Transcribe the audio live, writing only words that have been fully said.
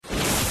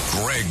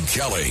Greg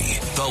Kelly.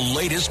 The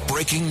latest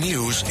breaking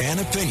news and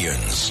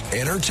opinions.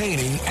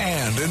 Entertaining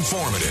and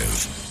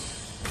informative.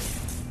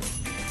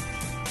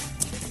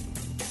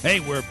 Hey,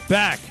 we're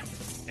back.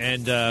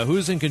 And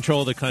who's in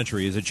control of the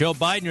country? Is it Joe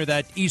Biden or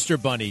that Easter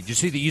Bunny? Did you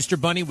see the Easter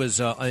Bunny was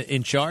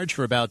in charge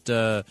for about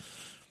a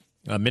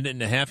minute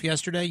and a half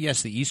yesterday?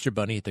 Yes, the Easter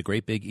Bunny, the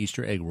great big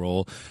Easter egg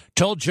roll,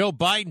 told Joe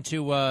Biden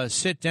to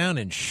sit down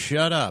and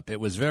shut up. It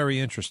was very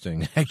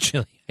interesting.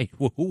 Actually,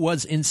 who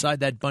was inside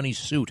that bunny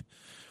suit?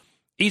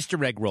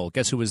 Easter egg roll.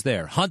 Guess who was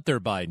there? Hunter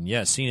Biden.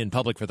 Yes, seen in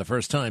public for the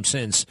first time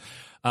since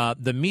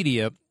the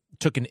media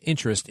took an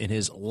interest in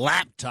his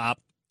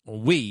laptop.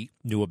 We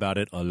knew about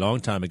it a long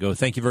time ago.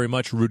 Thank you very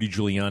much, Rudy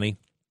Giuliani.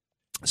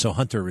 So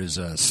Hunter is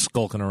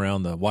skulking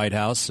around the White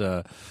House.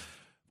 Of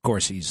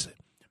course, he's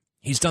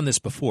done this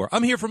before.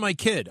 I'm here for my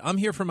kid.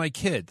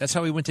 That's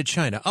how he went to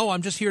China. Oh,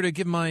 I'm just here to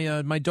give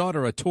my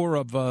daughter a tour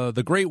of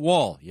the Great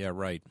Wall. Yeah,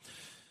 right.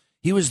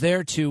 He was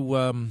there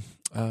to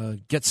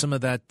get some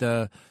of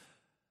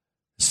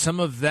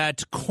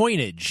that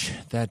coinage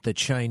that the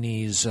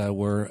Chinese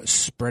were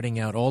spreading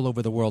out all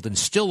over the world and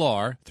still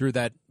are through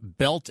that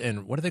Belt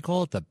and, what do they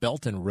call it? The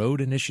Belt and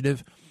Road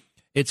Initiative.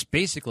 It's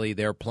basically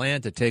their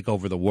plan to take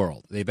over the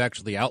world. They've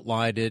actually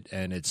outlined it,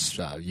 and it's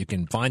you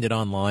can find it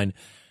online.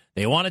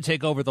 They want to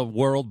take over the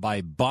world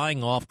by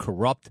buying off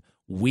corrupt,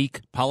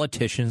 weak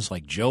politicians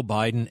like Joe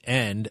Biden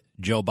and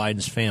Joe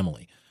Biden's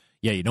family.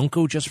 Yeah, you don't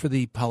go just for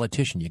the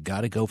politician. You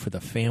got to go for the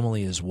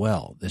family as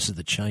well. This is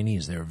the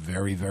Chinese. They're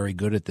very, very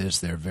good at this.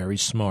 They're very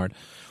smart.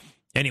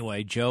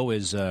 Anyway, Joe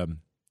is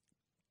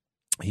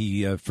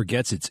he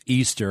forgets it's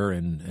Easter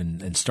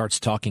and starts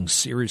talking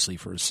seriously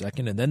for a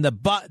second. And then the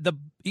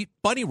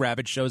bunny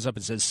rabbit shows up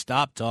and says,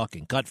 stop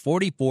talking. Cut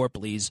 44,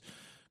 please.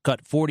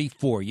 Cut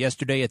 44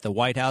 yesterday at the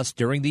White House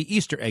during the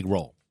Easter egg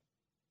roll.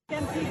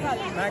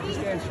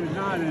 Pakistan should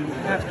not, and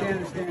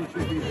Afghanistan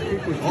should be.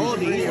 Oh,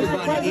 the Easter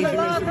Bunny. He's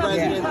Mr.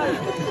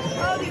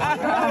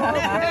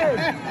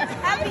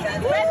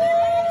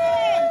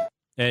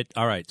 President.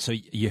 All right, so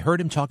you heard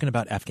him talking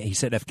about he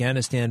said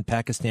Afghanistan,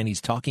 Pakistan.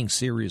 He's talking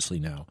seriously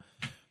now.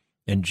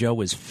 And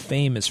Joe is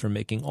famous for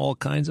making all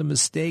kinds of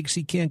mistakes.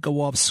 He can't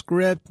go off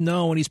script.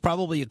 No, and he's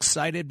probably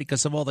excited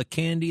because of all the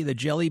candy, the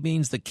jelly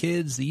beans, the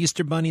kids, the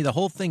Easter Bunny. The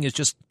whole thing is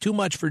just too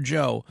much for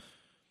Joe.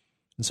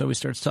 And so he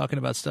starts talking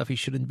about stuff he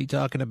shouldn't be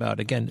talking about.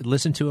 Again,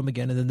 listen to him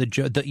again, and then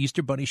the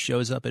Easter Bunny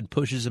shows up and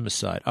pushes him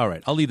aside. All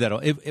right, I'll leave that.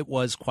 It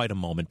was quite a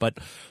moment, but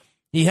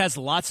he has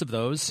lots of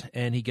those,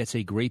 and he gets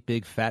a great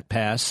big fat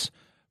pass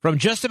from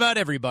just about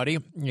everybody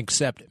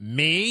except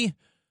me,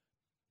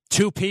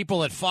 two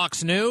people at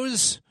Fox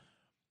News,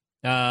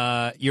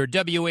 your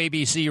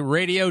WABC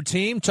radio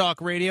team, talk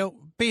radio,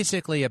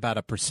 basically about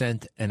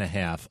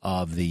 1.5%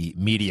 of the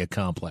media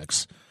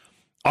complex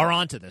are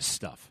onto this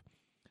stuff.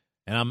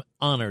 And I'm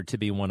honored to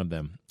be one of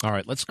them. All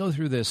right, let's go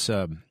through this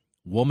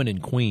woman in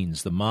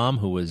Queens, the mom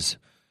who was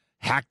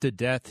hacked to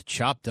death,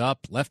 chopped up,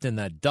 left in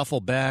that duffel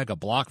bag a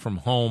block from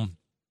home.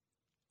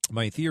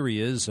 My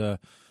theory is, I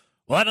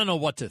don't know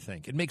what to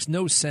think. It makes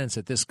no sense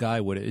that this guy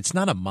would. It's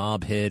not a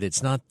mob hit.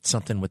 It's not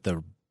something with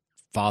the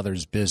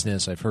father's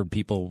business. I've heard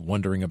people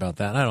wondering about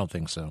that. I don't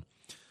think so.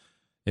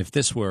 If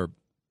this were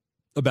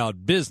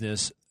about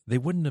business, they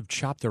wouldn't have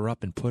chopped her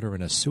up and put her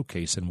in a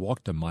suitcase and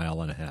walked 1.5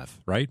 miles,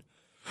 right?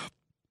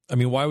 I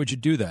mean, why would you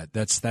do that?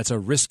 That's a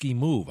risky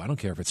move. I don't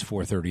care if it's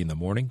 4:30 in the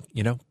morning.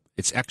 You know,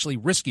 it's actually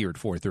riskier at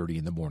 4:30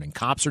 in the morning.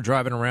 Cops are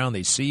driving around.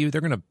 They see you. They're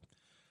going to,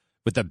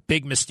 with the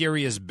big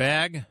mysterious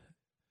bag,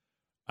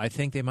 I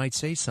think they might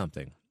say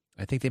something.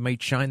 I think they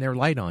might shine their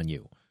light on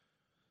you.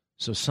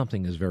 So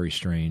something is very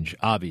strange.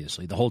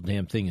 Obviously, the whole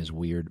damn thing is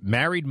weird.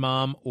 Married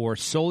mom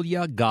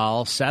Orsolya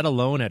Gal sat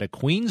alone at a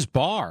Queens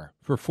bar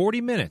for 40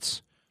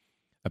 minutes,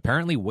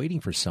 apparently waiting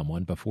for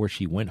someone before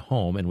she went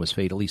home and was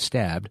fatally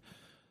stabbed.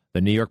 The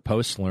New York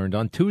Post learned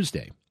on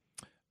Tuesday.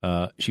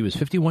 She was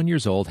 51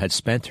 years old, had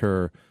spent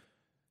her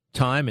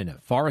time in a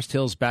Forest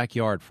Hills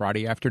backyard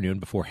Friday afternoon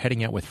before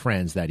heading out with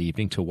friends that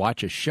evening to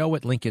watch a show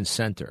at Lincoln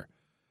Center.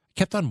 I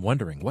kept on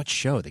wondering, what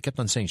show? They kept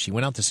on saying she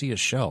went out to see a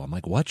show. I'm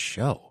like, what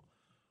show?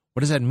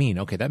 What does that mean?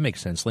 Okay, that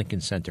makes sense, Lincoln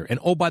Center. And,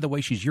 oh, by the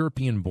way, she's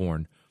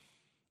European-born.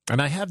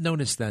 And I have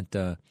noticed that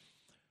the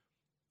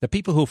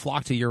people who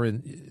flock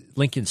to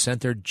Lincoln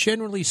Center,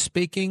 generally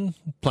speaking,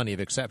 plenty of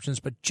exceptions,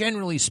 but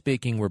generally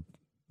speaking, were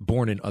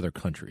born in other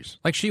countries,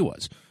 like she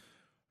was.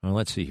 Well,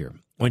 let's see here.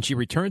 When she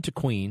returned to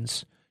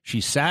Queens,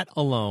 she sat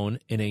alone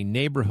in a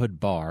neighborhood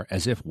bar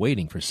as if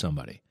waiting for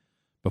somebody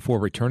before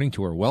returning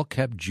to her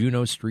well-kept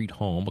Juno Street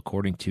home,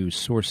 according to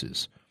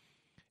sources.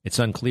 It's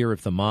unclear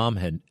if the mom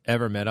had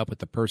ever met up with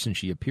the person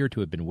she appeared to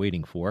have been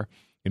waiting for.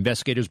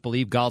 Investigators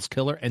believe Gal's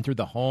killer entered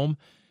the home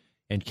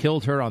and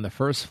killed her on the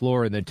first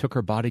floor and then took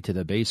her body to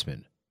the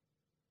basement.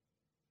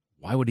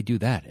 Why would he do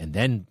that? And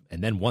then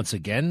once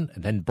again,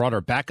 and then brought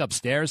her back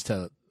upstairs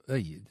to...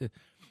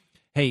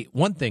 Hey,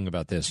 one thing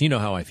about this, you know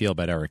how I feel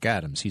about Eric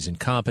Adams. He's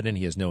incompetent.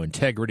 He has no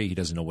integrity. He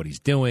doesn't know what he's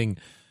doing.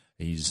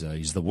 He's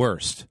the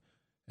worst.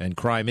 and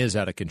crime is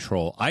out of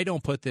control. I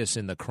don't put this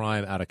in the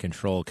crime out of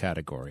control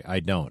category. I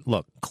don't.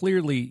 Look,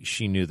 clearly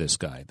she knew this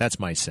guy. That's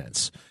my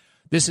sense.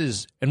 This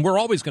is, and we're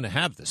always going to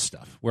have this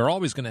stuff. We're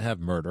always going to have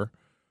murder.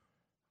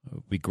 It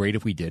would be great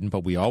if we didn't,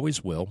 but we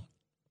always will.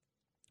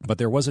 But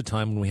there was a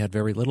time when we had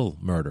very little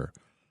murder.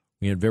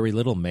 We had very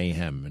little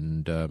mayhem,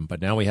 and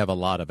but now we have a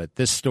lot of it.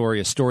 A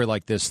story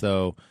like this,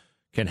 though,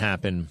 can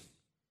happen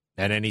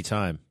at any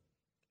time.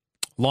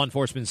 Law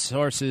enforcement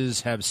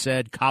sources have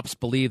said cops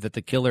believe that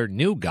the killer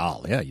knew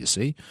Gal. Yeah, you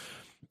see,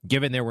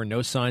 given there were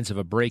no signs of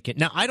a break-in.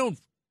 Now, I don't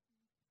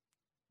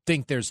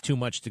think there's too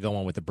much to go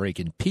on with the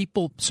break-in.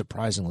 People,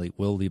 surprisingly,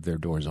 will leave their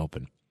doors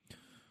open.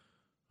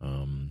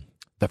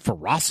 The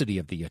ferocity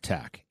of the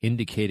attack,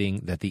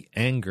 indicating that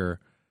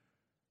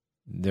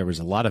there was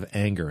a lot of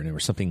anger, and there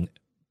was something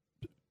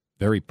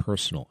very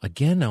personal.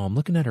 Again, now I'm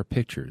looking at her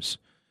pictures,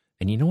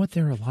 and you know what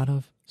there are a lot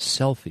of?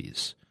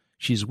 Selfies.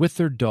 She's with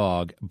her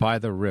dog by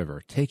the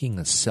river, taking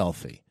a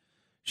selfie.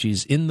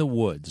 She's in the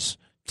woods,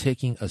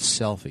 taking a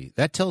selfie.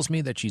 That tells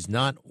me that she's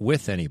not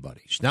with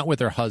anybody. She's not with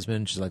her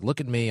husband. She's like,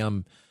 look at me.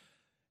 And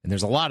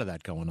there's a lot of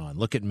that going on.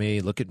 Look at me,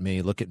 look at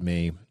me, look at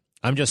me.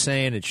 I'm just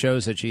saying it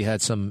shows that she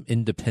had some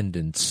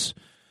independence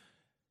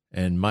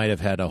and might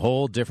have had a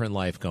whole different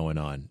life going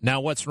on. Now,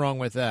 what's wrong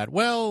with that?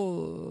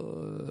 Well,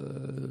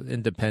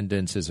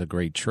 independence is a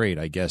great trait,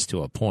 I guess,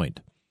 to a point.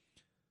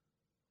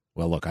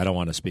 Well, look, I don't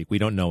want to speak. We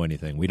don't know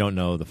anything. We don't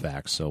know the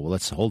facts, so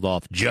let's hold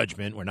off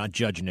judgment. We're not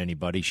judging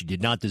anybody. She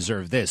did not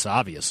deserve this,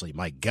 obviously.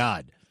 My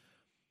God.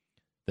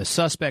 The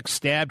suspect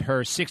stabbed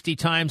her 60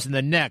 times in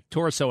the neck,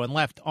 torso, and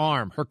left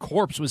arm. Her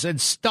corpse was then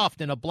stuffed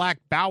in a black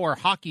Bauer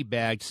hockey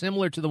bag,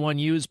 similar to the one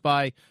used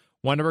by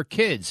one of her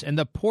kids, and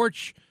the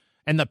pouch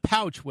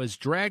was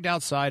dragged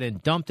outside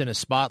and dumped in a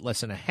spot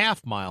less than a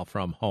half mile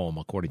from home,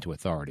 according to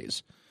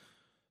authorities.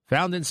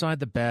 Found inside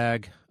the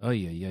bag. I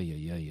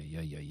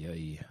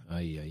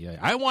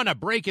want a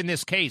break in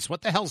this case.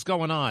 What the hell's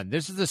going on?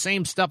 This is the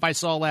same stuff I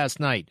saw last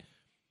night.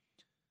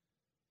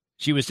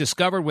 She was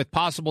discovered with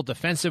possible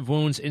defensive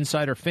wounds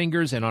inside her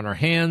fingers and on her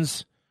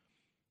hands.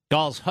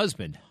 Gal's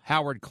husband,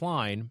 Howard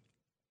Klein,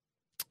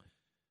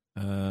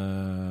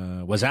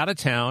 was out of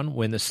town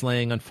when the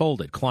slaying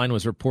unfolded. Klein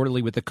was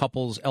reportedly with the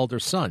couple's elder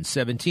son,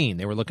 17.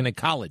 They were looking at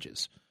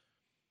colleges.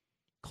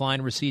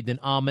 Klein received an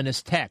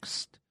ominous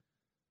text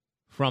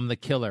from the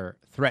killer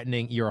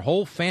threatening, your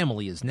whole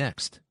family is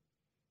next.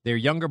 Their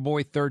younger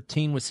boy,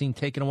 13, was seen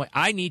taken away.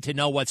 I need to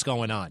know what's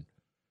going on.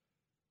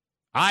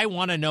 I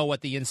want to know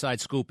what the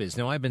inside scoop is.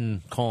 Now, I've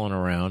been calling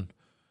around,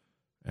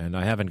 and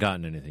I haven't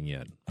gotten anything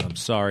yet. I'm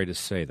sorry to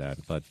say that,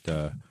 but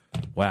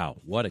wow,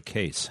 what a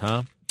case,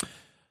 huh?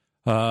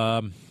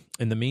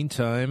 In the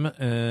meantime,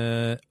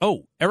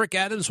 Eric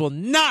Adams will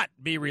not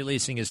be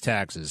releasing his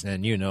taxes,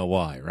 and you know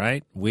why,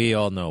 right? We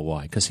all know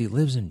why, because he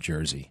lives in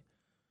Jersey,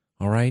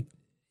 all right?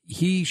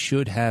 He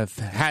should have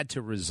had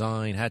to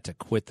resign, had to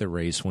quit the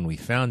race when we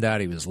found out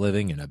he was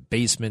living in a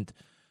basement,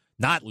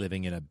 not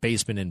living in a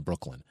basement in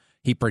Brooklyn.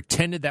 He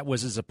pretended that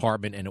was his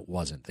apartment, and it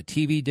wasn't. The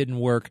TV didn't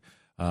work.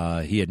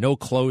 He had no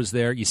clothes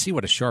there. You see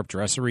what a sharp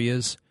dresser he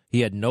is?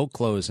 He had no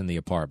clothes in the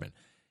apartment.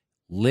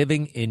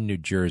 Living in New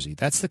Jersey.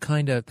 That's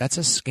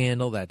a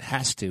scandal that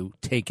has to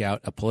take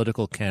out a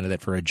political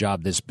candidate for a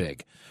job this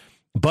big.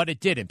 But it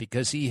didn't,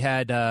 because he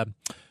had,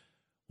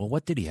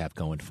 what did he have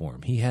going for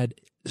him? He had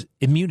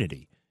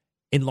immunity,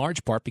 in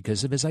large part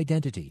because of his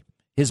identity,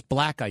 his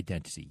black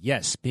identity.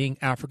 Yes, being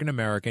African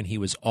American, he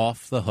was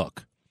off the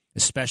hook,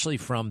 especially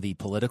from the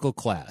political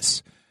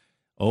class.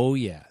 Oh,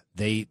 yeah,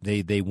 they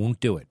won't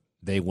do it.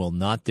 They will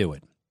not do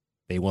it.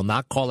 They will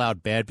not call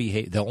out bad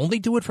behavior. They'll only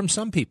do it from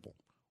some people,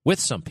 with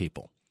some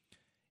people.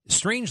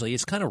 Strangely,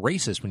 it's kind of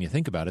racist when you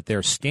think about it.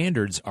 Their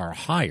standards are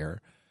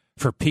higher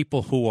for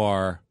people who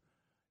are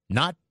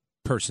not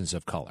persons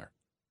of color.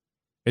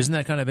 Isn't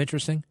that kind of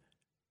interesting?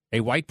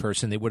 A white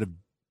person, they would have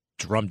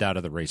drummed out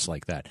of the race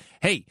like that.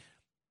 Hey,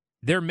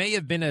 there may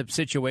have been a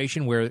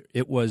situation where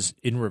it was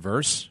in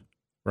reverse,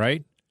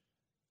 right?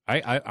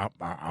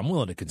 I'm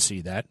willing to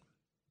concede that.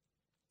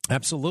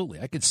 Absolutely.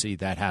 I could see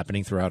that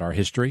happening throughout our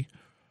history,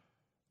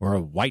 where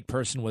a white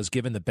person was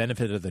given the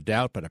benefit of the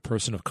doubt, but a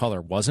person of color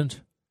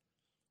wasn't.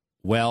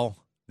 Well,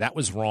 that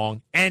was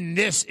wrong, and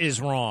this is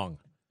wrong.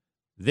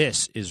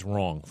 This is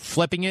wrong.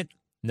 Flipping it?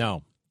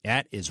 No,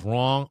 that is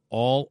wrong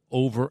all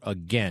over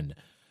again.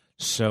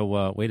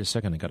 So, wait a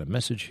second. I got a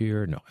message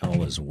here. No,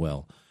 all is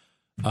well.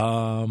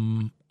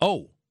 I'm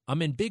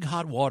in big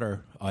hot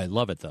water. I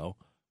love it, though,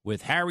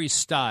 with Harry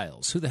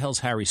Styles. Who the hell's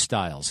Harry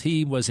Styles?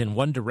 He was in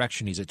One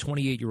Direction. He's a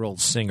 28-year-old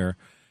singer.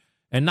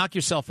 And knock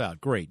yourself out.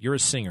 Great, you're a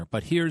singer.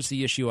 But here's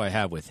the issue I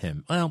have with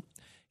him. Well,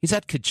 he's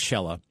at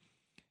Coachella.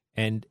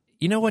 And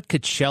you know what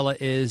Coachella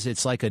is?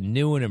 It's like a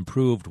new and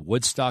improved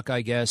Woodstock,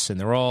 I guess. And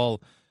they're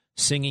all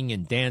singing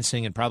and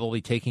dancing and probably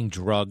taking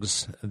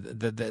drugs.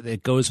 That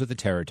goes with the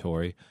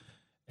territory.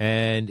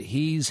 And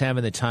he's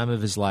having the time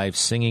of his life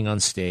singing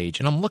on stage.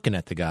 And I'm looking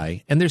at the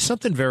guy. And there's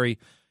something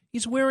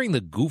he's wearing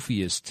the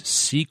goofiest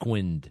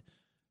sequined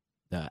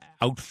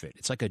outfit.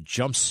 It's like a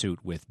jumpsuit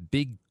with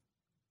big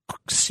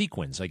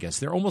sequins, I guess.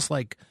 They're almost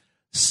like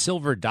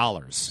silver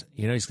dollars.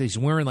 You know, he's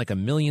wearing like $1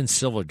 million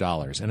silver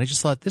dollars. And I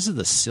just thought, this is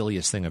the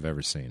silliest thing I've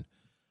ever seen.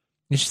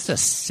 It's just a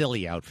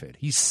silly outfit.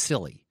 He's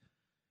silly.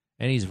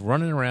 And he's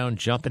running around,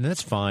 jumping, and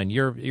that's fine.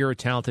 You're a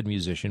talented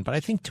musician, but I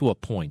think to a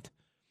point.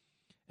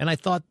 And I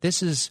thought,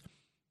 this is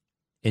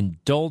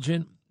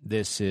indulgent.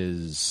 This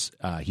is,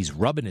 he's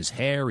rubbing his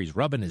hair, he's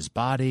rubbing his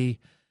body,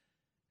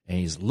 and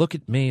he's, look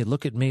at me,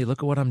 look at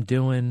what I'm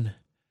doing.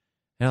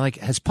 And like,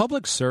 has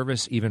public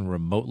service even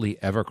remotely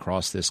ever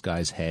crossed this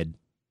guy's head?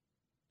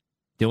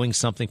 Doing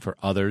something for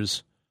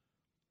others?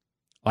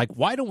 Like,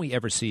 why don't we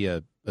ever see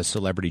a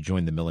celebrity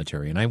join the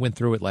military? And I went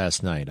through it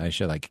last night. I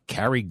said, like,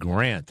 Cary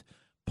Grant,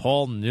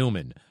 Paul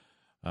Newman,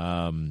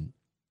 not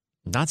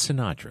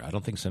Sinatra. I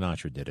don't think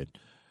Sinatra did it.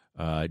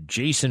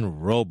 Jason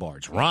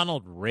Robards,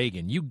 Ronald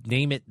Reagan, you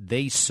name it,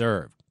 they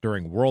served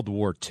during World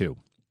War II.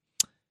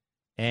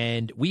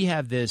 And we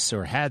have this,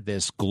 or had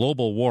this,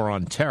 global war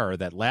on terror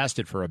that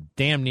lasted for a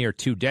damn near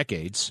 2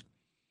 decades,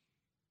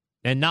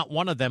 and not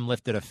one of them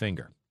lifted a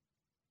finger.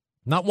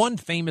 Not one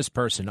famous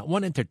person, not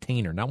one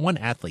entertainer, not one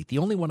athlete. The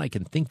only one I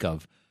can think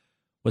of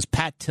was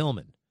Pat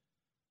Tillman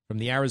from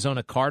the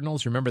Arizona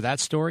Cardinals. Remember that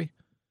story?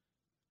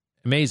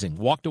 Amazing.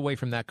 Walked away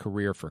from that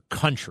career for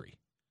country.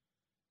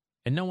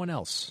 And no one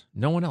else.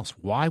 No one else.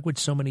 Why would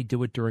so many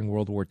do it during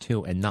World War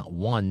II and not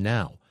one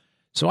now?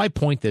 So I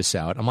point this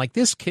out. I'm like,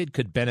 this kid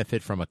could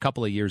benefit from a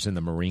couple of years in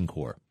the Marine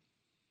Corps.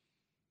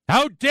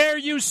 How dare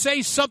you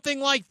say something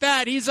like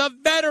that? He's a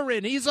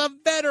veteran. He's a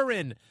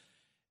veteran.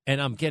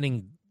 And I'm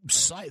getting,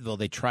 though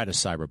they try to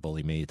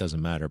cyberbully me, it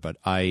doesn't matter, but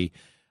I'm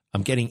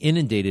getting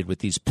inundated with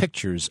these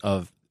pictures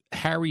of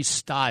Harry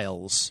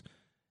Styles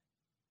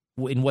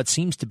in what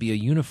seems to be a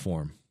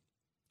uniform.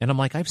 And I'm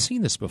like, I've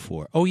seen this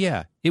before. Oh,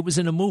 yeah, it was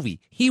in a movie.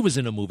 He was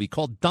in a movie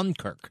called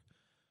Dunkirk.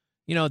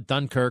 You know,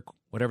 Dunkirk,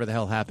 whatever the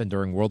hell happened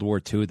during World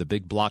War II, the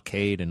big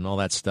blockade and all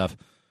that stuff.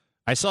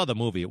 I saw the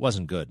movie. It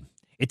wasn't good.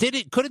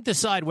 It couldn't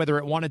decide whether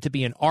it wanted to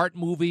be an art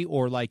movie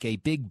or like a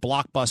big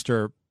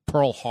blockbuster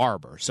Pearl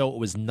Harbor. So it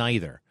was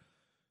neither.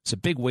 It's a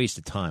big waste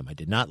of time. I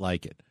did not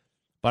like it.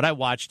 But I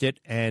watched it,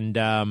 and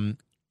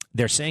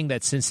they're saying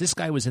that since this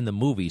guy was in the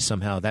movie,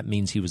 somehow that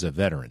means he was a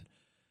veteran.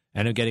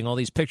 And I'm getting all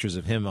these pictures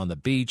of him on the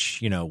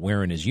beach, you know,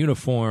 wearing his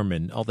uniform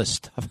and all this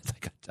stuff.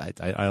 I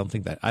don't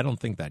think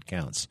that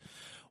counts.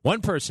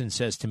 One person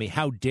says to me,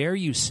 "How dare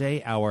you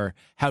say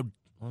let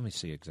me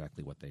see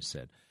exactly what they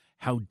said.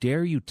 How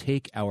dare you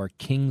take our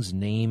king's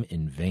name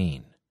in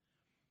vain?"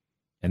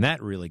 And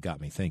that really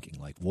got me thinking,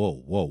 like, whoa,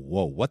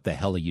 what the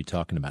hell are you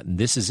talking about? And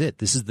this is it.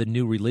 This is the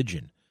new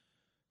religion.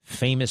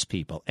 Famous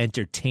people,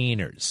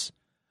 entertainers,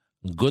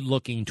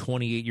 good-looking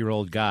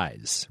 28-year-old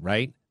guys,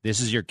 right? This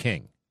is your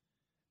king.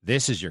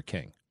 This is your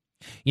king.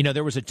 You know,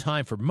 there was a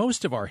time for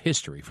most of our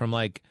history, from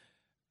like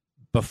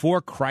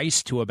before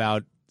Christ to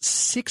about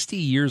 60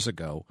 years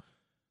ago,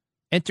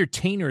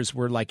 entertainers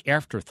were like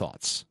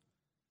afterthoughts.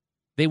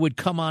 They would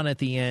come on at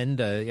the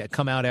end,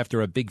 come out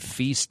after a big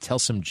feast, tell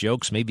some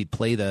jokes, maybe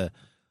play the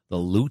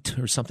lute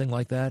or something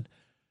like that,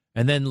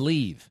 and then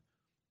leave.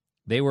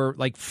 They were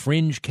like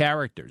fringe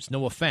characters.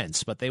 No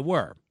offense, but they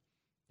were.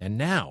 And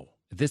now,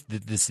 this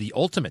is the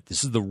ultimate.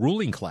 This is the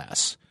ruling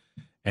class.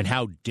 And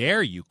how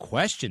dare you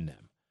question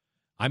them?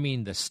 I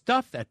mean, the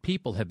stuff that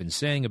people have been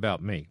saying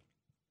about me,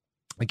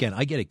 again,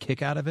 I get a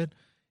kick out of it.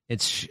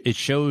 It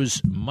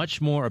shows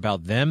much more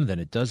about them than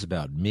it does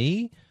about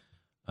me.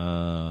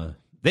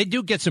 They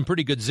do get some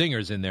pretty good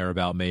zingers in there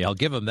about me. I'll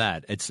give them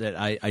that.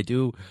 I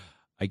do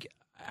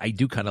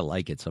kind of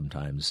like it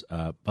sometimes.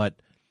 But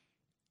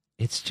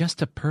it's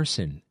just a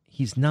person.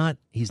 He's not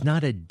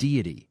a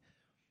deity.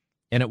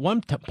 And at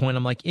one point,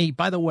 I'm like, hey,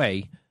 by the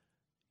way,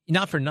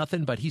 not for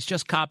nothing, but he's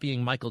just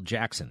copying Michael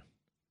Jackson.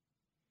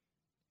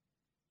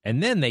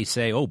 And then they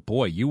say, oh,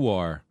 boy, you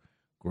are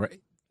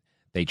great.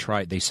 They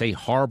say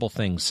horrible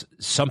things.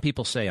 Some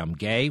people say I'm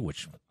gay,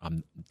 which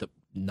I'm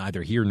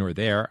neither here nor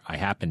there. I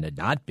happen to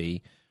not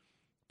be.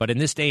 But in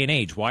this day and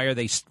age, why are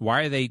they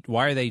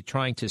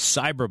trying to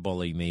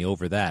cyberbully me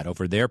over that,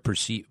 over their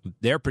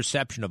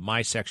perception of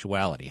my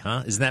sexuality,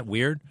 huh? Isn't that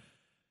weird?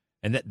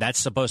 And that's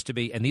supposed to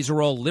be, and these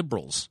are all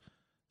liberals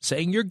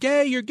saying, you're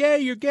gay, you're gay,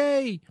 you're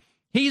gay.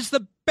 He's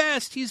the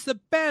best. He's the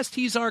best.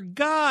 He's our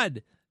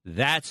God.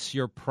 That's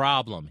your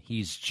problem.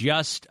 He's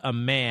just a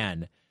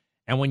man.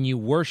 And when you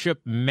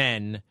worship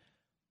men,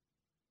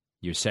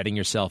 you're setting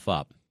yourself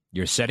up.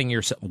 You're setting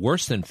yourself,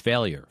 worse than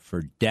failure,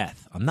 for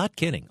death. I'm not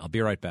kidding. I'll be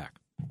right back.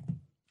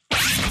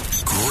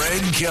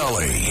 Greg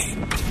Kelly.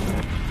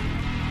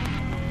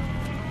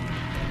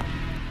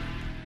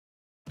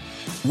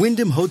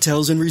 Wyndham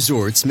Hotels and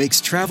Resorts makes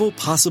travel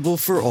possible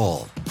for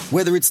all.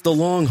 Whether it's the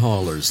long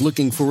haulers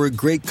looking for a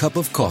great cup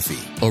of coffee,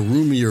 a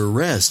roomier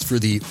rest for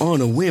the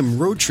on-a-whim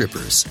road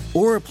trippers,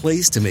 or a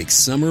place to make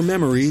summer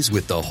memories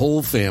with the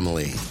whole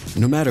family.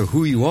 No matter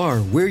who you are,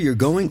 where you're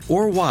going,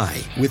 or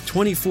why, with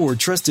 24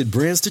 trusted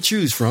brands to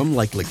choose from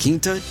like La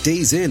Quinta,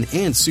 Days Inn,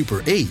 and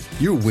Super 8,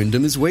 your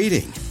Wyndham is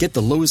waiting. Get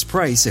the lowest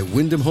price at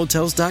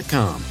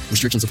WyndhamHotels.com.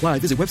 Restrictions apply.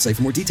 Visit website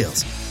for more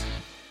details.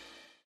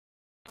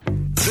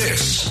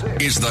 This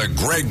is the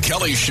Greg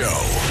Kelly Show.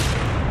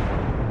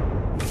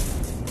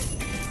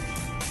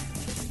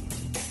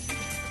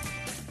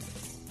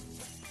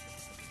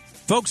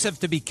 Folks have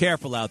to be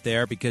careful out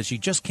there because you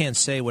just can't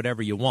say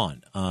whatever you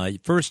want.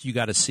 First, you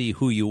got to see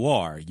who you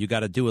are. You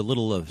got to do a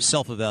little of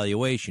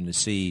self-evaluation to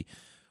see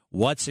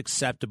what's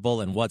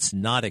acceptable and what's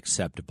not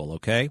acceptable,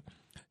 okay?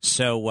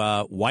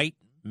 So white,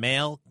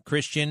 male,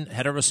 Christian,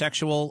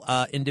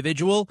 heterosexual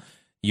individual,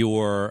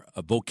 your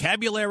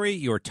vocabulary,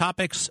 your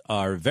topics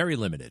are very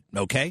limited,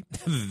 okay?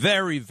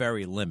 Very,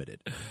 very limited.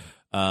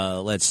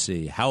 Let's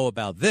see. How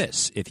about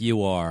this? If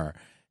you are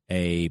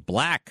a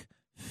black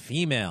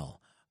female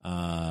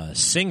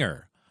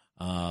singer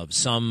of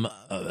some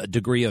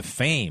degree of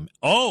fame.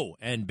 Oh,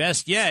 and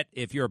best yet,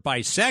 if you're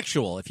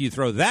bisexual, if you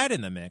throw that in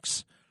the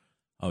mix,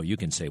 oh, you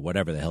can say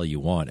whatever the hell you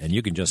want, and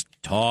you can just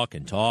talk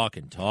and talk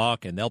and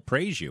talk, and they'll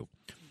praise you.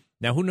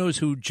 Now, who knows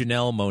who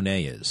Janelle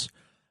Monáe is?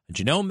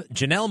 Janelle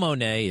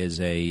Monáe is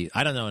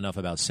I don't know enough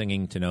about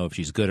singing to know if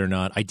she's good or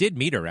not. I did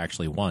meet her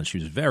actually once. She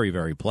was very,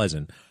 very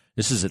pleasant.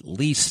 This is at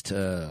least,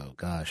 how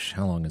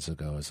long is it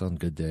ago? It's on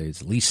good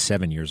days, at least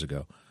 7 years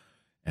ago.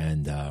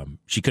 And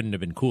she couldn't have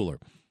been cooler.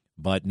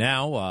 But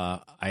now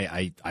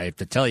I have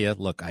to tell you,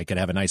 look, I could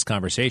have a nice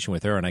conversation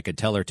with her, and I could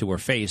tell her to her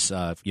face,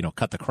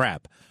 cut the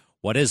crap.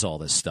 What is all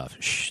this stuff?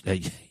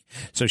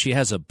 So she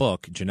has a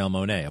book, Janelle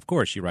Monáe. Of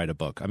course she write a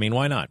book. I mean,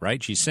 why not,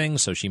 right? She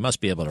sings, so she must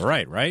be able to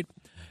write, right?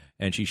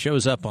 And she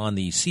shows up on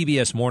the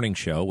CBS Morning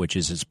Show, which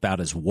is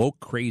about as woke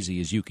crazy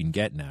as you can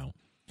get now.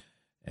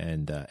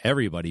 And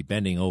everybody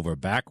bending over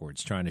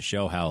backwards trying to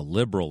show how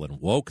liberal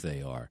and woke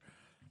they are.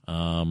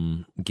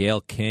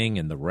 Gayle King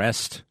and the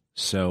rest.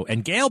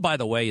 And Gayle, by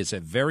the way, is a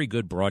very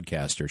good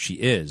broadcaster. She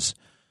is,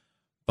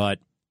 but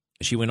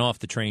she went off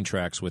the train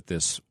tracks with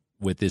this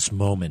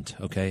moment.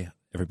 Okay,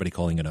 everybody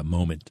calling it a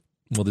moment.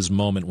 Well, this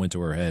moment went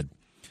to her head,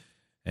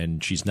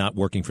 and she's not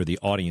working for the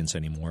audience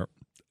anymore.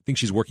 I think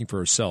she's working for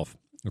herself.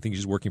 I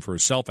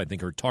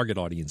think her target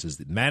audience is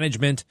the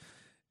management,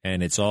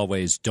 and it's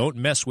always don't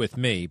mess with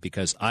me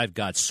because I've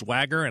got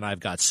swagger and I've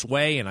got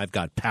sway and I've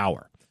got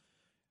power.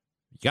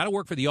 You got to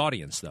work for the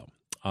audience, though.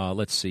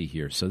 Let's see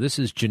here. So this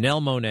is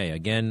Janelle Monáe,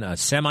 again, a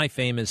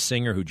semi-famous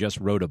singer who just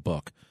wrote a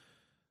book.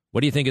 What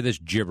do you think of this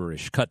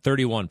gibberish? Cut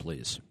 31,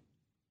 please.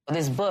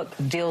 This book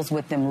deals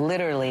with them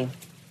literally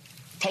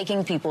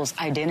taking people's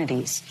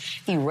identities,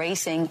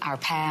 erasing our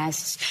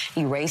pasts,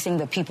 erasing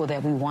the people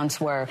that we once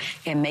were,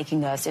 and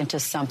making us into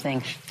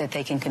something that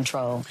they can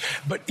control.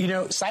 But,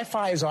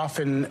 sci-fi is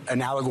often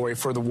an allegory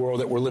for the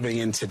world that we're living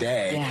in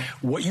today. Yeah.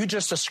 What you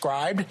just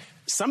described,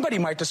 somebody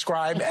might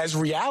describe as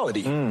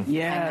reality.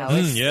 Yeah.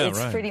 It's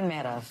right. pretty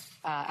meta.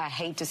 I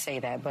hate to say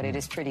that, but it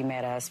is pretty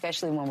meta,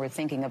 especially when we're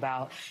thinking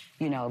about,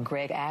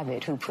 Greg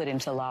Abbott, who put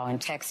into law in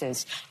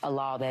Texas a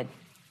law that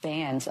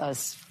bans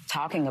us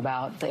talking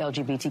about the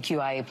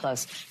LGBTQIA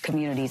plus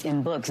communities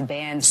in books,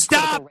 bans...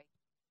 Stop!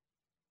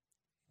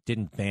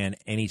 Didn't ban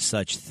any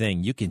such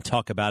thing. You can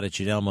talk about it,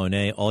 Janelle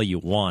Monáe, all you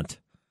want.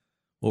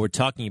 What we're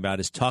talking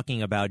about is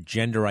talking about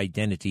gender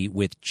identity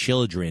with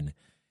children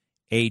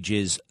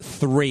ages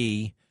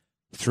 3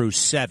 through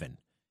 7.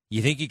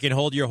 You think you can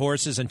hold your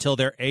horses until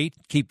they're 8?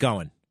 Keep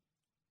going.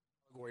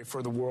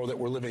 For the world that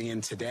we're living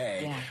in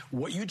today. Yeah.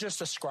 What you just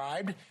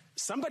described,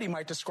 somebody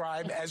might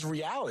describe as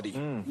reality.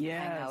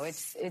 Yeah, I know.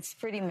 It's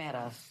pretty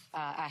meta.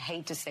 I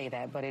hate to say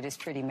that, but it is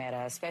pretty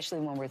meta,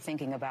 especially when we're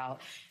thinking about,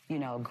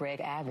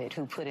 Greg Abbott,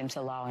 who put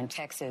into law in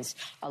Texas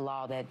a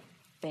law that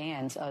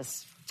bans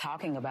us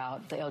talking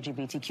about the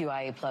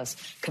LGBTQIA plus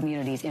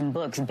communities in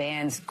books,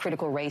 bans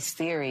critical race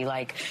theory.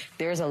 Like,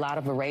 there's a lot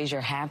of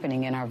erasure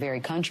happening in our very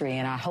country,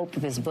 and I hope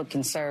this book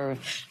can serve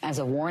as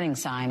a warning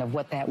sign of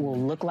what that will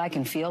look like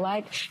and feel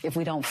like if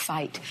we don't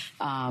fight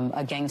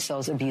against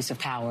those abuse of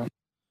power.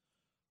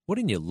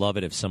 Wouldn't you love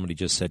it if somebody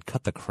just said,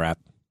 cut the crap?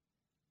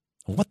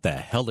 What the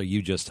hell are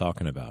you just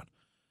talking about?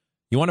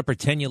 You want to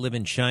pretend you live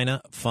in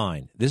China?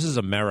 Fine. This is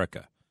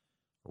America.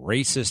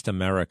 Racist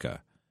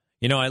America.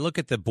 I look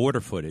at the border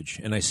footage,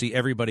 and I see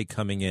everybody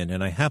coming in,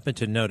 and I happen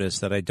to notice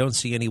that I don't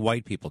see any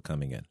white people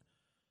coming in.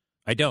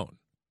 I don't,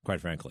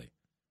 quite frankly.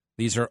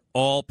 These are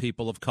all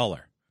people of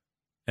color,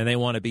 and they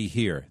want to be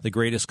here, the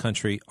greatest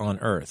country on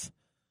earth.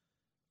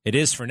 It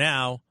is for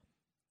now,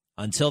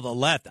 until the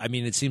left. I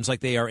mean, it seems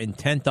like they are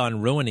intent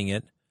on ruining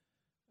it.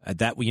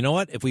 You know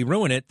what? If we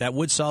ruin it, that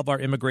would solve our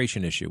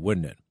immigration issue,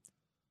 wouldn't it?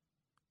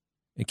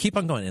 And keep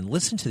on going, and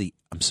listen to the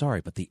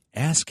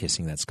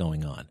ass-kissing that's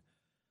going on.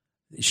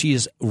 She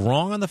is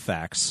wrong on the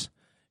facts.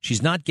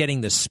 She's not getting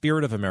the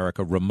spirit of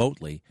America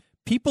remotely.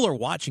 People are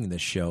watching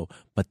this show,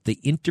 but the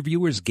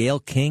interviewers,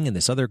 Gayle King and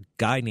this other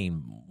guy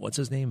named, what's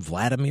his name?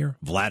 Vladimir,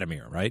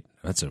 right?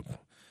 That's a...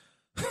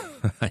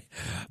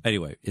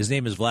 Anyway, his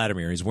name is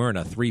Vladimir. He's wearing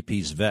a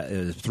three-piece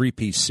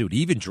suit. He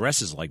even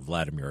dresses like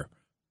Vladimir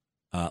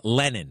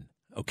Lenin,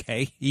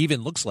 okay? He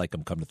even looks like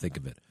him, come to think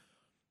of it.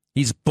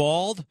 He's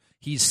bald,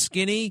 he's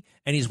skinny,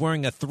 and he's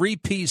wearing a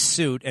three-piece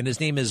suit, and his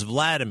name is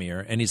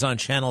Vladimir, and he's on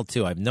Channel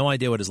 2. I have no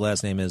idea what his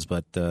last name is,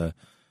 but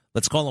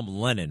let's call him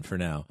Lenin for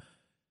now.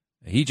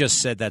 He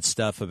just said that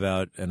stuff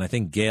about, and I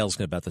think Gayle's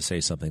about to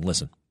say something.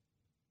 Listen.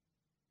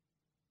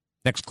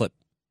 Next clip.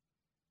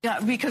 Yeah,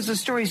 because the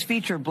stories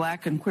feature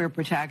black and queer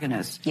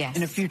protagonists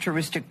in a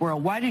futuristic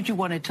world. Why did you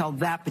want to tell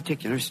that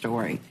particular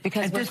story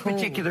at this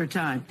particular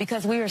time?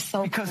 Because we are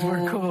so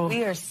we're cool.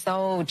 We are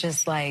so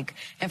just like,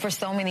 and for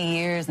so many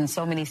years and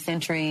so many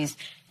centuries,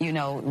 you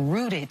know,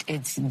 rooted,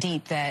 it's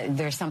deep that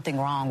there's something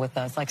wrong with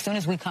us. Like, as soon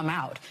as we come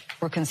out,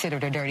 we're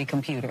considered a dirty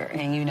computer.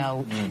 And, you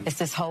know, it's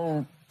this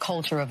whole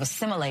culture of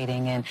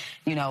assimilating, and,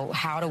 you know,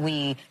 how do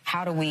we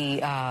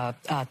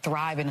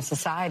thrive in a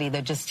society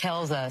that just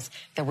tells us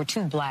that we're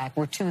too black,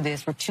 we're too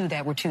this, we're too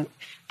that,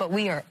 but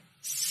we are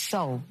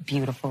so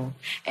beautiful.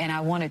 And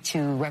I wanted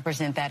to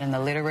represent that in the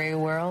literary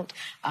world.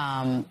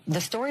 The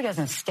story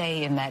doesn't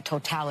stay in that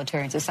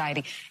totalitarian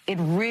society. It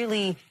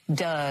really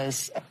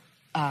does,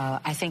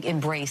 I think,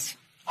 embrace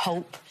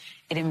hope.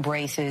 It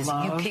embraces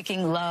you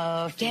picking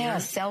love,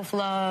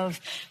 self-love.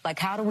 Like,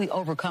 how do we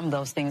overcome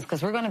those things?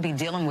 Because we're going to be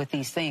dealing with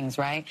these things,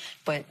 right?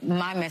 But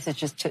my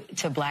message is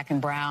to black and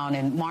brown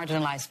and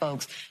marginalized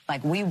folks,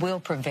 like, we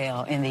will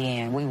prevail in the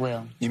end. We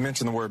will. You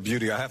mentioned the word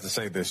beauty. I have to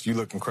say this. You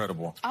look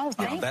incredible. Oh,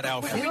 thank you. That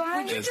outfit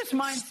is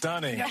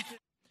stunning.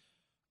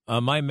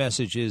 My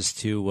message is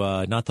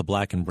to not the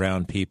black and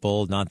brown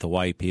people, not the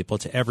white people,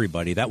 to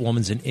everybody. That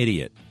woman's an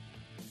idiot.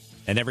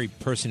 And every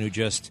person who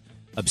just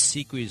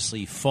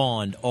obsequiously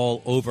fawned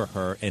all over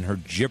her and her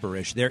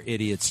gibberish, they're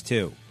idiots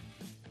too.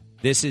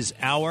 This is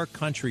our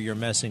country you're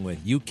messing with.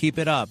 You keep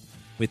it up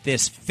with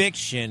this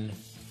fiction,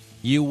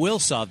 you will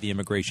solve the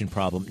immigration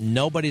problem.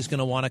 Nobody's going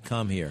to want to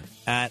come here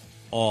at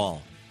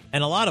all.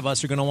 And a lot of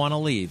us are going to want to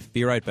leave.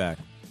 Be right back.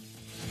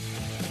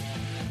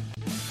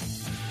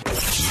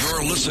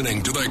 You're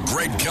listening to The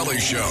Greg Kelly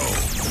Show.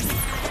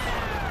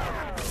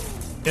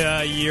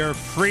 You're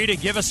free to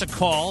give us a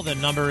call. The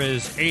number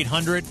is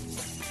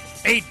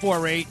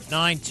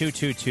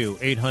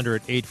 800-848-9222.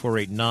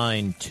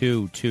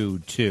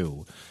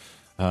 800-848-9222.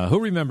 Who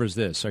remembers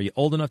this? Are you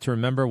old enough to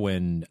remember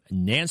when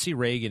Nancy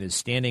Reagan is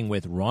standing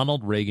with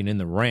Ronald Reagan in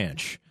the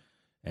ranch?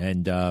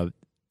 And I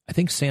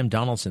think Sam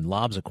Donaldson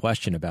lobs a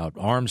question about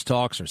arms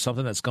talks or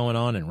something that's going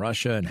on in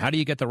Russia. And how do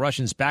you get the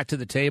Russians back to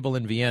the table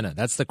in Vienna?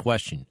 That's the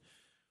question.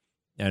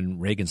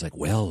 And Reagan's like,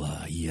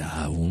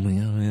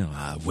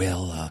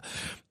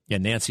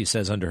 and Nancy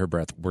says under her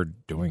breath, we're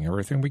doing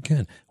everything we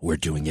can. We're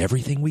doing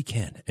everything we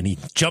can. And he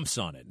jumps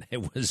on it.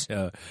 It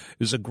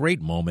was a great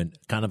moment,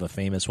 kind of a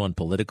famous one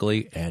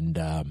politically. And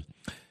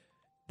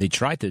they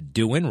tried to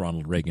do in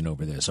Ronald Reagan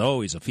over this. Oh,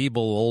 he's a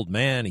feeble old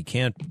man. He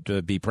can't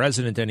be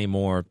president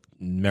anymore.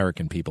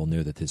 American people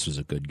knew that this was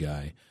a good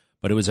guy.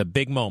 But it was a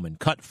big moment.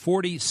 Cut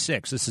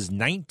 46. This is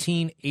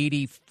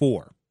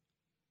 1984.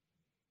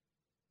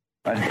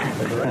 Is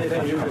there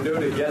anything you can do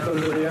to get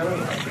them to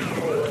Vienna?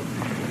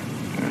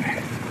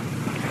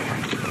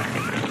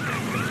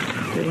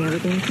 Doing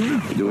everything we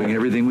can. Doing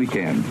everything we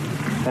can.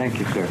 Thank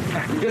you, sir.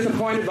 You're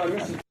disappointed by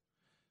Mrs.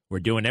 We're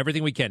doing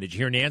everything we can. Did you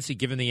hear Nancy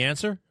giving the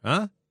answer?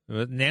 Huh?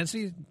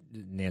 Nancy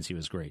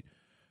was great.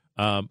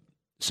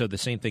 So the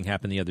same thing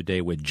happened the other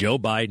day with Joe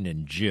Biden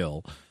and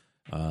Jill,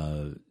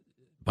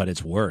 but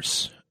it's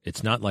worse.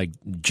 It's not like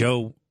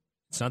Joe.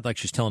 It's not like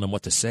she's telling him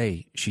what to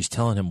say. She's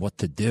telling him what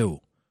to do.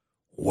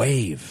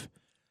 Wave.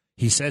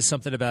 He says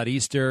something about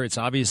Easter. It's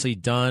obviously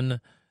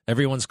done.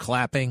 Everyone's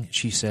clapping.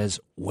 She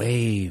says,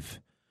 wave.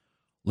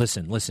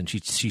 Listen.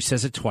 She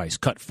says it twice.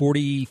 Cut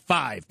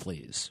 45,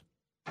 please.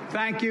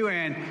 Thank you,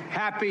 and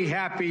happy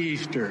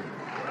Easter.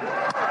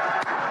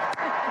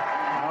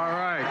 All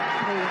right.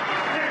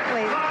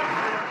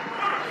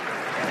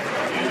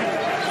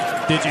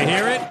 Did you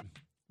hear it?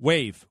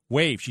 Wave.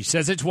 She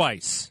says it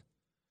twice.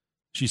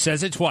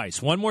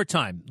 One more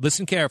time.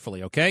 Listen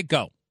carefully, okay?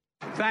 Go.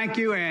 Thank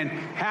you, and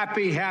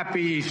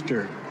happy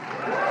Easter.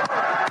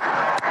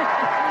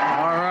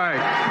 All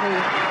right.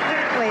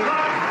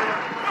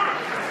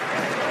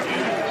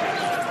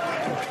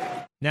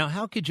 Now,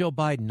 how could Joe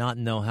Biden not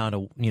know how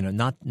to,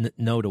 not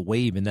know to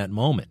wave in that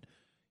moment?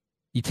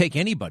 You take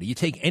anybody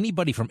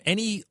from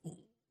any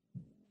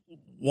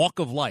walk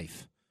of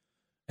life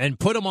and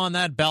put them on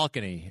that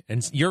balcony,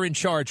 and you're in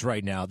charge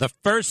right now. The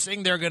first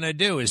thing they're going to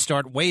do is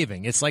start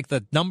waving. It's like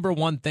the number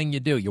one thing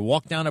you do. You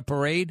walk down a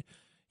parade,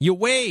 you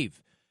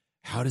wave.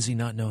 How does he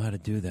not know how to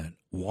do that?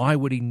 Why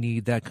would he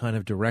need that kind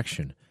of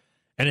direction?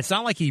 And it's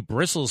not like he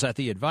bristles at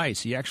the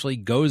advice. He actually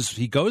goes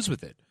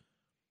with it.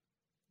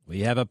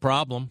 We have a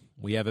problem.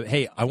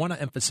 Hey, I want to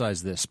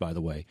emphasize this, by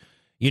the way.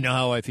 You know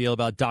how I feel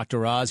about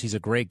Dr. Oz. He's a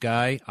great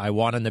guy. I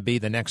want him to be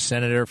the next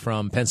senator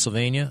from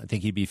Pennsylvania. I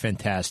think he'd be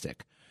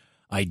fantastic.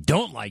 I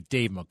don't like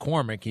Dave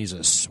McCormick. He's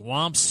a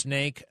swamp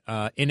snake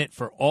in it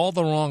for all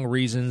the wrong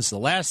reasons. The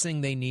last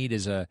thing they need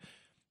is a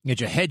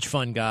hedge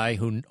fund guy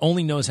who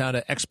only knows how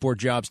to export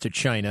jobs to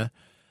China.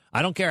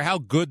 I don't care how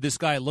good this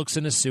guy looks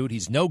in a suit.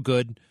 He's no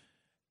good.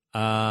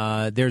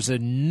 There's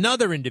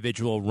another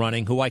individual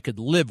running who I could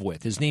live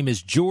with. His name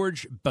is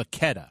George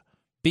Bochetto,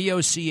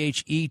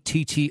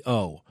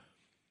 Bochetto.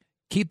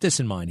 Keep this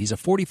in mind. He's a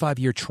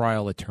 45-year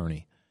trial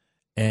attorney,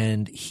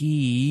 and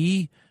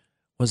he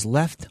was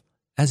left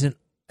as a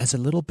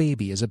little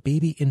baby, as a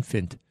baby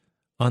infant,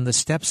 on the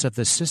steps of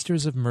the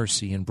Sisters of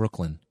Mercy in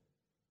Brooklyn.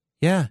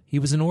 Yeah, he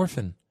was an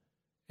orphan.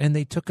 and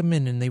they took him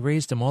in and they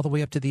raised him all the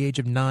way up to the age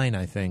of 9,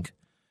 I think.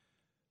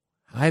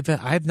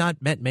 I've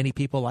not met many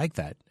people like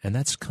that, and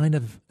that's kind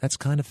of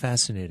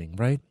fascinating,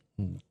 right?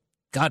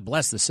 God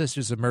bless the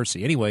Sisters of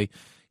Mercy. Anyway,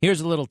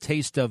 here's a little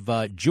taste of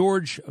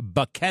George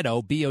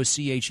Bocchetto,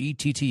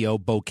 Bochetto,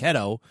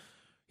 Bocchetto.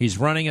 He's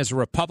running as a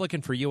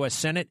Republican for U.S.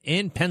 Senate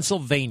in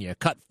Pennsylvania.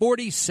 Cut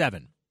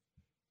 47.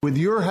 With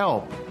your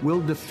help,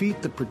 we'll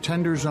defeat the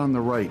pretenders on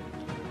the right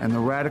and the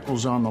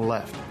radicals on the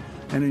left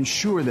and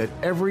ensure that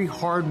every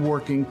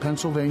hard-working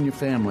Pennsylvania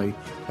family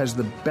has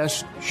the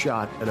best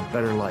shot at a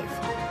better life.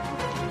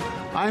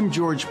 I'm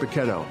George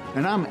Bocchetto,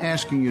 and I'm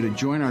asking you to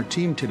join our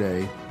team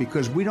today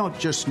because we don't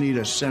just need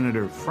a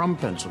senator from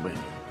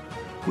Pennsylvania.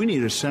 We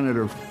need a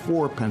senator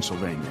for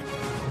Pennsylvania.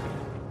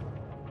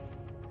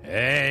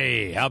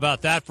 Hey, how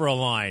about that for a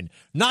line?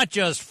 Not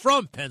just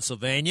from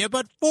Pennsylvania,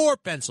 but for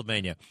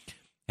Pennsylvania.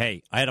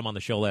 Hey, I had him on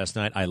the show last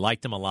night. I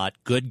liked him a lot.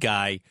 Good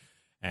guy.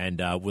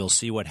 And we'll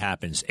see what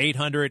happens.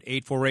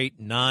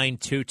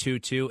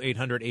 800-848-9222.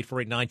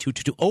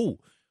 800-848-9222. Oh,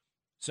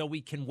 so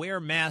we can wear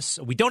masks.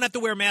 We don't have to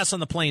wear masks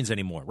on the planes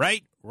anymore,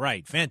 right?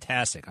 Right.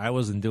 Fantastic. I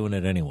wasn't doing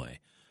it anyway.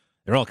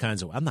 There are all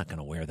kinds of, I'm not going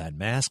to wear that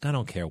mask. I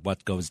don't care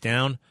what goes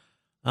down.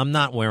 I'm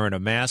not wearing a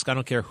mask. I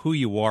don't care who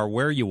you are,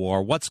 where you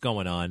are, what's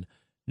going on.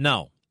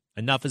 No,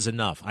 enough is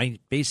enough. I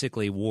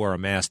basically wore a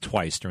mask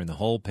twice during the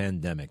whole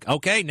pandemic.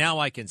 Okay, now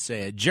I can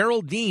say it.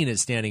 Geraldine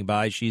is standing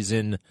by. She's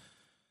in,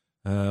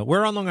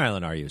 where on Long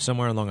Island are you?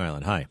 Somewhere on Long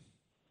Island. Hi.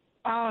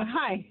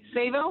 Hi,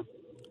 Sayville.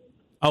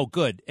 Oh,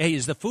 good. Hey,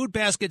 is the food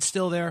basket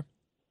still there?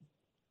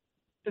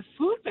 The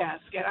food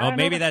basket? Oh,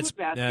 maybe that's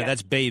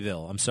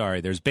Bayville. I'm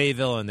sorry. There's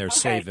Bayville and there's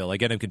Sayville. I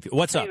get them confused.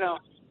 What's up?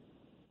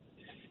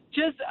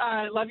 Just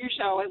love your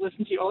show. I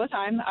listen to you all the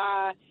time.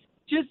 I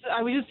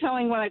was just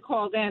telling when I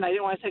called in, I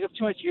didn't want to take up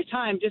too much of your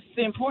time, just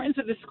the importance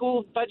of the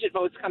school budget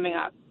votes coming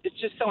up. It's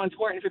just so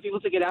important for people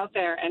to get out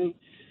there and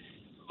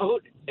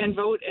vote and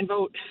vote and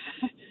vote.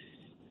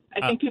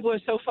 I think people are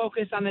so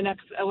focused on the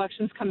next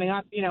elections coming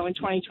up, in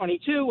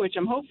 2022, which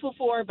I'm hopeful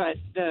for, but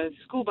the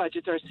school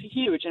budgets are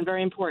huge and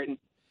very important.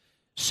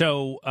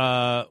 So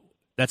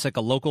that's like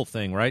a local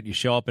thing, right? You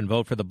show up and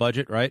vote for the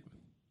budget, right?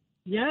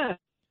 Yeah,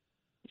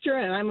 sure.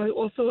 And I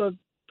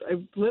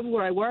live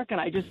where I work,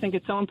 and I just think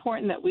it's so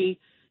important that we,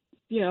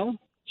 show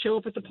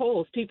up at the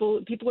polls.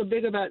 People are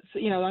big about,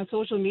 on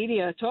social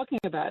media talking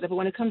about it, but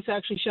when it comes to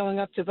actually showing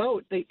up to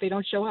vote, they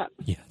don't show up.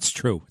 Yeah, it's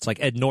true. It's like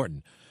Ed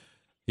Norton.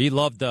 He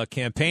loved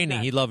campaigning.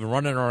 Yeah. He loved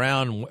running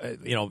around,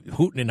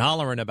 hooting and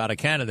hollering about a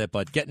candidate,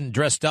 but getting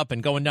dressed up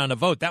and going down to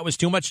vote, that was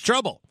too much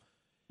trouble.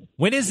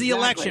 When is the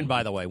election,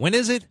 by the way? When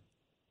is it?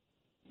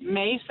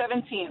 May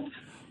 17th.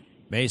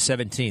 May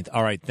 17th.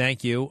 All right,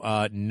 thank you.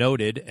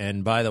 Noted.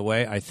 And by the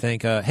way, I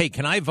think, hey,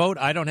 can I vote?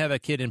 I don't have a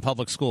kid in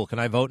public school. Can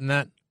I vote in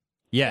that?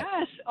 Yeah.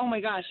 Yes. Oh, my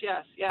gosh,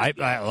 yes.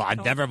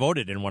 I've never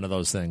voted in one of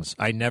those things.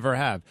 I never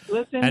have.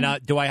 Listen.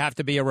 And do I have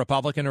to be a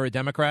Republican or a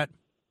Democrat?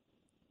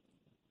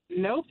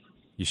 Nope.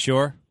 You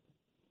sure?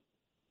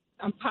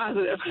 I'm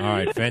positive. All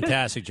right,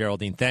 fantastic,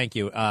 Geraldine. Thank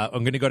you.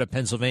 I'm going to go to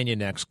Pennsylvania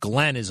next.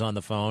 Glenn is on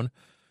the phone.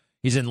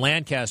 He's in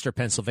Lancaster,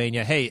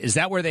 Pennsylvania. Hey, is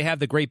that where they have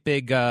the great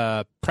big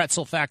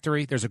pretzel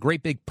factory? There's a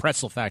great big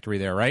pretzel factory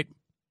there, right?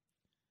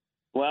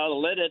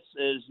 Well, Lidditz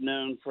is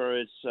known for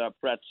its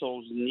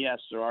pretzels, and yes,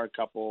 there are a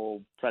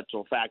couple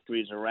pretzel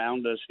factories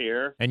around us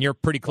here. And you're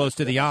pretty close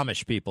to the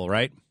Amish people,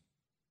 right?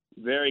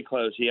 Very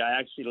close. Yeah, I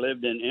actually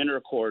lived in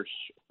Intercourse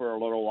for a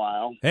little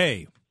while.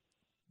 Hey.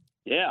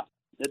 Yeah,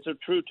 it's a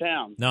true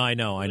town. No, I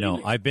know.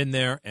 I've been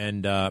there,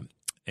 and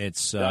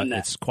it's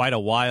quite a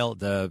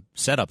wild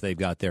setup they've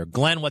got there.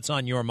 Glenn, what's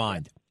on your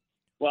mind?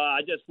 Well,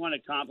 I just want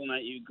to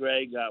compliment you,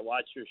 Greg. I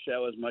watch your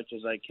show as much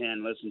as I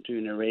can, listen to you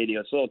on the radio.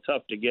 It's a little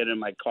tough to get in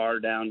my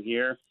car down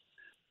here,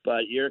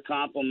 but your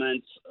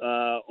compliments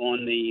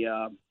on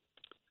the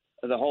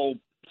whole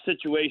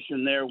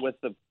situation there with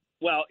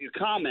your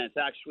comments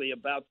actually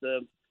about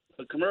the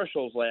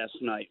commercials last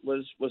night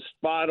was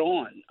spot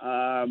on.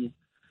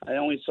 I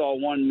only saw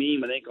one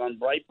meme, I think, on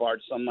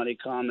Breitbart. Somebody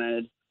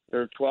commented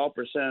they're 12%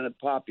 of the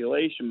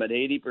population, but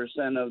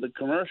 80% of the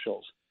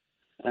commercials.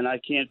 And I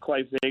can't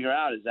quite figure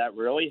out, is that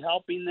really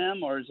helping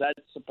them, or is that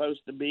supposed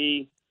to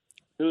be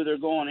who they're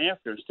going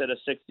after? Instead of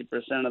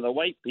 60% of the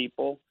white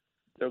people,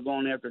 they're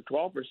going after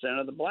 12%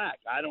 of the black.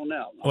 I don't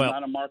know. I'm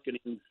not a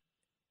marketing.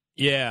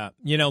 Yeah.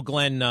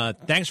 Glenn,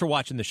 thanks for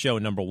watching the show,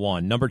 number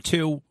one. Number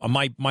two,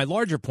 my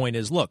larger point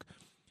is, look,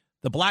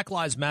 the Black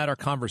Lives Matter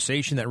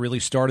conversation that really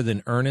started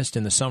in earnest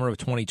in the summer of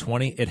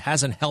 2020, it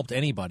hasn't helped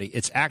anybody.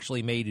 It's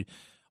actually made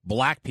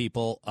black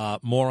people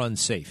more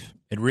unsafe.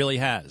 It really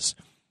has.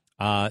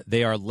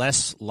 They are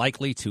less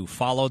likely to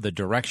follow the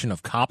direction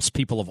of cops.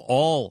 People of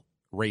all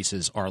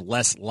races are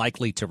less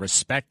likely to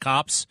respect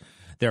cops.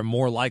 They're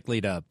more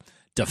likely to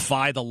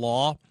defy the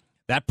law.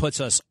 That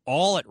puts us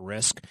all at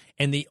risk.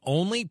 And the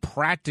only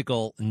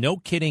practical,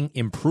 no-kidding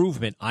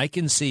improvement I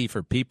can see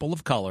for people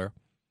of color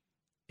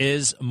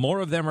is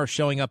more of them are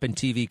showing up in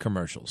TV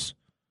commercials.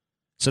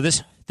 So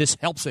this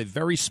helps a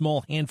very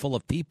small handful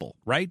of people,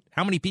 right?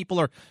 How many people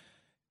are –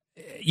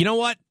 you know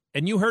what?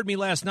 And you heard me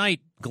last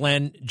night,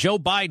 Glenn. Joe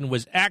Biden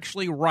was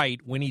actually right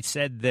when he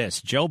said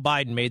this. Joe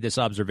Biden made this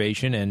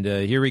observation, and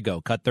here we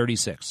go. Cut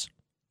 36.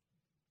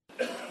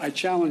 I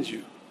challenge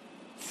you.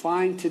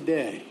 Find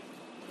today,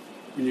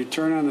 when you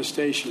turn on the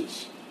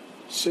stations,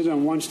 sit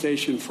on one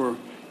station for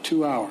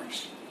 2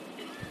 hours.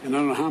 And I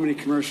don't know how many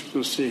commercials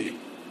you'll see.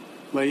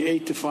 Lay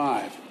 8 to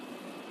 5.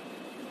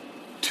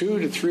 2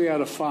 to 3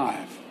 out of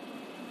 5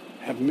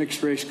 have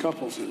mixed-race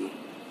couples in them.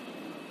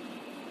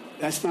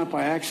 That's not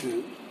by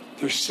accident.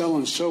 They're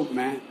selling soap,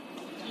 man.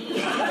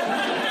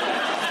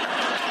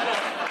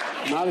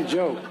 Not a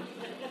joke.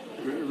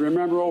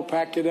 Remember old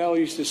Pat Goodell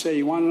used to say,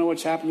 you want to know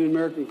what's happening in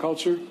American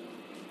culture?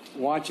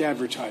 Watch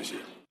advertising.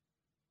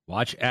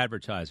 Watch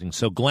advertising.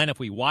 So, Glenn, if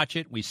we watch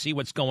it, we see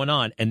what's going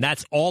on, and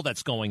that's all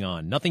that's going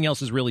on. Nothing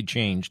else has really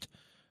changed.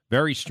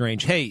 Very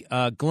strange. Hey,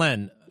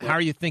 Glenn, how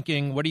are you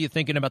thinking? What are you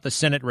thinking about the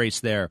Senate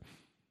race there?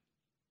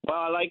 Well,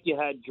 I like you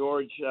had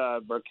George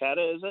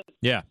Burketta, is it?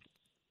 Yeah.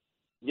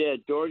 Yeah,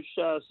 George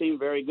seemed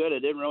very good. I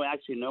didn't really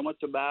actually know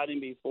much about him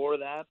before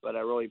that, but I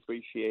really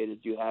appreciated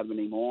you having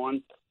him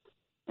on.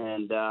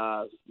 And,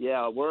 I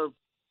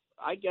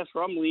guess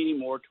I'm leaning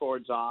more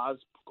towards Oz,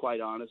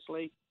 quite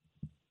honestly,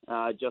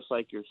 just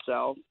like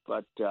yourself.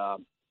 But I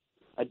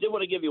did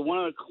want to give you one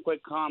other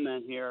quick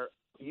comment here.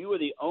 You were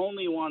the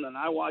only one, and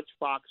I watch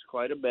Fox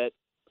quite a bit,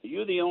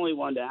 you're the only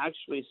one to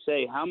actually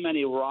say how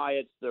many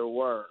riots there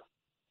were.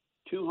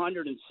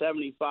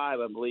 275,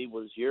 I believe,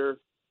 was your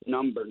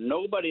number.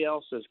 Nobody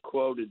else has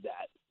quoted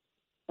that.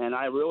 And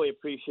I really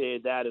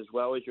appreciated that, as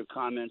well as your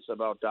comments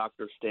about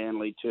Dr.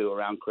 Stanley, too,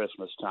 around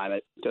Christmas time.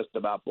 It just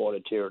about brought a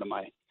tear to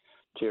my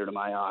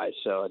eye.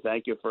 So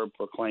thank you for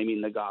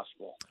proclaiming the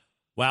gospel.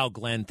 Wow,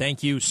 Glenn,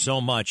 thank you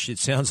so much. It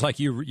sounds like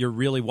you're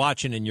really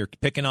watching and you're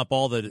picking up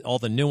all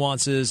the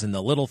nuances and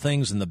the little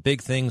things and the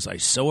big things. I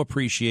so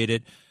appreciate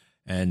it.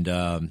 And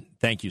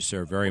thank you,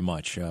 sir, very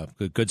much.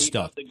 Good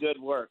stuff. Keep up the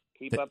good work.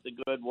 Keep up the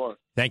good work.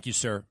 Thank you,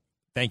 sir.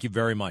 Thank you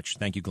very much.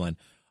 Thank you, Glenn.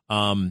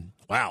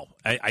 Wow.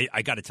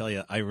 I got to tell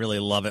you, I really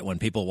love it when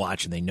people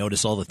watch and they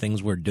notice all the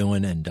things we're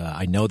doing. And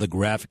I know the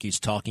graphic he's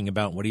talking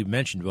about, what he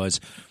mentioned was,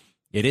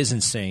 it is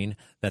insane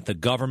that the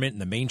government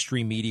and the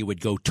mainstream media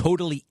would go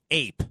totally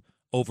ape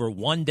over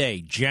one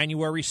day,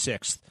 January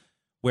 6th,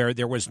 where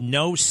there was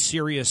no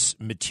serious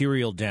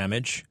material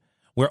damage,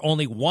 where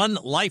only one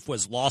life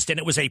was lost, and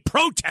it was a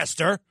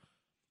protester,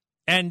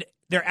 and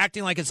they're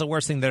acting like it's the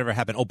worst thing that ever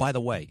happened. Oh, by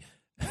the way,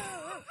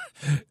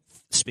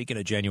 speaking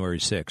of January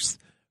 6th,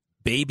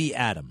 baby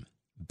Adam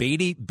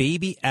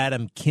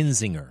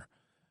Kinzinger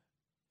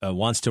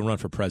wants to run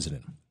for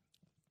president.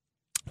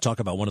 Talk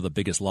about one of the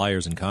biggest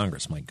liars in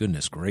Congress. My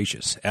goodness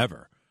gracious,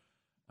 ever.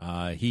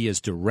 He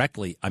is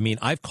directly,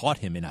 I've caught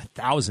him in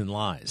 1,000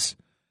 lies.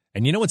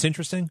 And you know what's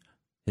interesting?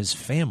 His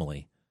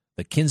family,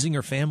 the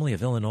Kinzinger family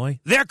of Illinois,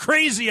 they're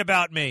crazy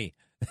about me.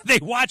 They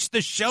watch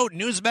the show,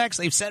 Newsmax.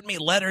 They've sent me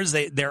letters.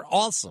 They're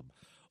awesome.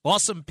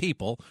 Awesome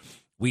people.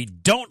 We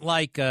don't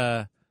like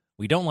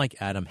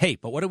Adam. Hey,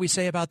 but what do we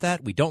say about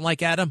that? We don't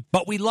like Adam,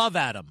 but we love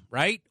Adam,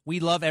 right? We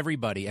love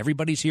everybody.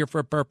 Everybody's here for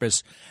a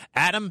purpose.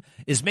 Adam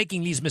is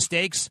making these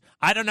mistakes.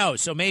 I don't know.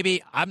 So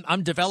maybe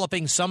I'm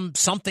developing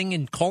something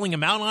and calling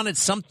him out on it.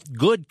 Some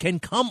good can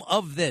come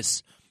of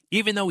this,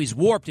 even though he's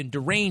warped and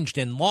deranged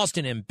and lost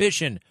in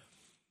ambition.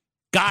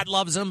 God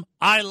loves him.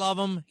 I love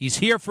him. He's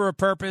here for a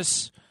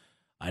purpose.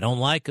 I don't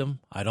like him.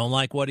 I don't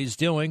like what he's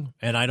doing,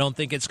 and I don't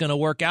think it's going to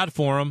work out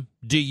for him.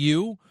 Do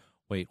you?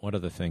 Wait, what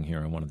other thing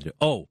here I wanted to do?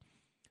 Oh,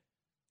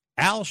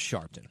 Al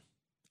Sharpton.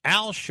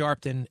 Al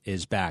Sharpton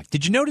is back.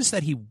 Did you notice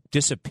that he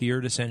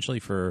disappeared essentially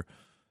for,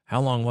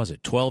 how long was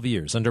it? 12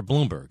 years under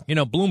Bloomberg. You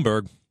know,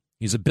 Bloomberg,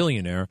 he's a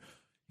billionaire.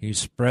 He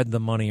spread the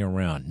money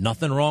around.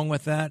 Nothing wrong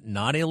with that.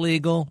 Not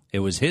illegal. It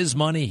was his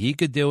money. He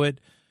could do it.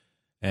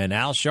 And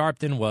Al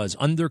Sharpton was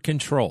under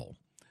control.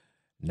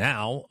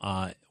 Now,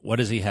 what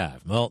does he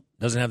have? Well,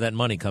 doesn't have that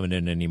money coming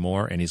in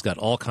anymore, and he's got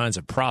all kinds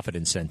of profit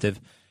incentive.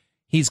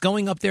 He's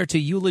going up there to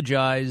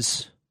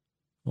eulogize.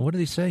 What did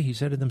he say? He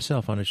said it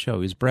himself on his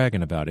show. He's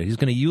bragging about it. He's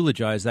going to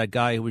eulogize that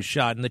guy who was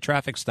shot in the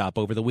traffic stop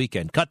over the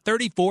weekend. Cut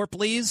 34,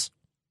 please.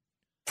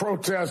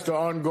 Protests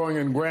are ongoing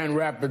in Grand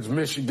Rapids,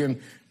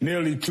 Michigan,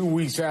 nearly 2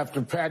 weeks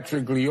after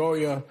Patrick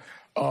Lyoya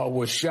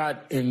was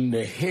shot in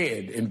the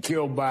head and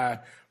killed by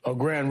a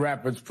Grand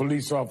Rapids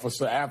police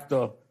officer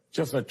after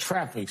just a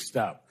traffic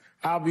stop.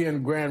 I'll be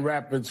in Grand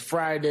Rapids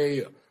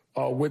Friday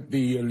with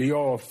the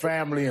Lyoya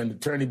family and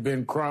Attorney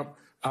Ben Crump.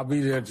 I'll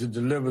be there to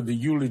deliver the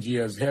eulogy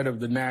as head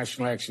of the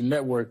National Action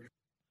Network.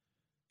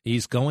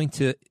 He's going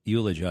to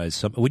eulogize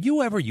some. Would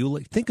you ever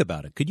think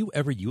about it? Could you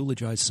ever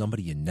eulogize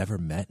somebody you never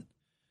met?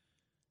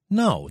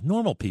 No,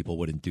 normal people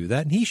wouldn't do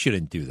that, and he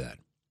shouldn't do that.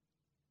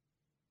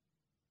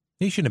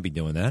 He shouldn't be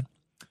doing that.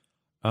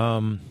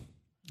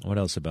 What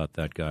else about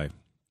that guy?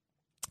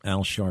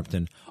 Al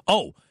Sharpton.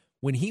 Oh,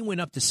 when he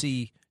went up to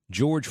see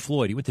George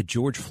Floyd, he went to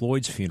George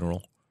Floyd's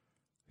funeral.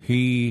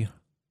 He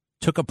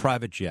took a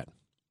private jet,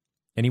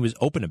 and he was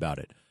open about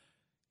it.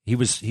 He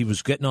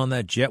was getting on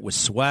that jet with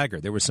swagger.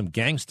 There was some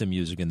gangsta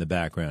music in the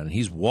background, and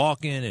he's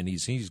walking, and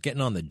he's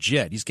getting on the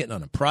jet. He's getting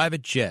on a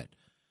private jet.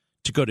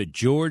 to go to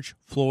George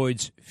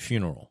Floyd's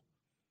funeral.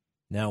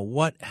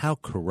 Now, how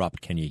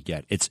corrupt can you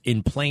get?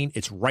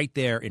 It's right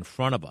there in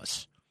front of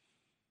us.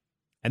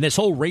 And this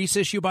whole race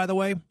issue, by the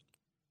way,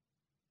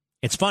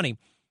 it's funny.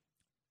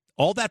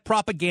 All that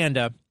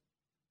propaganda,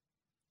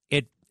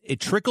 it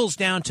trickles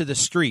down to the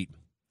street.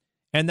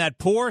 And that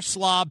poor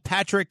slob,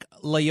 Patrick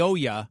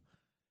Lyoya,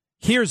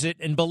 hears it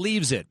and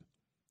believes it.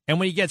 And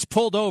when he gets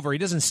pulled over, he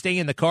doesn't stay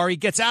in the car. He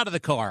gets out of the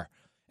car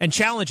and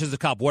challenges the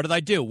cop. What did I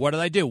do? What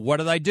did I do? What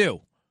did I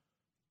do?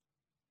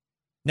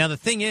 Now, the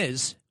thing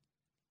is,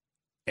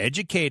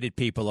 educated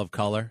people of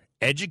color,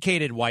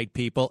 educated white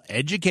people,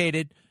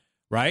 educated,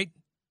 right,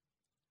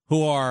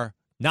 who are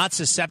not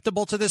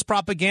susceptible to this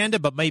propaganda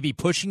but may be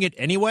pushing it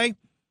anyway,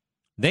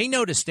 they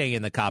know to stay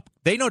in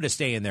they know to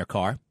stay in their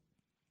car.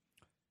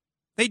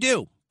 They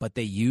do, but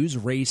they use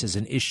race as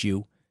an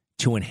issue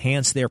to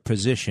enhance their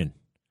position.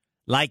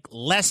 Like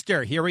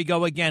Lester, here we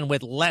go again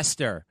with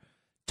Lester,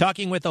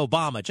 talking with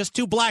Obama. Just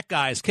two black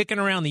guys kicking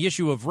around the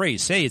issue of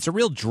race. Hey, it's a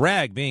real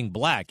drag being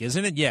black,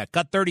 isn't it? Yeah,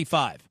 cut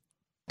 35.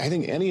 I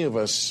think any of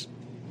us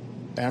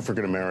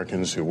African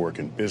Americans who work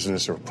in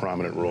business or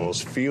prominent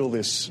roles feel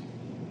this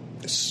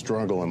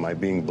struggle. Am I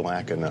being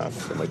black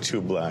enough? Am I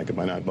too black? Am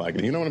I not black?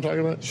 You know what I'm talking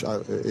about?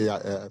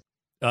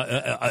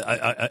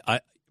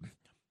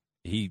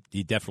 He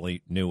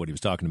definitely knew what he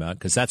was talking about,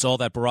 because that's all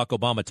that Barack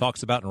Obama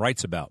talks about and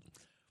writes about.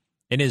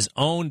 In his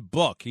own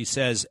book, he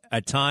says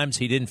at times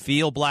he didn't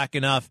feel black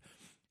enough.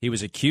 He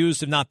was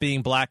accused of not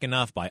being black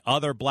enough by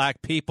other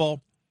black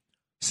people.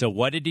 So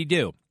what did he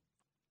do?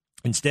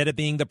 Instead of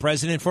being the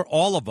president for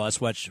all of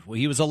us, which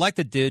he was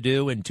elected to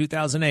do in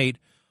 2008,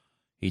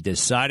 he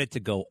decided to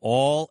go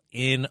all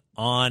in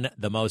on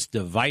the most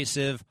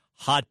divisive,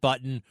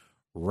 hot-button,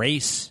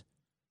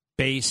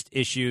 race-based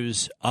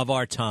issues of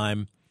our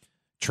time.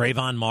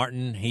 Trayvon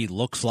Martin, he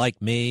looks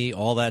like me,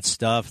 all that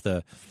stuff.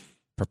 The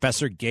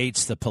Professor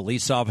Gates, the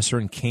police officer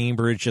in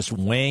Cambridge, just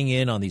weighing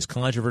in on these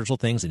controversial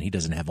things, and he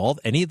doesn't have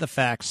any of the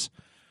facts.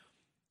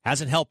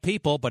 Hasn't helped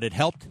people, but it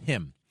helped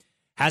him.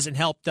 Hasn't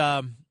helped,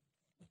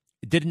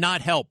 did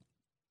not help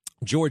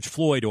George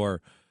Floyd or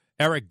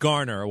Eric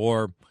Garner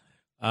or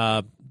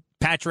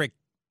Patrick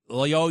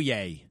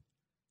Lyoya,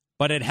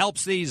 but it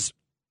helps these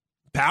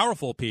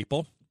powerful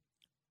people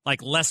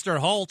like Lester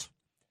Holt.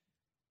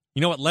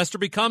 You know what Lester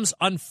becomes?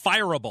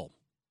 Unfireable.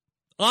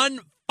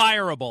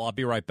 Unfireable. I'll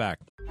be right back.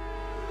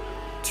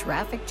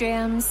 Traffic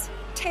jams,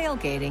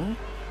 tailgating,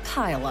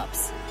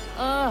 pile-ups.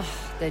 Ugh,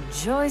 the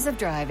joys of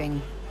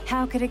driving.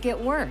 How could it get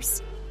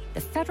worse?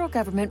 The federal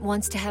government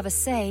wants to have a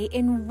say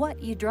in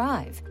what you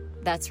drive.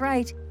 That's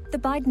right. The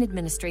Biden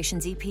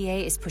administration's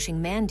EPA is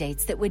pushing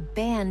mandates that would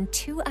ban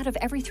 2 out of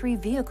every 3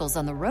 vehicles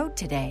on the road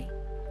today.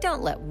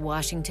 Don't let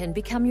Washington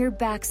become your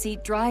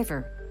backseat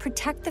driver.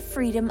 Protect the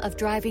freedom of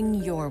driving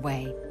your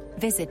way.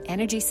 Visit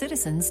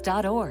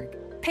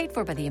EnergyCitizens.org. Paid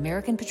for by the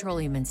American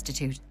Petroleum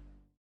Institute.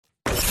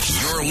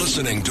 You're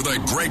listening to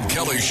The Greg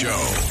Kelly Show.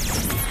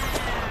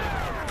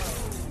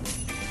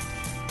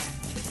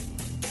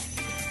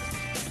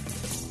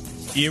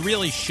 You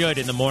really should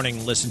in the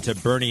morning listen to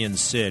Bernie and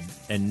Sid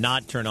and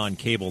not turn on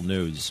cable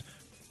news.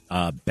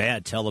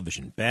 Bad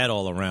television, bad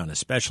all around,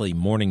 especially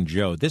Morning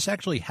Joe. This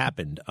actually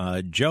happened.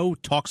 Joe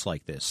talks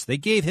like this. They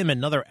gave him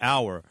another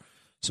hour,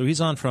 so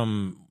he's on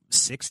from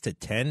 6 to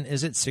 10,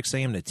 is it? 6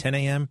 a.m. to 10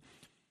 a.m.?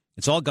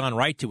 It's all gone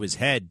right to his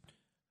head.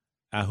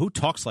 Who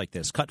talks like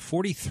this? Cut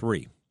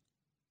 43.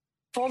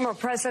 Former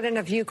president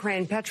of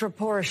Ukraine, Petro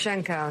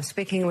Poroshenko,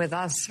 speaking with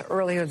us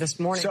earlier this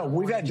morning. So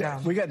we got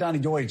Donnie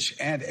Deutsch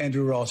and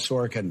Andrew Ross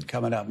Sorkin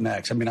coming up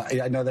next. I mean,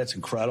 I know that's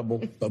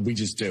incredible, but we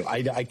just do.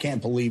 I can't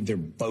believe they're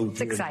both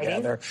here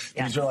together.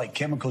 Yeah. These are like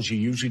chemicals you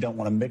usually don't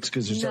want to mix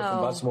because they're so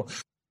combustible.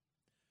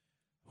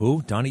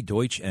 Who? Donnie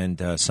Deutsch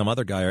and some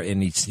other guy,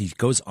 and he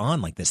goes on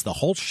like this the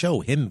whole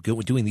show. Him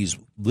doing these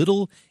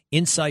little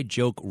inside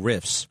joke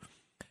riffs,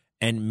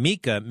 and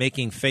Mika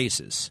making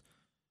faces.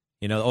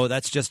 You know, oh,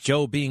 that's just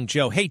Joe being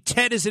Joe. Hey,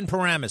 Ted is in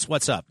Paramus.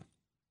 What's up?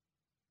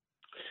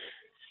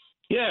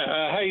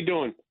 Yeah, how you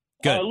doing?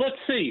 Good. Let's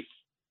see.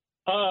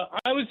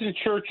 I was in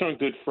church on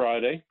Good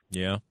Friday.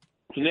 Yeah.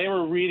 And they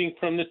were reading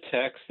from the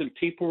text, and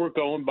people were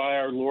going by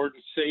our Lord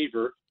and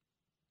Savior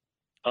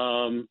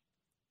and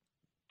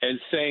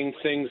saying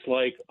things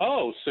like,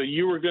 oh, so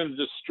you were going to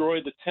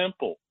destroy the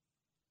temple,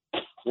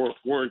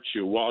 weren't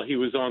you, while he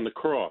was on the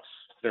cross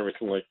and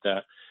everything like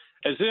that.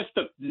 As if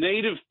the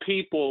native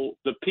people,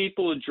 the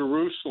people of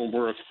Jerusalem,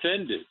 were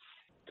offended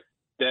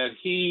that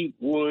he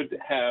would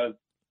have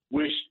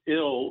wished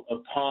ill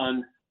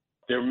upon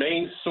their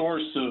main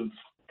source of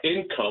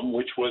income,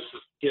 which was,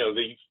 you know,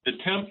 the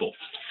temple.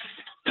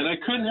 And I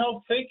couldn't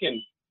help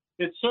thinking,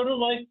 it's sort of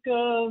like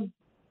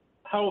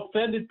how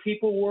offended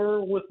people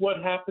were with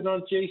what happened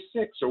on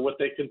J6 or what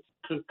they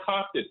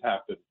concocted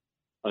happened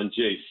on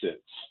J6.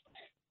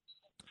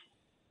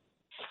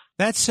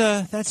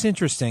 That's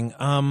interesting.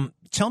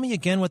 Tell me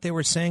again what they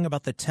were saying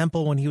about the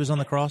temple when he was on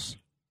the cross.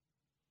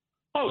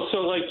 Oh, so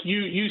like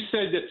you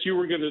said that you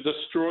were going to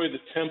destroy the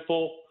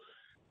temple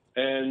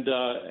and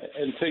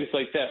things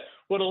like that.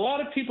 what a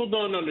lot of people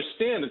don't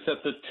understand is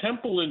that the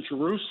temple in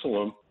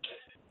Jerusalem,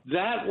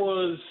 that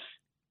was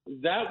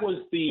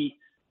the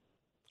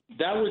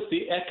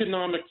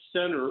economic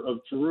center of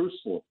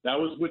Jerusalem. That's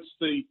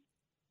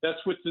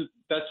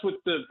what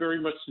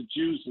very much the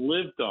Jews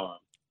lived on,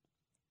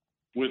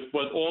 with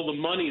what all the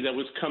money that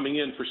was coming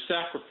in for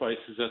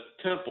sacrifices at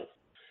the temple.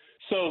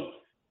 So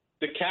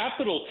the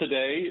capital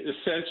today,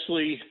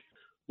 essentially,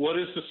 what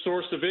is the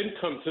source of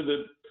income to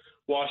the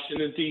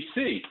Washington,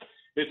 D.C.?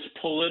 It's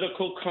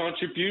political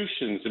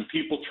contributions and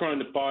people trying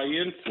to buy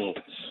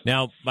influence.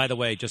 Now, by the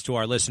way, just to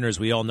our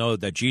listeners, we all know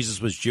that Jesus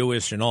was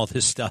Jewish and all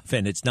this stuff,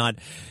 and it's not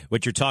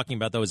what you're talking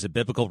about, though, is a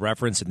biblical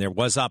reference, and there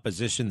was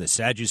opposition, the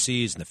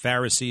Sadducees and the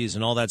Pharisees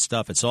and all that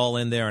stuff. It's all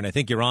in there, and I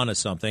think you're onto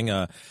something.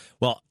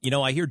 Well,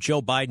 I hear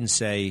Joe Biden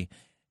say,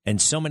 and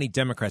so many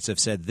Democrats have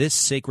said, this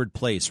sacred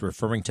place,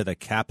 referring to the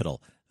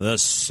Capitol, the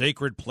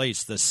sacred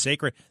place,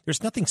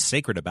 there's nothing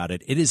sacred about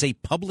it. It is a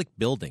public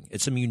building.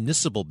 It's a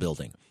municipal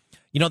building.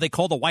 They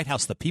call the White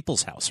House the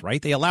people's house,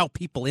 right? They allow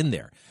people in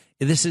there.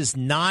 This is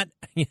not,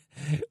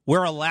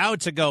 we're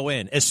allowed to go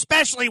in,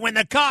 especially when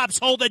the cops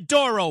hold the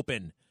door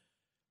open,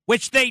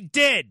 which they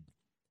did.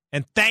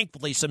 And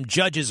thankfully, some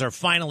judges are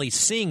finally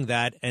seeing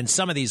that, and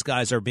some of these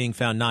guys are being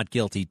found not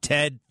guilty.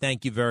 Ted,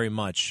 thank you very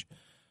much.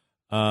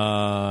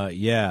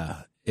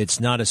 Yeah, it's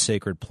not a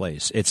sacred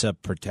place. It's a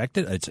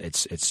protected,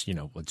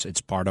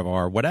 it's part of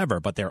our whatever,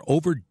 but they're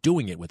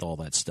overdoing it with all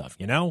that stuff,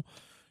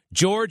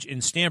 George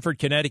in Stamford,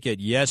 Connecticut.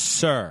 Yes,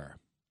 sir.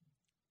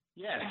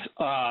 Yes.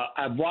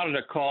 I've wanted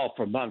to call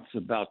for months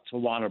about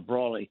Tawana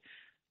Brawley.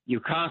 You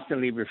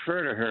constantly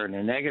refer to her in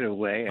a negative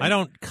way. I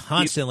don't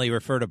constantly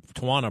refer to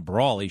Tawana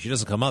Brawley. She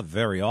doesn't come up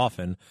very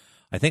often.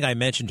 I think I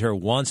mentioned her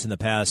once in the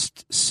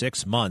past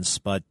 6 months,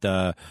 but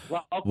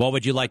what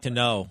would you like to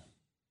know?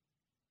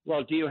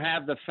 Well, do you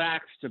have the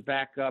facts to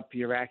back up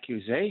your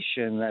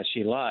accusation that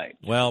she lied?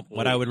 Well,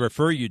 what I would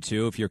refer you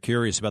to, if you're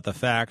curious about the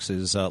facts,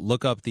 is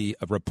look up the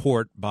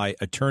report by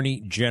Attorney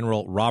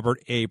General Robert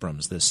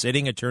Abrams, the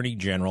sitting Attorney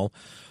General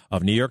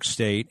of New York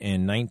State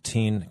in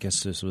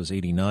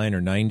 89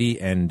 or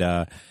 90,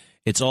 and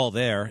it's all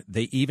there.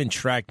 They even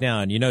tracked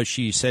down,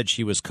 she said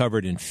she was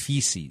covered in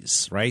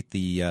feces, right?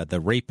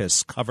 The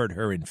rapist covered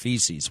her in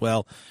feces.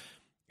 Well,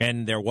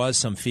 and there was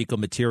some fecal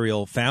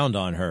material found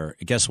on her.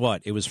 Guess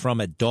what? It was from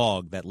a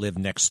dog that lived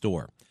next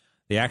door.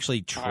 They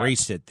actually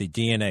traced it, the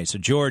DNA. So,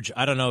 George,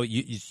 I don't know.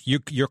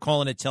 You're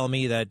calling it, telling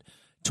me that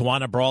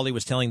Tawana Brawley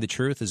was telling the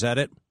truth. Is that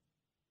it?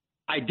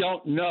 I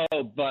don't know,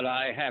 but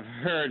I have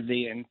heard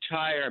the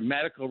entire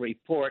medical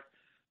report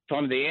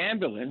from the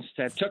ambulance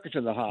that took her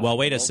to the hospital. Well,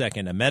 wait a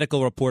second. A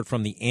medical report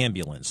from the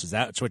ambulance. Is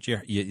that what you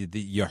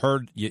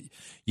heard?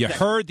 You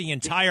heard the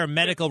entire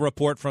medical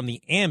report from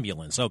the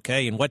ambulance,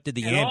 okay? And what did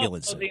the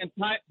ambulance say?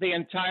 The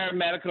entire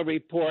medical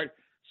report,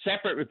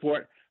 separate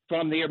report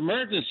from the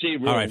emergency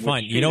room. All right,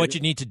 fine. You know what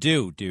you need to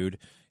do, dude,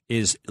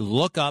 is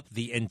look up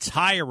the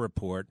entire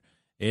report.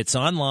 It's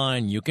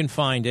online. You can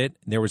find it.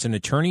 There was an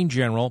attorney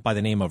general by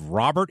the name of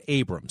Robert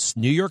Abrams,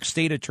 New York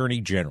State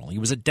Attorney General. He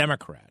was a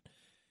Democrat.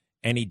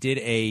 And he did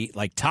a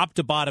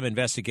top-to-bottom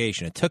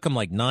investigation. It took him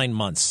 9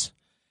 months,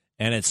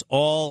 and it's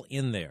all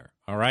in there,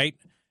 all right?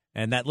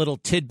 And that little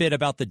tidbit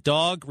about the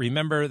dog,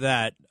 remember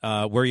that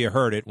where you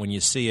heard it when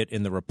you see it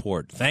in the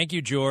report. Thank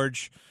you,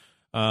 George.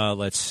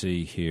 Let's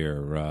see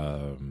here.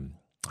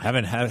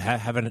 Haven't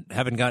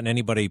gotten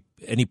any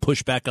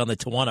pushback on the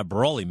Tawana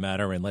Brawley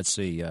matter, and let's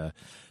see,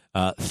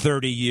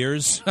 30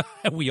 years.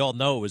 We all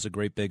know it was a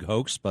great big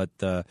hoax, but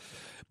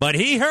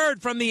he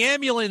heard from the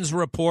ambulance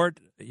report.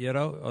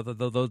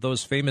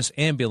 Those famous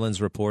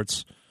ambulance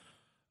reports.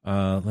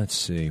 Let's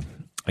see.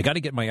 I got to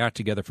get my act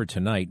together for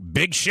tonight.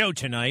 Big show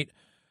tonight.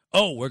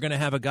 Oh, we're going to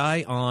have a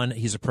guy on.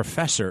 He's a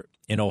professor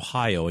in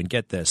Ohio. And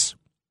get this.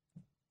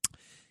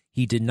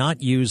 He did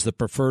not use the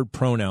preferred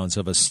pronouns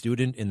of a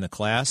student in the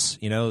class.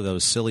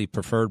 Those silly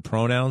preferred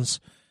pronouns.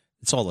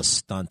 It's all a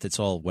stunt. It's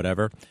all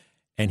whatever.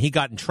 And he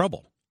got in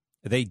trouble.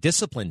 They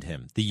disciplined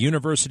him. The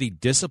university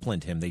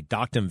disciplined him. They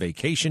docked him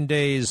vacation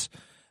days.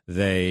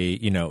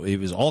 It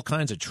was all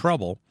kinds of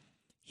trouble.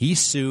 He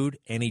sued,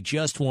 and he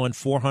just won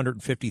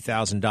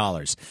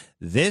 $450,000.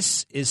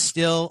 This is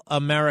still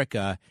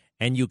America,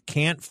 and you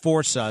can't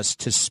force us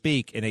to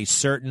speak in a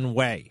certain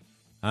way.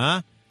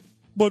 Huh?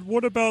 But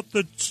what about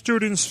the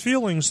students'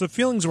 feelings? The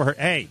feelings were hurt.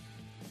 Hey,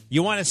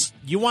 you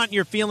want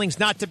your feelings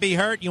not to be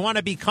hurt? You want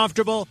to be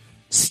comfortable?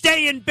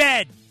 Stay in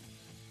bed.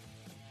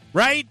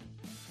 Right?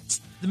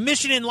 The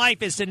mission in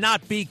life is to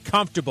not be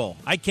comfortable.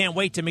 I can't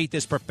wait to meet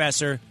this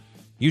professor.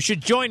 You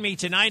should join me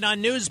tonight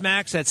on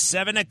Newsmax at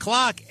 7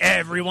 o'clock.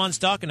 Everyone's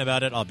talking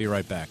about it. I'll be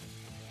right back.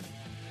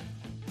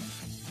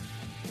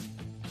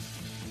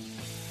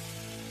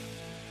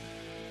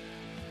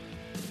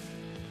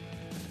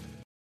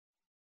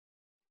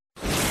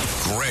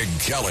 Greg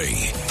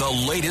Kelly,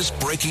 the latest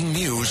breaking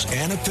news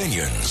and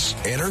opinions,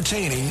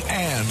 entertaining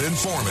and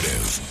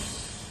informative.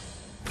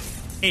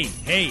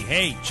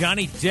 Hey,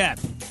 Johnny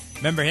Depp.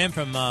 Remember him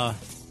from,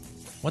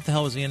 what the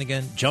hell was he in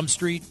again? Jump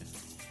Street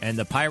and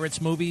the Pirates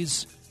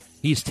movies?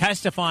 He's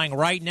testifying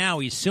right now.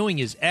 He's suing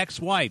his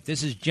ex-wife.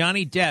 This is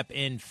Johnny Depp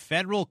in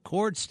federal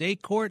court,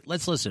 state court.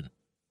 Let's listen.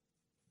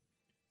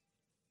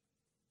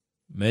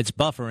 It's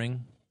buffering.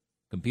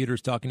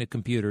 Computers talking to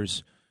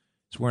computers.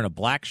 He's wearing a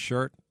black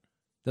shirt.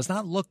 Does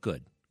not look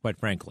good, quite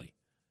frankly.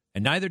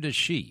 And neither does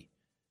she.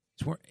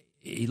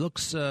 He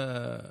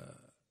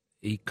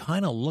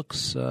kind of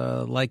looks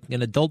like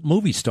an adult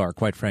movie star,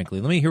 quite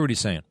frankly. Let me hear what he's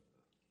saying.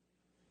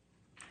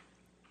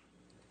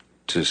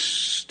 To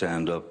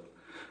stand up,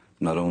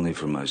 not only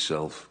for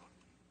myself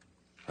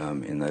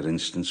in that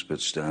instance,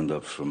 but stand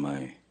up for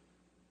my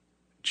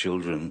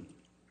children,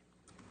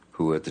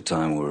 who at the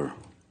time were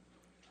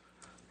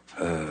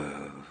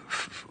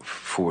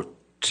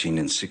 14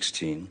 and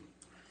 16.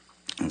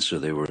 And so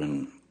they were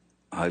in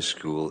high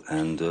school,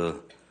 and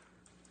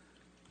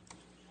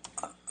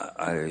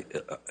I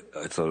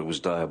thought it was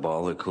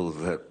diabolical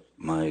that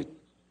my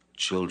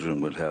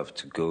children would have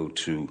to go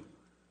to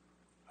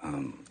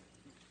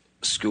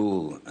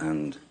school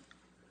and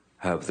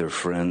have their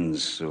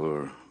friends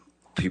or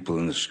people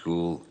in the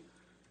school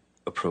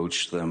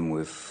approach them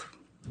with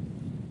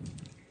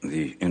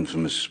the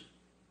infamous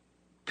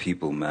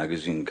People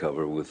magazine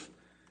cover with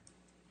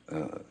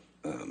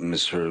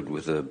Miss Heard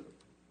with a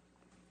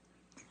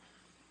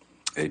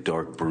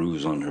dark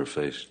bruise on her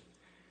face.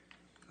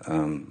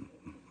 And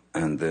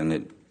then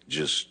it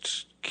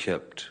just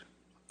kept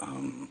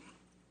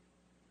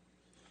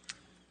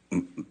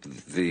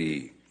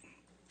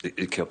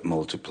it kept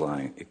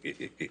multiplying.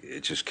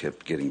 It just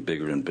kept getting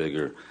bigger and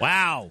bigger.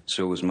 Wow.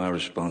 So it was my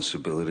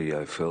responsibility,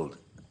 I felt,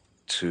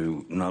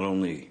 to not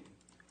only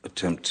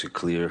attempt to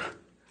clear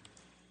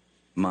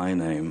my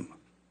name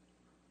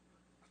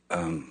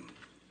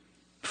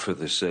for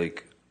the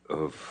sake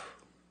of,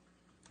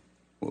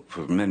 well,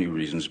 for many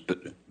reasons, but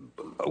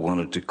I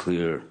wanted to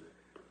clear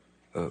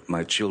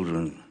my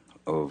children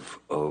of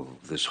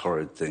this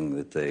horrid thing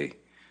that they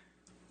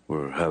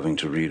were having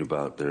to read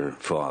about their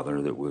father,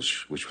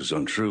 which was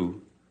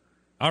untrue.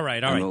 All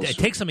right. Also, it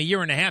takes him a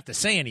year and a half to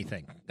say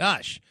anything.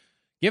 Gosh,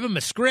 give him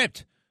a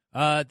script.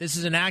 This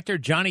is an actor,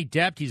 Johnny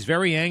Depp. He's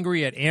very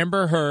angry at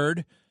Amber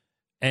Heard,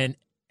 an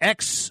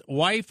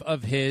ex-wife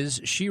of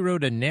his. She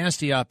wrote a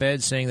nasty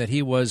op-ed saying that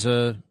he was,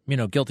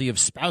 guilty of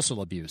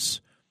spousal abuse.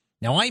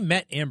 Now, I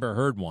met Amber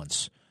Heard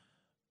once.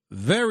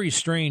 Very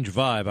strange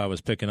vibe I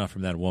was picking up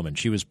from that woman.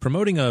 She was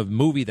promoting a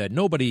movie that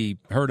nobody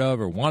heard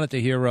of or wanted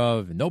to hear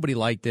of. Nobody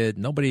liked it.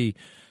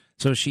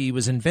 So she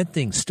was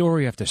inventing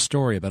story after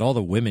story about all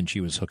the women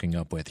she was hooking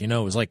up with. You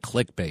know, it was like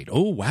clickbait.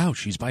 Oh, wow,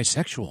 she's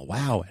bisexual.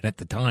 Wow. And at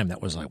the time,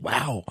 that was like,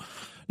 wow.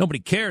 Nobody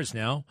cares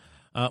now.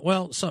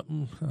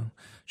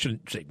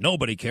 Shouldn't say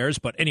nobody cares,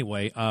 but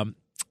anyway,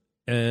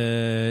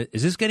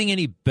 is this getting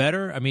any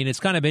better? I mean,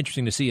 it's kind of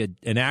interesting to see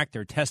an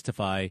actor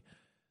testify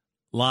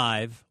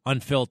live,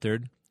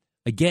 unfiltered.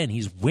 Again,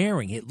 he's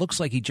wearing, it looks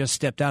like he just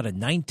stepped out of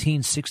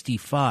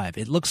 1965.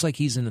 It looks like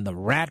he's in the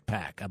Rat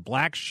Pack, a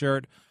black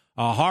shirt,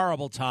 a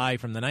horrible tie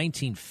from the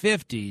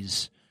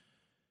 1950s,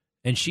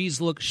 and she's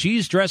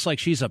dressed like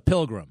she's a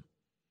pilgrim.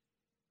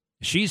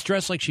 She's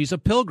dressed like she's a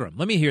pilgrim.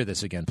 Let me hear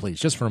this again, please,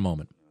 just for a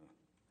moment.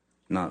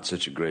 Not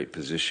such a great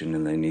position,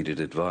 and they needed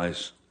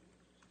advice,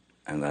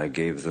 and I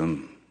gave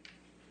them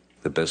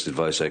the best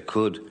advice I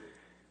could.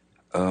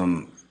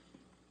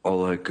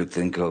 All I could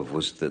think of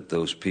was that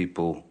those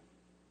people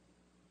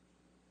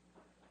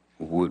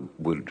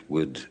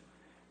would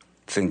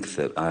think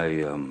that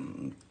I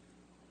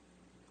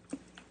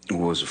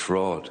was a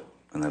fraud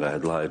and that I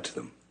had lied to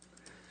them.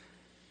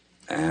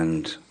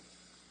 And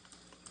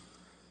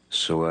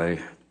so I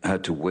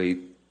had to wait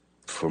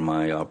for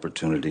my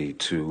opportunity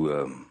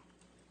to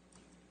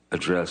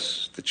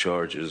address the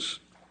charges,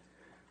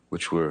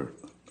 which were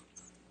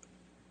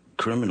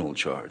criminal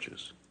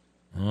charges.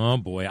 Oh,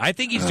 boy. I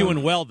think he's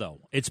doing well, though.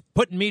 It's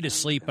putting me to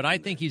sleep, but I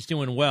think he's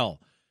doing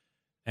well.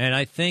 And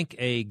I think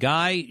a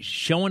guy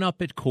showing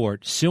up at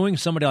court, suing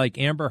somebody like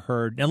Amber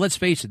Heard. Now, let's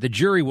face it, the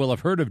jury will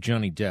have heard of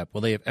Johnny Depp.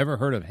 Will they have ever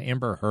heard of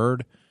Amber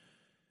Heard?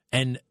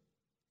 And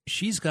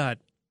she's got,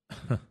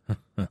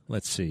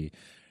 let's see.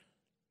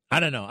 I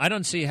don't know. I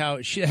don't see how,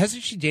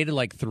 hasn't she dated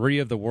like 3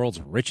 of the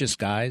world's richest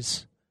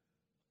guys?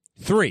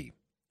 3.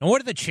 And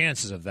what are the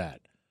chances of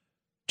that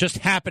just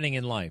happening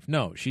in life?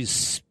 No,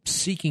 she's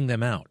seeking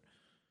them out.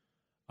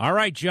 All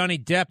right, Johnny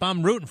Depp,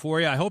 I'm rooting for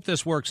you. I hope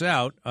this works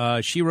out.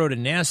 She wrote a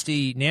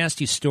nasty,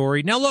 nasty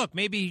story. Now, look,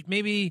 maybe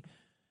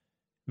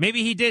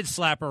he did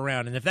slap her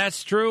around, and if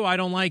that's true, I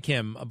don't like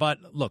him.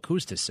 But look,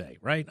 who's to say,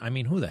 right? I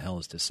mean, who the hell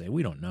is to say?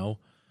 We don't know.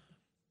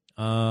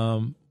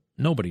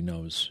 Nobody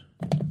knows.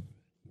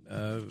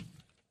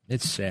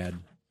 It's sad.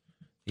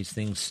 These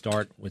things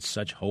start with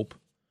such hope,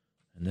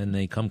 and then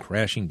they come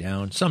crashing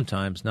down.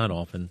 Sometimes, not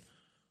often.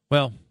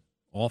 Well,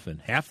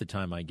 often, half the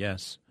time, I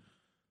guess.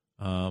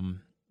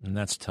 And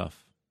that's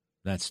tough.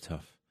 That's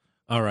tough.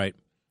 All right.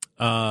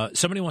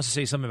 Somebody wants to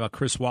say something about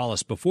Chris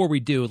Wallace. Before we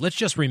do, let's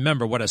just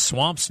remember what a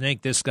swamp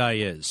snake this guy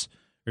is.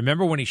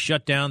 Remember when he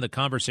shut down the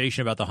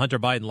conversation about the Hunter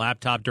Biden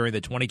laptop during the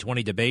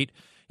 2020 debate?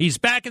 He's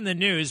back in the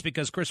news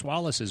because Chris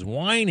Wallace is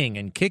whining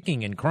and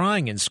kicking and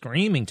crying and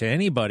screaming to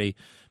anybody.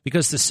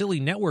 because the silly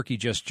network he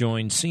just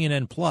joined,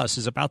 CNN Plus,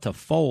 is about to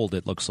fold,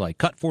 it looks like.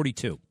 Cut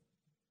 42.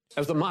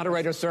 As the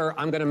moderator, sir,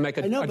 I'm going to make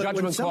a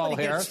judgment call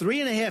here. Gets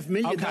 $3.5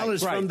 million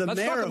from the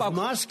mayor of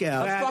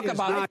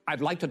Moscow.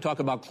 I'd like to talk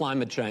about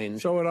climate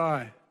change. So would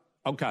I.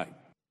 Okay.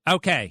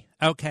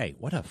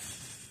 What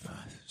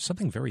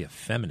something very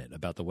effeminate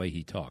about the way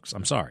he talks.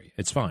 I'm sorry.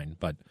 It's fine,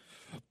 but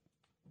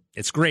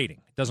it's grating.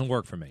 It doesn't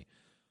work for me.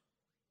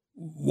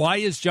 Why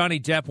is Johnny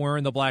Depp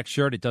wearing the black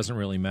shirt? It doesn't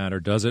really matter,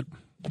 does it?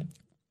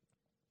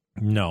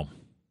 No.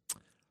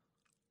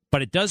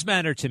 But it does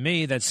matter to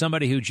me that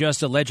somebody who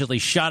just allegedly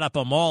shot up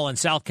a mall in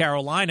South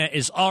Carolina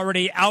is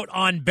already out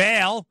on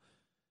bail,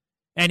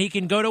 and he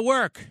can go to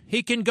work.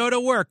 He can go to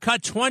work.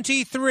 Cut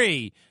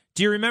 23.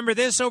 Do you remember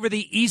this over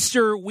the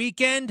Easter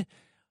weekend?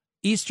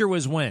 Easter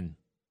was when?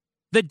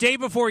 The day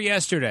before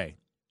yesterday.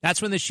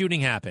 That's when the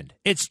shooting happened.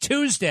 It's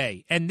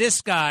Tuesday, and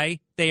this guy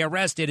they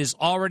arrested is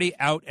already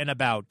out and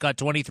about. Cut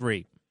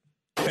 23.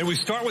 And we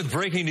start with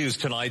breaking news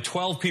tonight.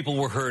 12 people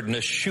were hurt in a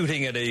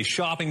shooting at a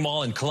shopping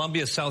mall in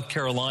Columbia, South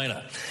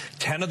Carolina.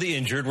 10 of the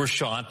injured were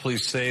shot.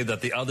 Police say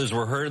that the others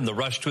were hurt in the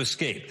rush to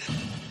escape.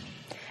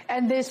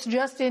 And this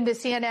just into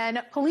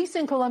CNN. Police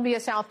in Columbia,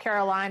 South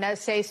Carolina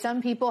say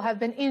some people have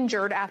been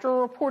injured after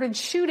a reported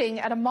shooting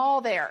at a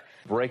mall there.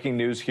 Breaking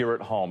news here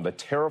at home. The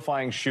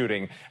terrifying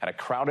shooting at a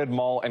crowded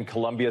mall in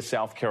Columbia,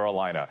 South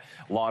Carolina.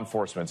 Law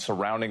enforcement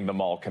surrounding the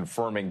mall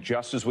confirming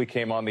just as we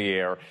came on the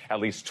air,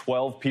 at least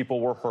 12 people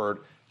were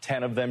hurt,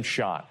 10 of them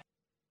shot.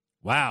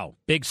 Wow.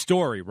 Big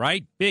story,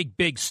 right?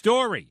 Big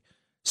story.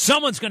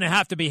 Someone's going to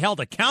have to be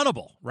held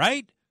accountable,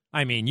 right?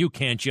 I mean, you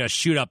can't just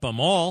shoot up a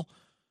mall.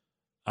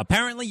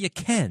 Apparently you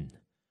can.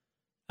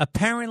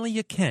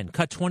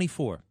 Cut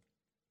 24.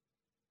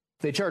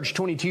 They charged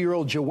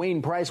 22-year-old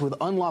Joanne Price with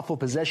unlawful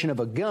possession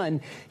of a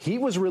gun. He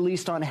was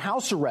released on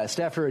house arrest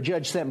after a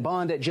judge set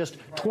bond at just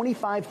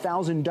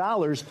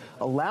 $25,000,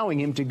 allowing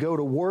him to go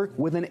to work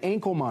with an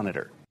ankle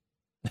monitor.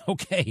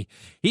 Okay.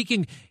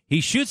 He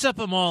shoots up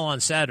a mall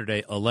on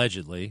Saturday,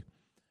 allegedly,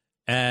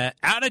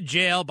 out of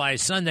jail by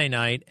Sunday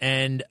night,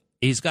 and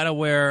he's got to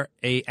wear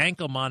a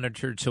ankle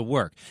monitor to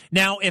work.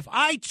 Now, if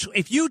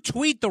you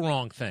tweet the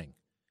wrong thing,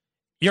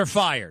 you're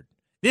fired.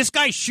 This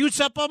guy shoots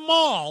up a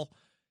mall.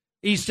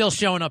 He's still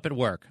showing up at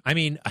work. I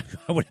mean, I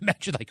would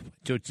imagine, like,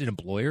 it's an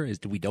employer.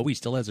 Do we know he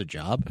still has a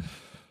job?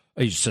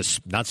 He's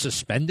not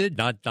suspended,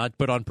 not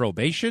put on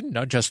probation,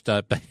 not just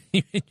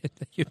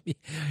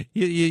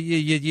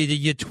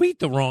you tweet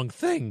the wrong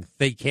thing,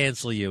 they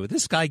cancel you.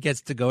 This guy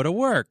gets to go to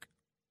work.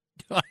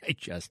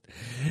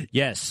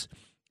 Yes,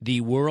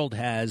 the world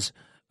has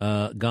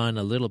gone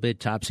a little bit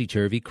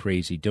topsy-turvy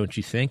crazy, don't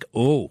you think?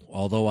 Oh,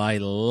 although I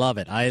love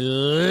it. I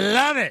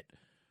love it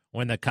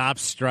when the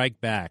cops strike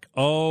back.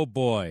 Oh,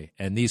 boy.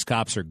 And these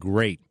cops are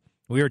great.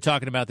 We were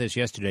talking about this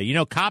yesterday. You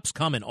know, cops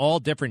come in all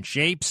different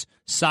shapes,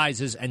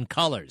 sizes, and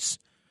colors.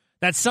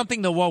 That's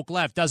something the woke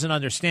left doesn't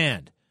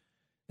understand.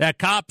 That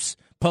cops,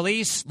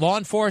 police, law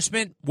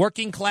enforcement,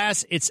 working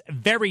class, it's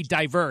very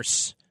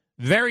diverse.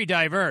 Very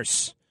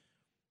diverse.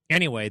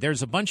 Anyway,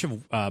 there's a bunch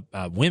of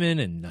women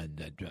and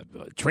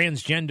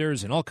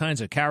transgenders and all kinds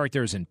of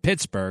characters in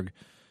Pittsburgh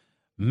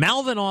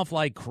mouthing off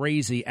like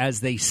crazy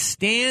as they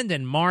stand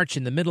and march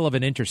in the middle of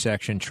an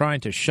intersection trying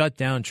to shut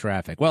down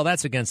traffic. Well,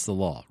 that's against the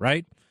law,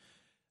 right?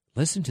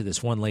 Listen to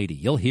this one lady.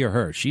 You'll hear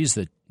her. She's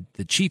the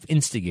chief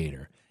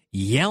instigator,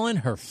 yelling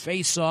her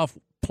face off,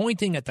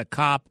 pointing at the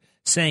cop,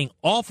 saying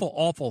awful,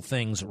 awful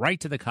things right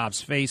to the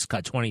cop's face.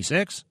 Cut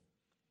 26.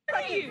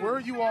 Where are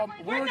you all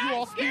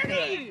speaking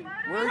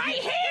at? Right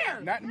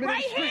here. Not in the middle right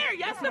of the street. here.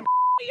 Yes, the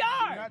we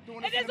are.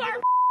 It is our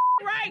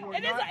right.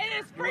 It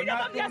is freedom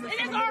of yes.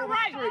 It is our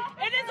right.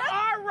 It is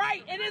our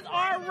right. It is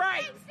our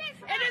right.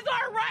 It is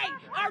our right.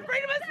 Our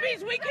freedom of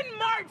speech. We can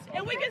march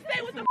and we can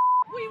say what the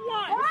we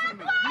want. Don't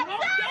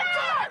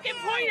talk and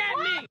point at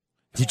me.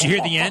 Did you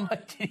hear the end?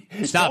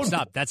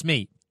 Stop. That's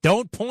me.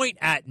 Don't point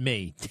at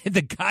me.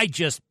 The guy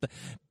just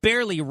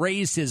barely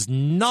raised his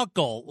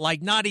knuckle,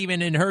 like not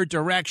even in her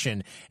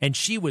direction, and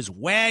she was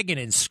wagging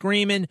and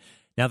screaming.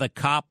 Now, the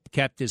cop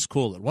kept his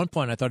cool. At one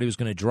point, I thought he was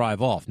going to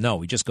drive off.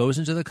 No, he just goes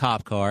into the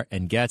cop car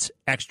and gets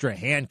extra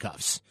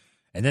handcuffs,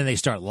 and then they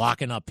start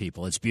locking up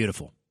people. It's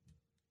beautiful.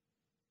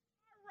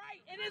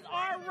 It is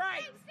our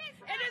right.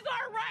 It is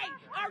our right.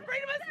 Our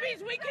freedom of speech.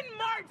 We can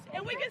march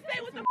and we can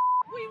say what the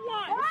we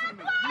want. Don't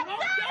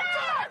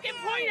talk and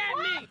point at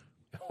me.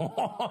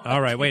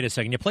 All right, wait a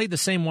second. You played the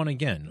same one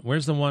again.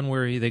 Where's the one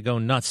where they go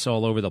nuts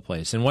all over the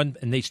place? And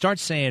they start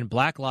saying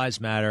Black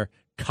Lives Matter,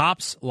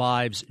 cops'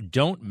 lives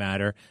don't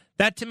matter.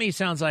 That to me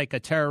sounds like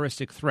a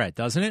terroristic threat,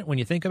 doesn't it? When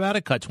you think about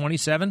it, cut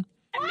 27.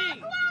 Black lives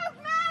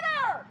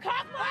matter.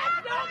 Cop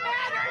lives don't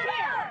matter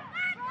here.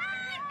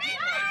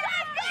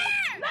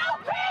 No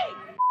peace.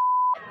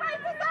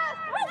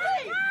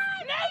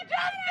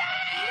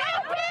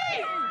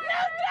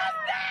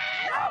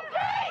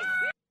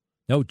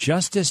 No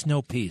justice,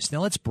 no peace.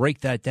 Now let's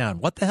break that down.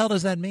 What the hell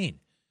does that mean?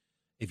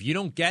 If you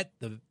don't get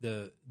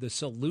the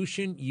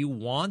solution you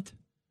want,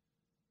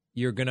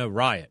 you're going to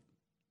riot,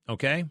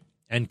 okay?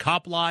 And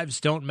cop lives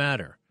don't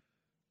matter.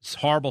 It's a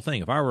horrible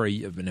thing. If I were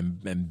an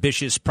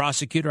ambitious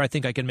prosecutor, I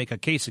think I could make a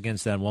case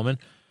against that woman.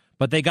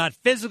 But they got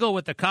physical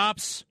with the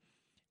cops,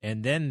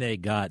 and then they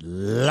got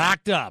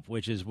locked up,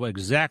 which is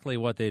exactly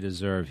what they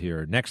deserve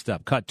here. Next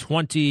up, cut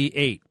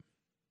 28.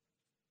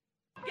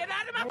 Get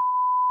out of my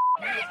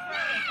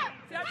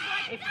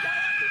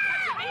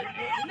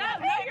No,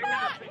 you're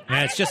not.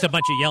 Man, it's just a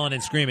bunch of yelling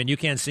and screaming. You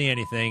can't see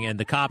anything, and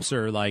the cops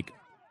are, like,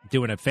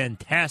 doing a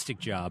fantastic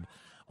job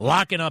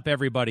locking up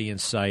everybody in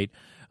sight.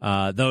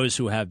 Those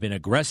who have been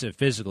aggressive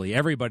physically,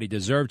 everybody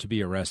deserved to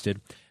be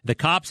arrested. The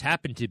cops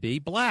happen to be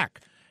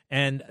black.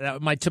 And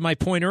to my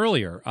point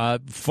earlier,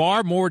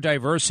 far more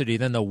diversity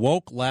than the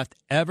woke left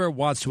ever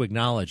wants to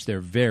acknowledge. They're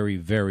very,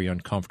 very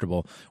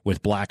uncomfortable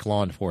with black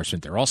law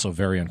enforcement. They're also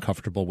very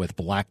uncomfortable with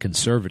black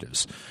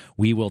conservatives.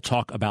 We will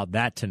talk about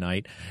that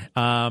tonight.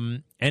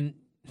 And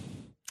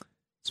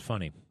it's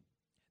funny.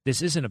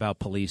 This isn't about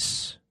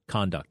police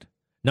conduct.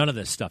 None of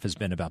this stuff has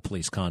been about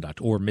police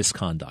conduct or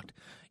misconduct.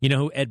 You know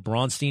who Ed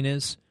Braunstein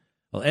is?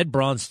 Well, Ed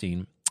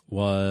Braunstein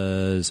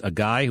was a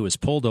guy who was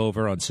pulled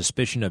over on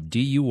suspicion of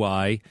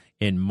DUI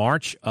in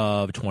March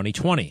of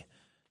 2020,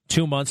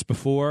 2 months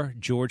before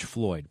George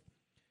Floyd.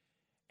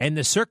 And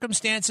the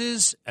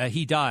circumstances,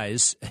 he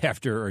dies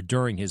after or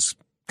during his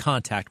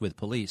contact with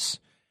police.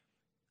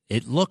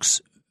 It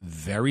looks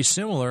very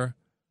similar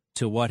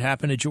to what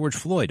happened to George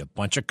Floyd. A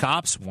bunch of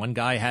cops, one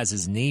guy has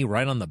his knee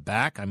right on the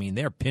back. I mean,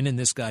 they're pinning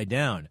this guy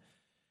down.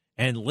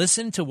 And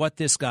listen to what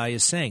this guy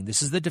is saying.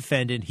 This is the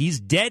defendant. He's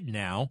dead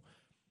now.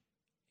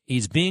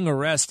 He's being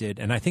arrested,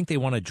 and I think they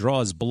want to draw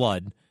his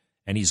blood,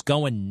 and he's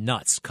going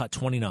nuts. Cut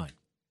 29.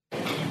 I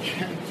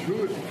can't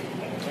do it.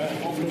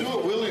 I'll do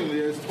it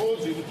willingly, as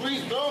told you.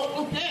 Please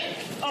don't. Okay.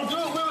 I'll do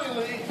it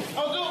willingly.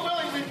 I'll do it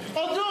willingly.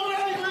 I'll do it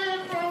willingly.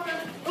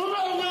 I'll do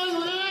it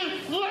willingly.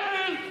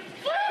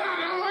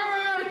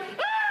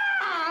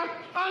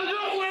 I'll do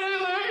it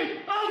willingly.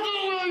 I'll do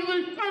it willingly.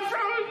 I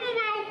promise you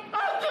will.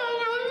 I'll do it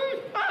willingly.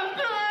 I'll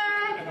do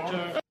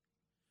it.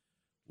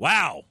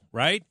 Wow,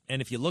 right?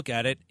 And if you look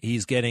at it,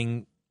 he's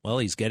getting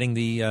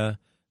the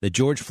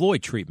George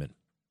Floyd treatment.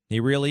 He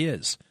really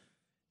is.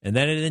 And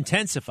then it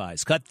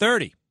intensifies. Cut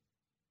 30.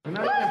 I'm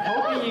not even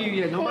poking you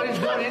yet. Nobody's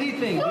doing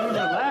anything. Dude,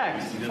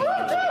 relax.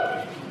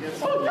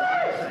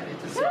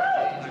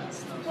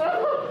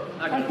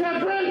 I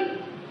can't breathe.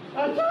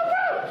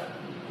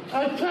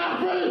 I can't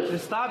breathe.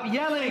 Just stop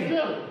yelling.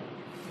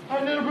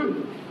 I need to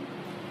breathe.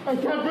 I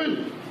can't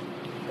breathe.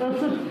 I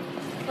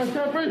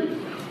can't breathe.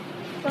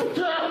 I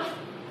can't.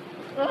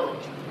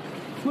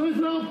 Please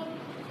help.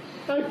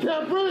 I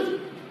can't breathe.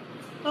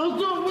 I'll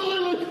do it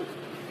willingly.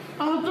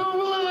 I'll do it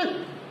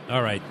willingly.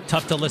 All right,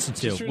 tough to listen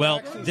to.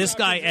 Well, this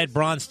guy, Ed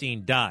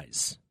Braunstein,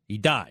 dies. He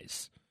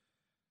dies.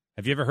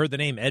 Have you ever heard the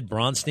name Ed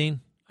Braunstein?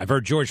 I've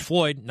heard George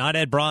Floyd, not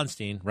Ed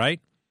Braunstein, right?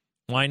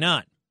 Why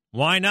not?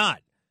 Why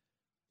not?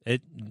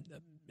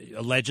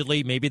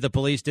 Allegedly, maybe the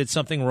police did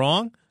something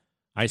wrong.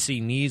 I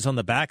see knees on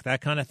the back,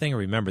 that kind of thing.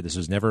 Remember, this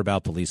was never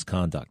about police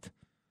conduct.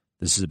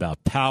 This is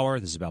about power.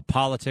 This is about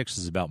politics.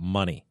 This is about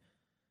money.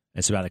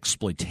 It's about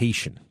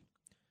exploitation.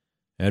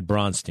 Ed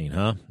Braunstein,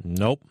 huh?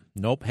 Nope.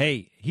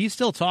 Hey, he's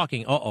still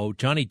talking. Uh-oh,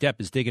 Johnny Depp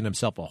is digging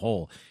himself a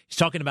hole. He's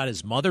talking about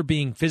his mother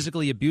being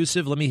physically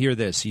abusive. Let me hear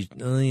this. I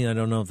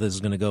don't know if this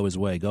is going to go his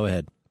way. Go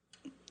ahead.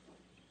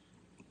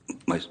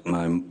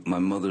 My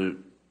mother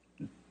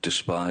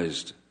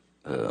despised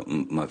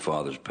my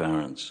father's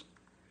parents.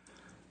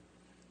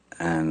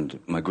 And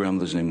my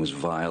grandmother's name was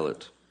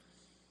Violet.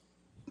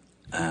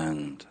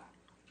 And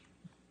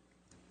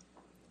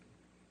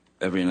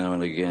every now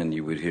and again,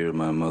 you would hear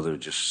my mother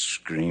just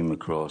scream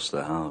across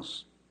the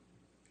house,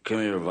 "Come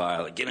here,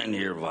 Violet. Get in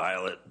here,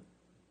 Violet."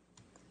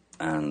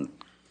 And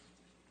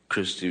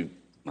Christy,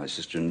 my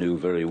sister, knew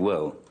very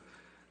well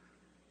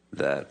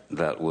that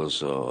that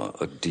was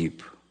a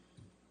deep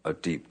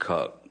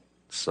cut,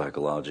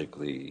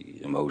 psychologically,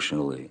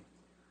 emotionally.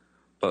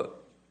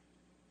 But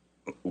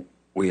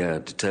we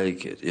had to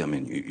take it. I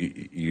mean,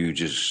 you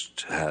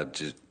just had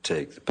to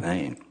take the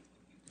pain.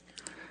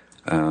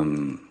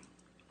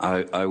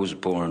 I was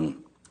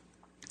born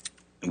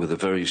with a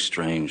very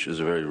strange, it was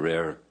a very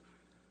rare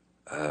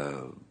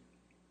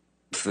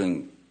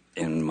thing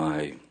in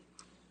my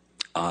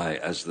eye,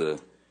 as the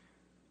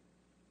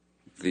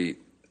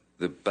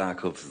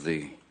back of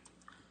the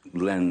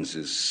lens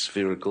is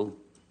spherical.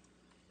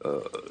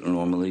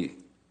 Normally,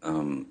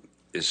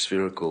 is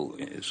spherical.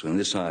 So in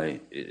this eye,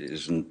 it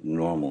isn't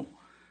normal.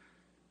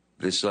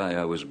 This eye,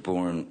 I was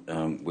born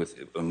with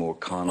a more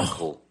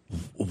conical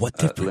what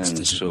difference lens.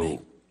 does it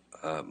make?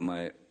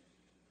 My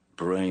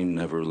brain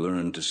never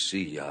learned to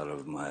see out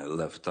of my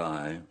left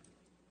eye,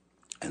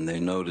 and they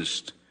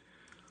noticed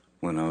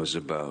when I was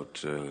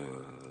about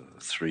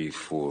 3,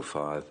 4,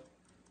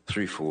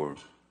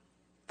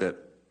 that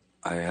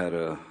I had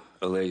a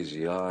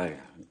lazy eye,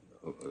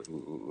 a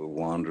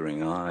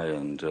wandering eye,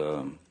 and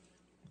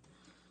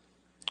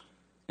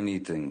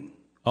anything.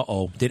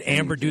 Uh-oh. Did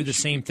Amber do the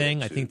same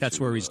thing? I think that's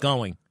where he's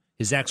going.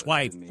 His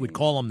ex-wife would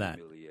call him that.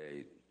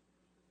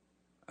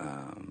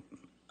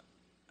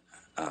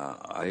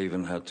 I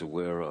even had to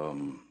wear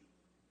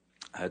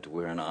I had to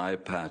wear an eye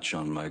patch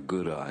on my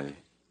good eye.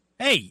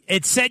 Hey,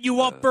 it set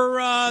you up for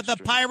the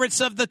Pirates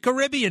of the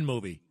Caribbean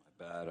movie.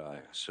 Bad eye,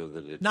 so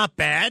that it... Not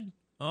bad.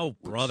 Oh,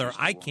 brother,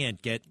 I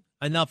can't get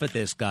enough of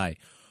this guy.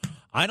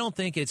 I don't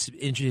think it's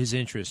in his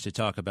interest to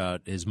talk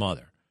about his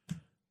mother.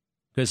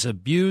 Because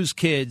abused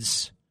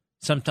kids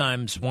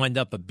sometimes wind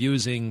up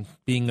being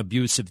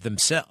abusive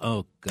themselves.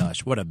 Oh,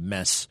 gosh, what a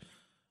mess.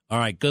 All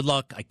right, good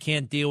luck. I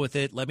can't deal with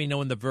it. Let me know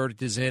when the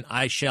verdict is in.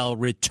 I shall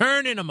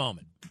return in a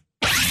moment.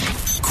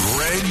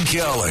 Greg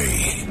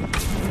Kelly.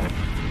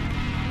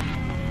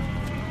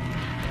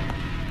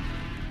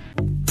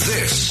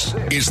 This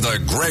is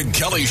the Greg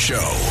Kelly Show.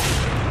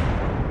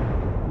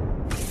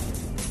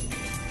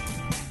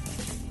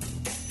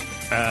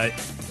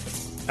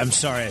 I'm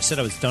sorry, I said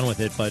I was done with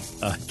it, but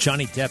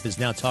Johnny Depp is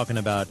now talking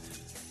about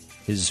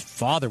his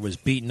father was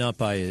beaten up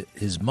by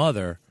his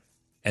mother,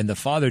 and the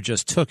father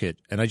just took it.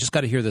 And I just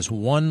got to hear this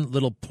one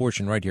little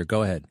portion right here.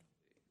 Go ahead.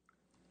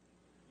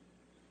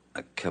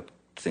 I kept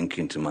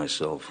thinking to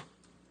myself,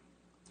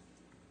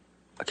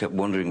 I kept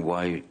wondering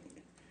why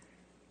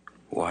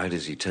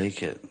does he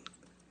take it?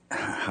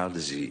 How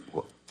does he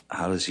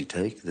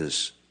take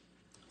this?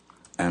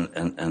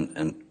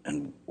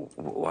 And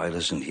why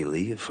doesn't he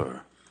leave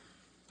her?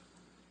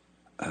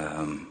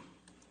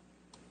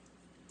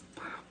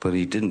 But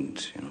he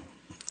didn't, you know.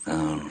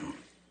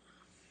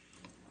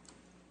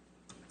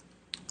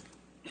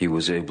 He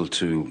was able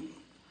to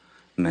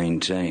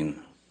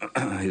maintain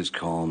his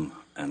calm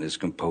and his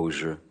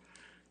composure.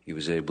 He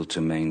was able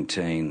to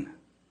maintain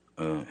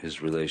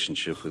his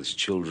relationship with his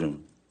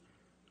children.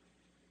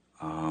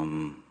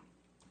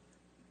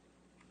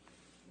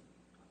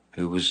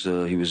 He was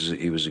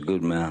a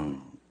good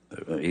man.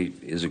 He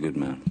is a good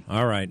man.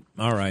 All right.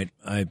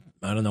 I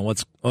don't know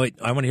what's. Oh wait,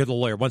 I want to hear the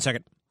lawyer. 1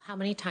 second. How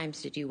many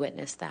times did you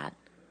witness that?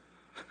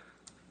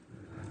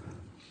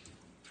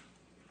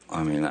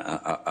 I mean,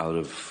 out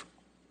of,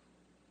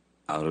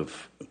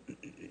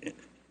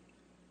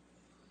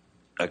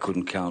 I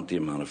couldn't count the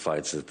amount of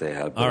fights that they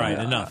had. All right,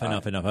 enough.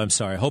 I'm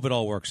sorry. I hope it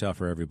all works out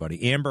for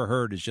everybody. Amber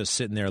Heard is just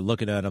sitting there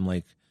looking at him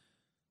like,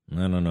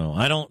 I don't know.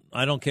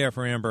 I don't care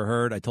for Amber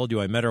Heard. I told you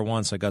I met her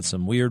once. I got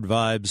some weird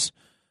vibes.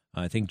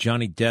 I think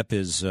Johnny Depp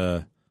is.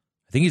 I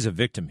think he's a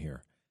victim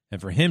here, and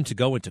for him to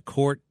go into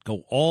court,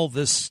 go all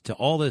this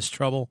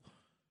trouble.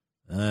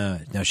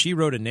 Now, she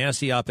wrote a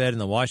nasty op-ed in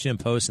the Washington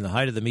Post in the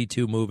height of the Me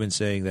Too movement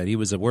saying that he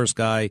was the worst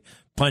guy,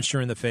 punched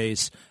her in the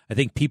face. I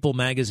think People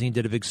magazine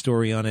did a big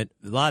story on it.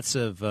 Lots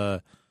of,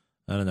 I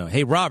don't know.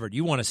 Hey, Robert,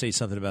 you want to say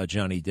something about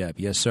Johnny Depp?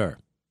 Yes, sir.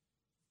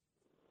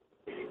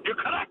 You're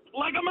correct,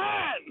 like a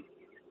man.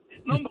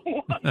 Number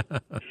one,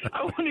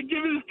 I want to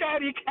give this guy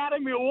the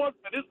Academy Award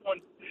for this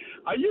one.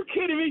 Are you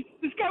kidding me?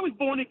 This guy was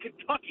born in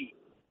Kentucky.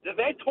 Do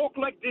they talk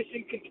like this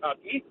in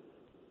Kentucky?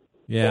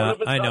 Yeah,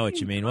 I know what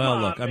you mean. Well,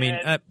 look, I mean,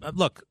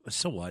 look,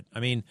 so what? I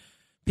mean,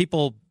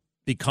 people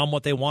become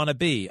what they want to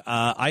be.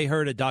 I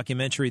heard a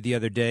documentary the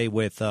other day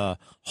with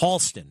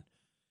Halston.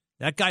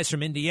 That guy's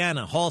from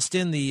Indiana.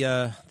 Halston,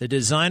 the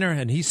designer,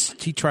 and he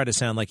tried to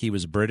sound like he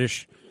was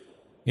British.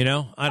 You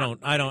know, I'm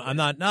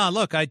not. No,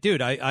 look,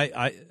 dude,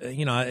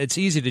 you know, it's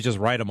easy to just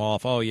write him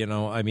off. Oh, you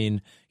know, I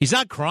mean, he's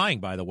not crying,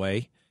 by the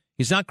way.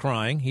 He's not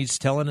crying. He's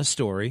telling a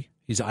story.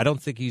 I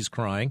don't think he's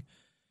crying.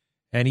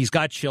 And he's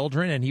got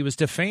children, and he was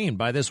defamed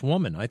by this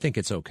woman. I think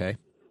it's okay.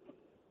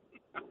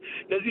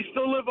 Does he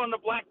still live on the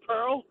Black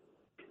Pearl?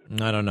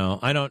 I don't know.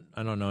 I don't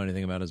know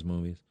anything about his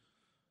movies.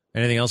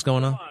 Anything else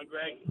going on? Come on,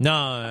 Greg. No,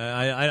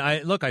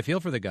 I look, I feel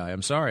for the guy.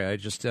 I'm sorry. I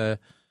just,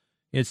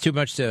 it's too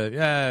much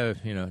to,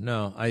 you know,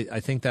 no.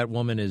 I think that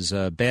woman is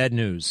bad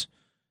news.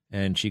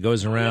 And she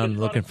goes around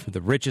looking for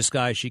the richest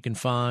guy she can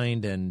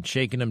find and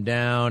shaking him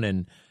down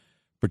and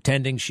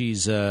pretending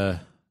she's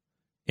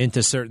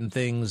into certain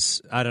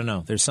things. I don't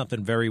know. There's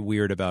something very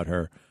weird about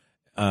her.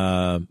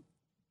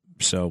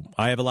 So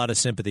I have a lot of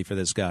sympathy for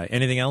this guy.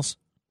 Anything else?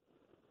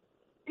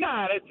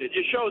 Nah, that's it.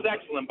 Your show's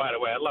excellent, by the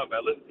way. I love it. I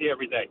listen to you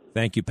every day.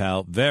 Thank you,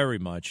 pal, very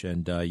much.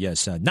 And,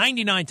 yes,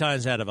 99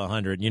 times out of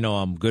 100, you know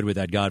I'm good with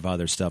that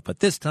Godfather stuff. But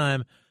this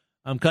time,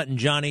 I'm cutting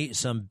Johnny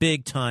some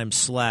big-time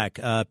slack.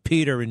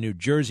 Peter in New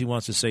Jersey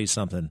wants to say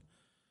something.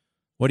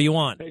 What do you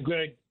want? Hey,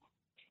 Greg.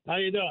 How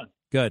you doing?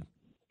 Good.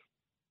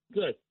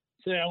 Good.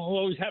 Say, I'm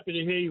always happy to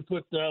hear you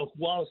put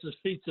Wallace's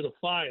feet to the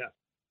fire.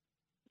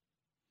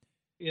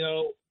 You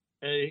know,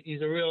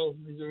 he's a real.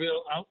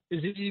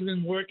 Is he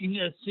even working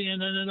at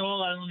CNN at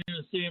all? I don't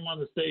even see him on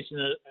the station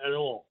at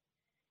all.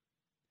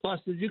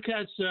 Plus, did you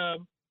catch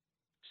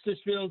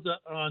Stitchfield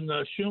on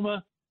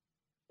Schumer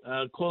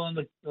calling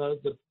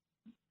the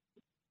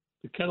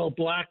kettle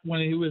black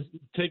when he was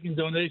taking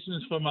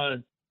donations from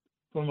a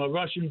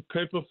Russian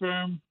paper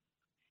firm,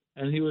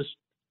 and he was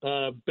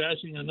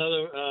bashing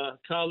another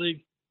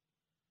colleague,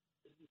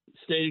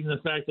 stating the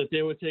fact that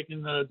they were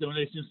taking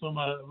donations from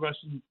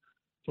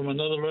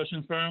another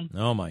Russian firm.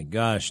 Oh my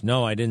gosh,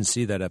 no, I didn't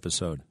see that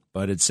episode,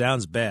 but it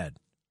sounds bad.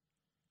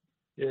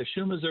 Yeah,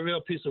 Schumer's a real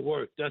piece of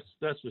work. That's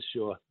for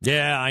sure.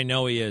 Yeah, I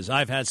know he is.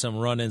 I've had some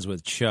run-ins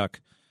with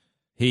Chuck.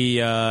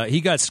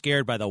 He got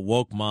scared by the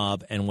woke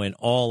mob and went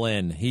all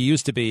in. He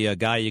used to be a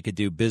guy you could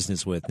do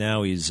business with.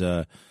 Now he's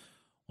now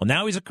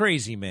he's a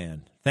crazy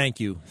man. Thank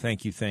you.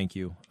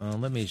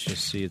 Let me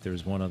just see if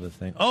there's one other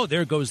thing. Oh,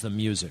 there goes the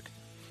music.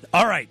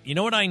 All right, you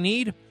know what I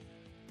need?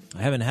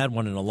 I haven't had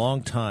one in a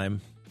long time.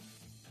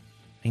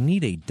 I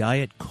need a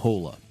Diet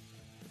Cola.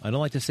 I don't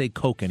like to say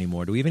Coke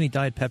anymore. Do we have any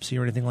Diet Pepsi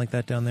or anything like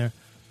that down there?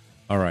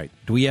 All right.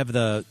 Do we have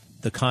the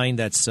kind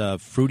that's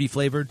fruity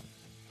flavored?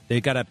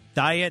 They got a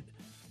Diet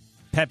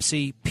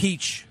Pepsi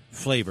peach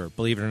flavor,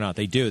 believe it or not.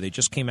 They do. They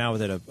just came out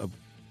with it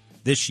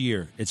this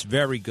year. It's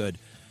very good.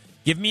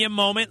 Give me a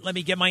moment. Let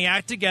me get my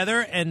act together,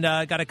 and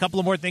got a couple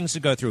of more things to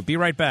go through. Be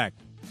right back.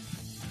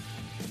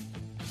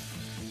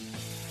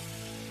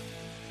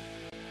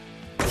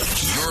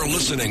 You're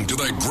listening to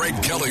The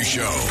Greg Kelly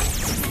Show.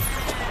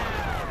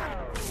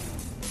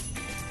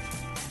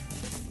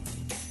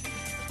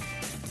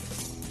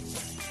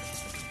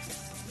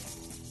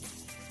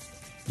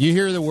 You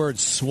hear the word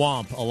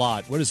swamp a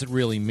lot. What does it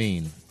really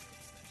mean?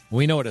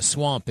 We know what a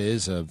swamp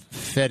is, a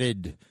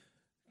fetid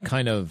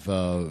kind of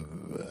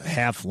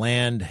half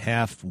land,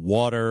 half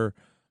water,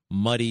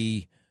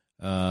 muddy,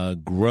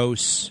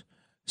 gross,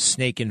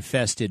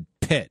 snake-infested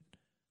pit.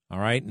 All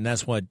right? And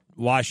that's what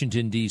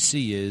Washington,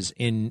 D.C. is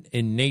in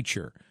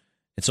nature.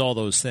 It's all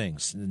those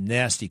things.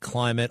 Nasty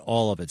climate,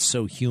 all of it.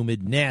 So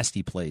humid,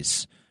 nasty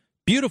place.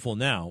 Beautiful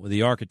now with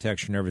the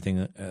architecture and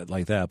everything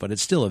like that, but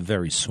it's still a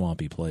very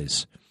swampy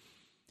place.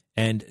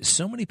 And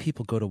so many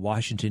people go to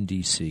Washington,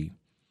 D.C.,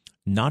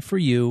 not for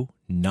you,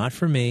 not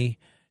for me,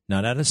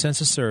 not out of sense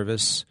of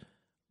service,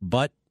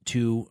 but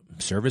to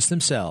service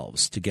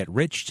themselves, to get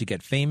rich, to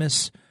get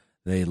famous.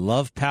 They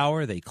love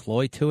power. They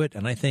cloy to it.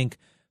 And I think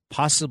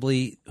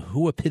possibly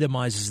who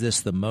epitomizes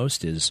this the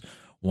most is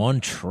one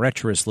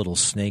treacherous little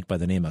snake by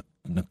the name of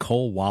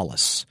Nicole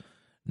Wallace.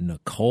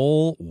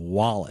 Nicole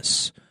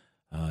Wallace,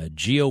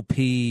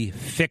 GOP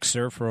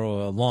fixer for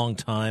a long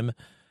time.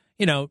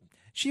 You know,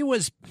 she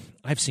was,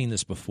 I've seen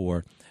this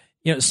before,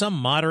 you know, some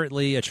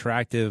moderately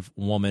attractive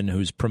woman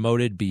who's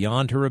promoted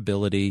beyond her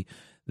ability.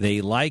 They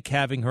like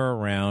having her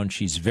around.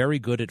 She's very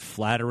good at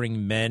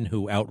flattering men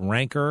who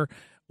outrank her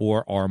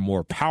or are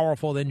more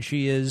powerful than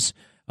she is,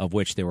 of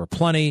which there were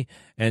plenty.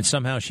 And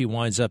somehow she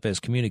winds up as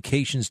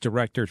communications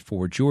director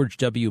for George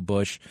W.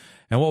 Bush.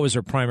 And what was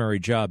her primary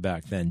job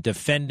back then?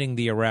 Defending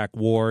the Iraq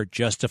War,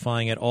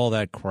 justifying it, all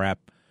that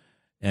crap.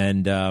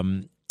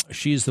 And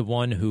she's the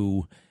one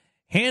who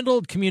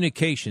handled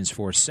communications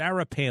for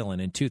Sarah Palin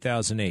in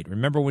 2008.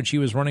 Remember when she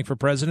was running for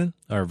president,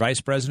 or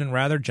vice president,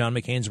 rather, John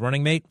McCain's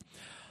running mate?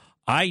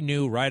 I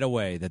knew right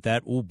away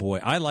that, oh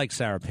boy, I like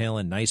Sarah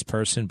Palin, nice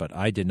person, but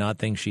I did not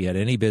think she had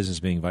any business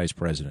being vice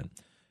president.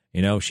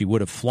 You know, she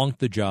would have flunked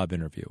the job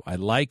interview. I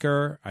like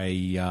her.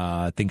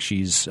 I think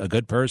she's a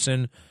good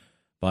person,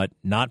 but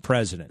not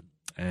president.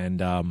 And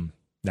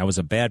that was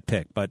a bad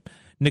pick. But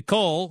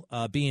Nicole,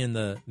 being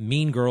the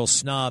mean girl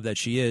snob that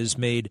she is,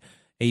 made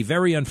a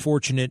very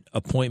unfortunate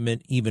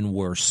appointment even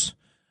worse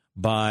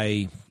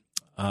by,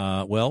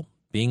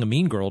 being a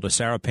mean girl to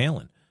Sarah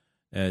Palin.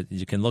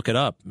 You can look it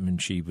up. I mean,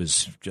 she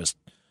was just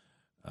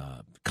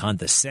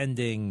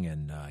condescending,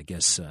 and I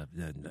guess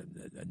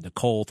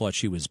Nicole thought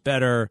she was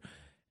better.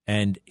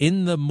 And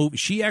in the movie,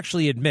 she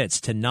actually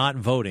admits to not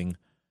voting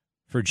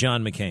for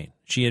John McCain.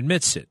 She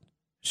admits it.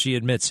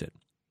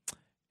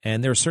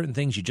 And there are certain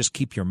things you just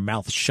keep your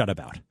mouth shut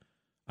about.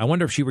 I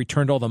wonder if she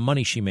returned all the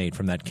money she made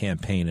from that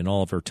campaign and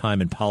all of her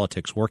time in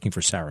politics working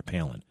for Sarah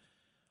Palin.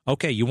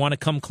 Okay, you want to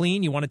come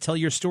clean? You want to tell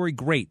your story?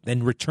 Great.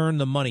 Then return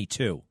the money,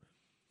 too.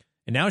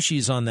 And now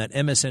she's on that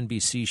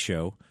MSNBC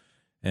show.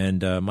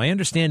 And my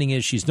understanding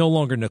is she's no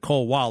longer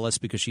Nicole Wallace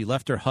because she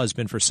left her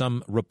husband for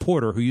some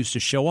reporter who used to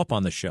show up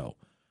on the show.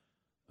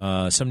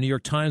 Some New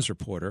York Times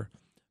reporter,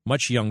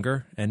 much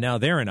younger. And now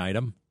they're an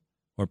item,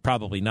 or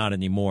probably not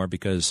anymore,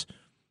 because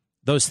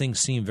those things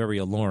seem very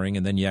alluring,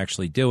 and then you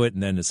actually do it,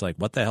 and then it's like,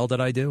 what the hell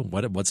did I do?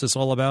 What's this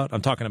all about?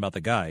 I'm talking about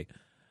the guy.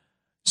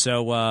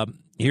 So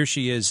here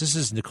she is. This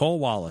is Nicole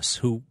Wallace,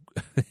 who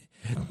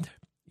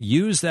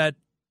used that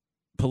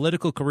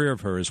political career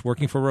of hers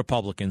working for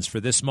Republicans for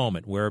this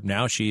moment, where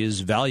now she is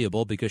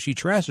valuable because she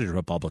trashes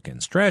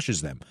Republicans,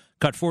 trashes them.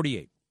 Cut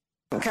 48.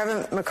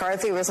 Kevin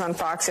McCarthy was on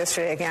Fox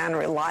yesterday again,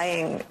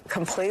 relying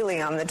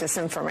completely on the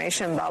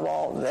disinformation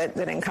bubble that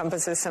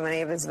encompasses so many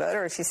of his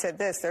voters. He said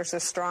this: there's a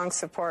strong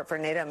support for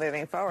NATO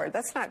moving forward.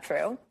 That's not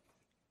true.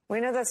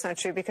 We know that's not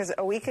true because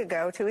 2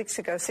 weeks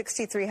ago,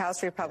 63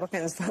 House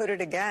Republicans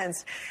voted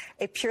against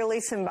a purely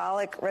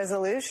symbolic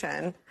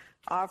resolution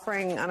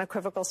offering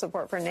unequivocal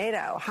support for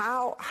NATO.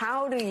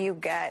 How do you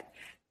get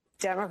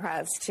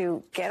Democrats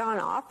to get on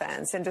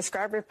offense and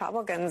describe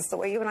Republicans the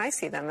way you and I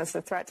see them, as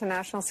a threat to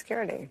national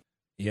security?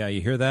 Yeah,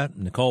 you hear that?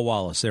 Nicole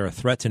Wallace, they're a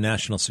threat to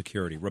national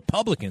security.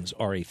 Republicans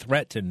are a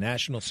threat to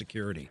national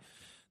security.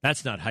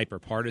 That's not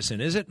hyper-partisan,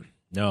 is it?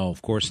 No,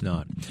 of course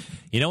not.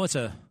 You know what's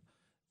the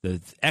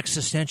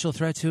existential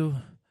threat to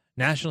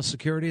national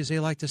security, as they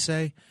like to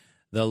say?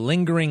 The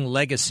lingering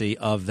legacy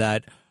of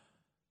that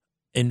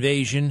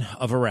invasion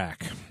of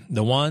Iraq.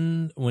 The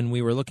one when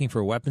we were looking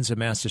for weapons of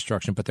mass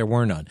destruction, but there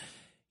were none.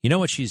 You know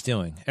what she's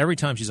doing? Every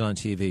time she's on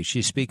TV,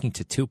 she's speaking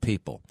to two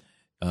people,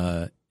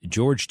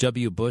 George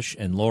W. Bush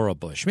and Laura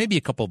Bush, maybe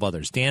a couple of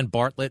others, Dan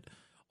Bartlett,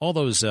 all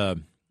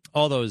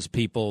those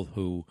people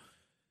who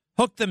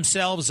hooked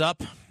themselves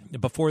up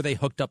before they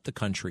hooked up the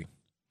country.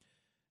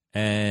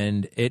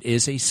 And it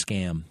is a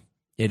scam.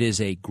 It is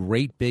a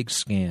great big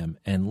scam.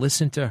 And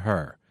listen to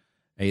her,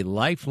 a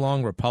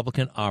lifelong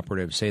Republican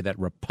operative, say that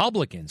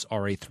Republicans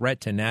are a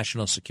threat to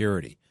national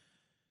security.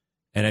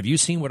 And have you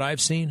seen what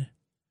I've seen?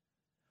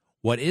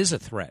 What is a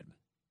threat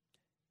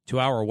to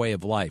our way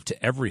of life,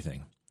 to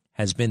everything,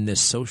 has been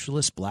this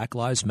socialist Black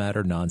Lives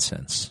Matter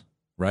nonsense,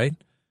 right?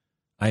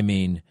 I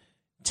mean,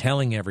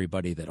 telling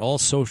everybody that all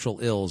social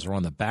ills are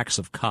on the backs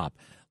of cop,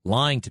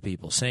 lying to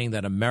people, saying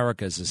that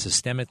America is a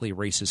systemically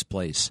racist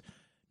place.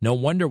 No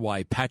wonder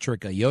why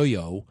Patrick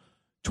Ayoyo,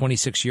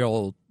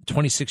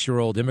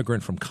 26-year-old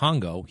immigrant from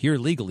Congo, here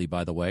legally,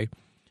 by the way,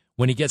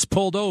 when he gets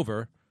pulled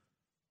over,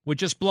 would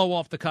just blow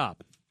off the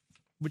cop.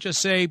 Would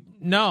just say,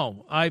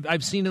 no,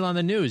 I've seen it on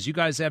the news. You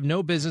guys have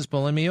no business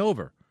pulling me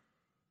over.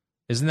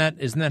 Isn't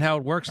that how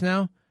it works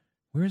now?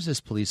 Where's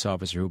this police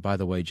officer who, by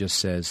the way, just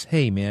says,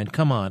 hey, man,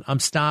 come on, I'm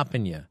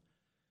stopping you.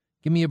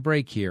 Give me a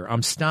break here.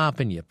 I'm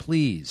stopping you,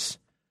 please.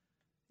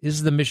 This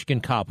is the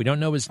Michigan cop. We don't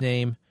know his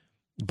name,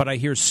 but I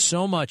hear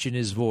so much in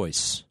his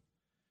voice.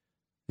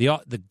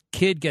 The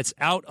kid gets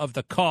out of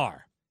the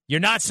car. You're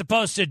not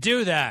supposed to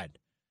do that.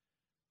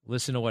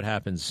 Listen to what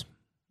happens.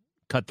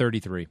 Cut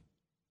 33.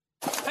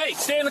 Hey,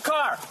 stay in the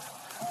car.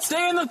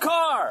 Stay in the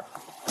car.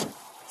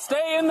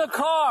 Stay in the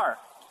car.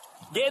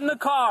 Get in the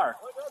car.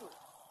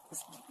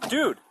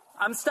 Dude,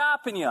 I'm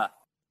stopping you.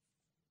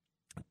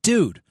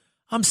 Dude,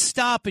 I'm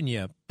stopping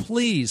you.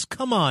 Please,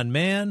 come on,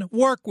 man.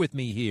 Work with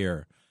me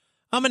here.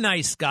 I'm a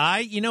nice guy.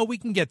 You know, we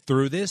can get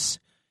through this.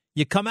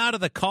 You come out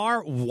of the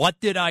car. What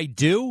did I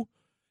do?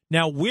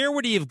 Now, where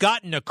would he have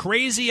gotten a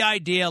crazy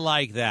idea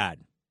like that?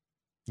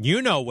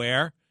 You know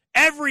where.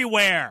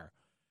 Everywhere.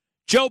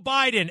 Joe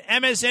Biden,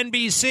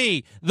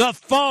 MSNBC, the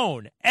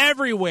phone,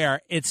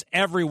 everywhere. It's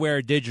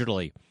everywhere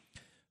digitally.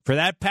 For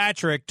that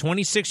Patrick,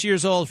 26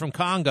 years old from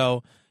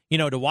Congo, you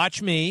know, to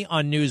watch me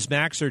on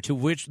Newsmax or to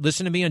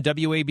listen to me on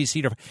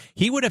WABC,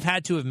 he would have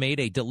had to have made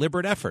a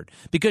deliberate effort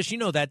because, you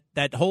know,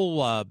 that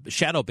whole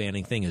shadow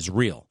banning thing is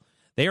real.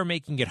 They are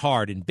making it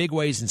hard in big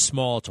ways and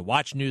small to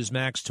watch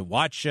Newsmax, to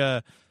watch,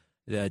 to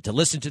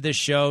listen to this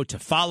show, to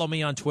follow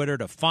me on Twitter,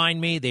 to find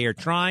me. They are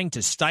trying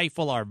to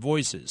stifle our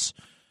voices.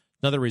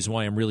 Another reason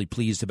why I'm really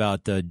pleased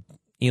about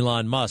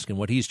Elon Musk and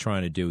what he's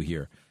trying to do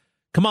here.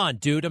 Come on,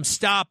 dude, I'm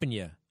stopping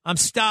you. I'm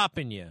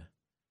stopping you.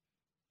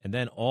 And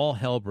then all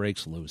hell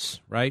breaks loose,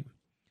 right?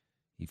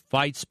 He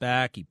fights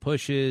back, he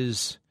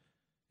pushes,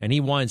 and he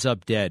winds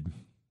up dead.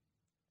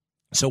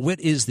 So what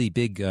is the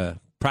big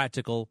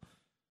practical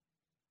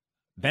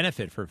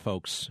benefit for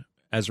folks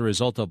as a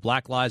result of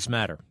Black Lives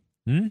Matter?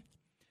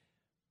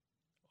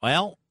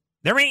 Well,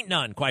 there ain't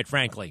none, quite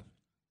frankly.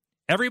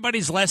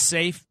 Everybody's less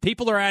safe.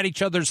 People are at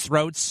each other's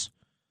throats.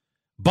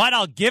 But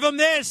I'll give them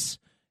this.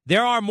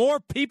 There are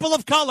more people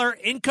of color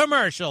in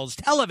commercials,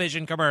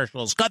 television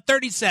commercials. Cut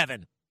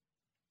 37.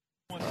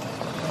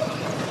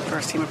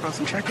 First team approach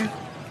and check-in.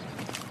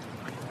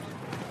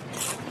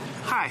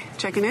 Hi,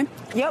 checking in?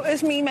 Yep,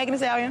 it's me, Megan Thee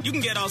Stallion. You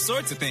can get all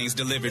sorts of things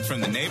delivered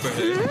from the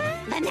neighborhood.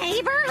 The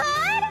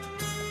neighborhood?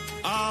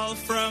 All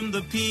from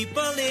the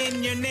people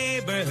in your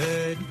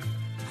neighborhood.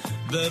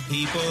 The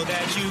people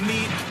that you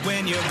meet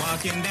when you're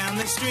walking down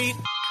the street.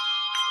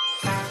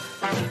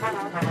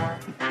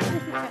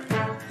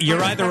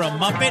 You're either a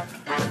Muppet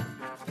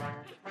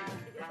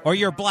or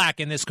you're black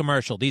in this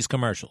commercial, these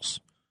commercials.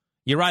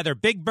 You're either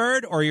Big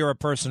Bird or you're a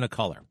person of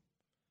color.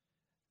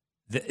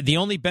 The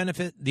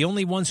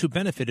only ones who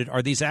benefited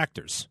are these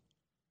actors.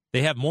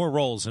 They have more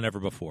roles than ever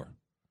before.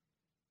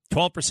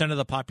 12% of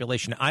the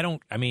population.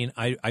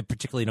 I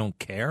particularly don't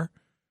care,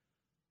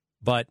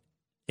 but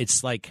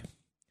it's like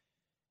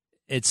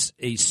it's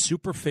a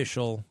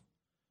superficial,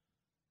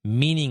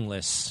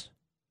 meaningless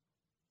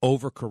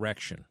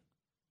overcorrection.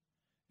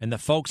 And the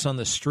folks on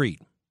the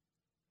street,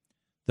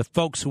 the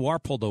folks who are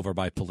pulled over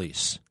by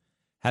police,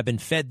 have been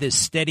fed this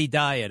steady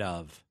diet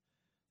of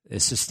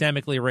is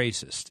systemically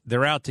racist.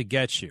 They're out to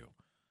get you.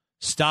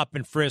 Stop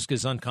and frisk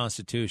is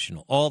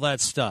unconstitutional. All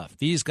that stuff.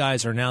 These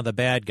guys are now the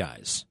bad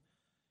guys.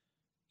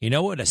 You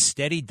know what? A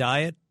steady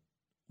diet,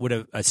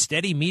 a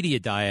steady media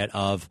diet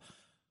of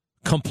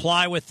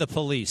comply with the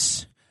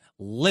police.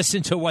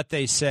 Listen to what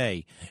they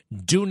say.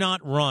 Do not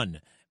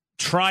run.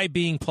 Try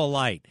being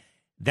polite.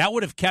 That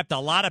would have kept a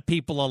lot of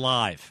people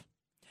alive.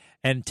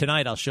 And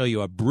tonight I'll show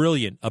you a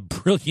brilliant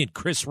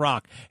Chris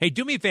Rock. Hey,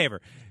 do me a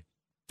favor.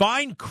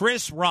 Find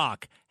Chris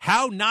Rock,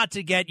 How Not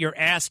to Get Your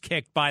Ass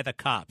Kicked by the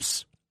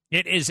Cops.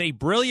 It is a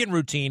brilliant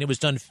routine. It was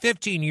done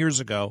 15 years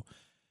ago,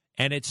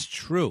 and it's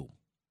true.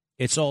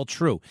 It's all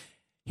true.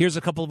 Here's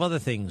a couple of other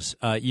things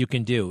you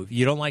can do. If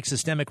you don't like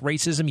systemic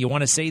racism, you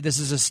want to say this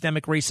is a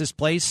systemic racist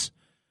place,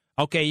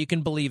 okay, you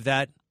can believe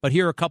that. But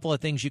here are a couple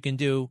of things you can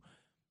do,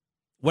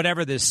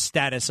 whatever this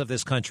status of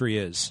this country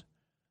is.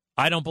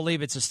 I don't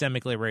believe it's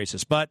systemically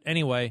racist. But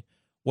anyway,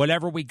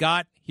 whatever we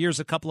got, here's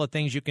a couple of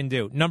things you can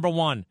do. Number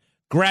one,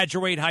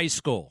 graduate high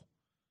school.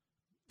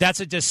 That's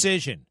a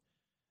decision.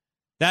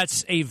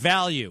 That's a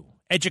value.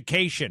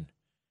 Education.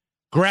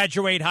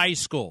 Graduate high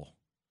school.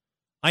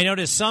 I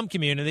notice some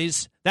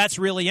communities that's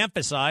really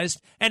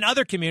emphasized, and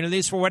other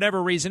communities, for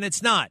whatever reason,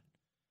 it's not.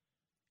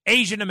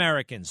 Asian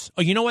Americans.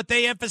 Oh, you know what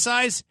they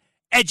emphasize?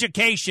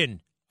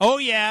 Education. Oh,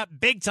 yeah,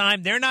 big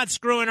time. They're not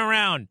screwing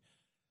around.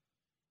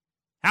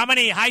 How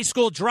many high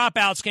school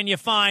dropouts can you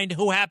find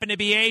who happen to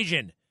be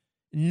Asian?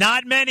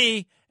 Not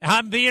many.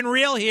 I'm being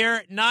real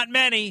here. Not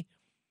many.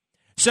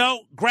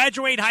 So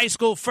graduate high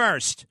school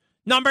first.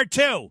 Number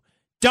two,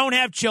 don't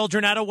have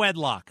children out of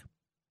wedlock.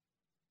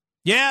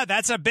 Yeah,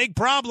 that's a big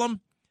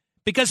problem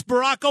because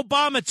Barack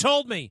Obama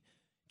told me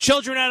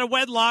children out of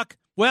wedlock,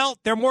 well,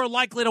 they're more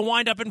likely to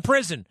wind up in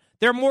prison.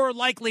 They're more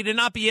likely to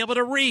not be able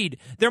to read.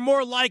 They're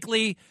more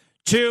likely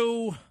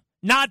to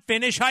not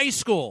finish high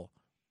school.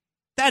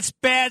 That's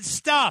bad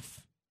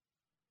stuff.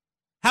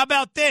 How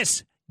about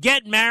this?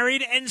 Get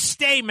married and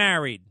stay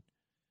married.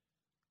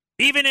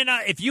 Even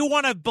if you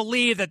want to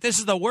believe that this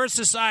is the worst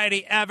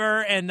society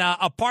ever and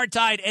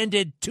apartheid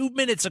ended 2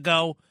 minutes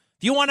ago,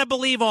 if you want to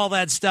believe all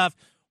that stuff,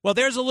 well,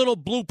 there's a little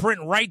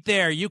blueprint right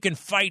there. You can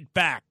fight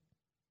back.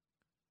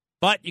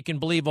 But you can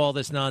believe all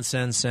this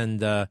nonsense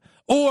and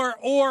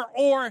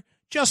or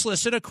just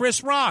listen to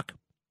Chris Rock.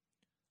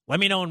 Let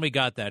me know when we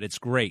got that. It's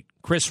great.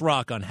 Chris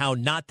Rock on how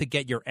not to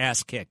get your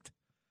ass kicked.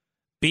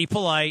 Be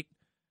polite.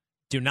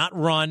 Do not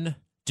run.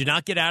 Do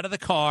not get out of the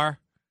car.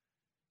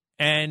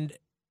 And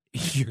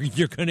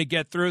you're going to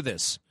get through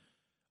this.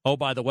 Oh,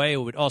 by the way, it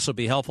would also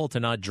be helpful to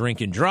not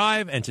drink and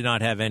drive and to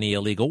not have any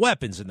illegal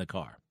weapons in the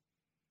car.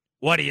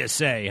 What do you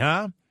say,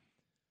 huh?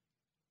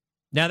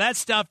 Now, that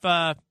stuff,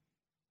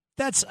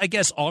 that's, I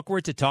guess,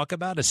 awkward to talk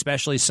about,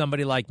 especially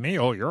somebody like me.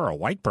 Oh, you're a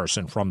white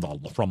person from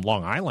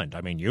Long Island.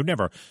 I mean, you've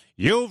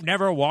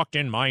never walked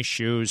in my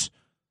shoes.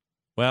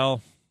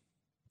 Well,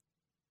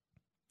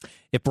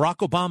 if Barack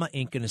Obama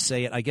ain't going to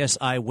say it, I guess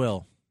I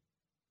will.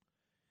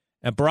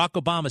 And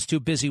Barack Obama's too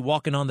busy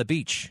walking on the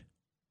beach.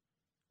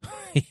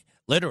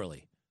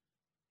 Literally.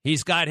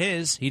 He's got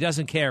his. He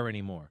doesn't care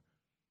anymore.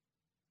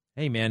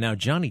 Hey, man, now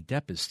Johnny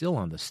Depp is still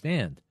on the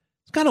stand.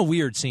 It's kind of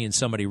weird seeing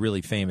somebody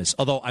really famous.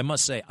 Although I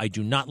must say, I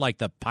do not like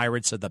the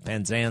Pirates of the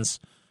Penzance,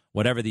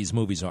 whatever these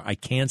movies are. I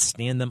can't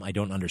stand them. I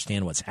don't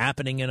understand what's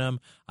happening in them.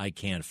 I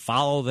can't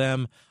follow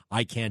them.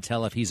 I can't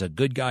tell if he's a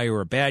good guy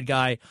or a bad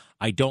guy.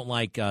 I don't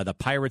like the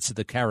Pirates of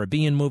the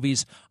Caribbean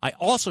movies. I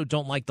also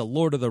don't like the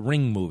Lord of the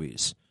Ring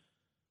movies.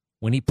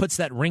 When he puts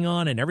that ring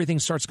on and everything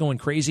starts going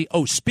crazy.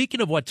 Oh,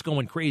 speaking of what's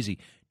going crazy,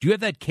 do you have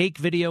that cake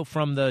video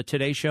from the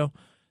Today Show?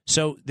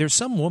 So there's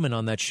some woman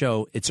on that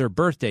show. It's her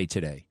birthday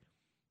today.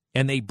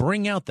 And they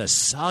bring out the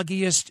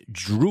soggiest,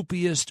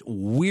 droopiest,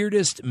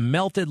 weirdest,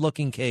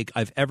 melted-looking cake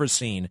I've ever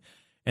seen.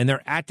 And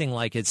they're acting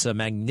like it's a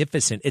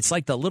magnificent. It's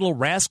like the Little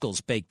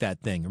Rascals baked that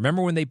thing.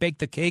 Remember when they baked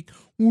the cake?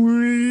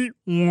 It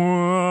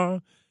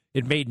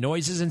made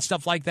noises and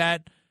stuff like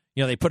that.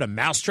 You know, they put a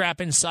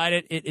mousetrap inside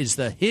it. It is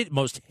the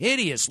most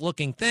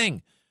hideous-looking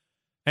thing.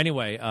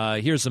 Anyway,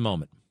 here's the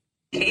moment.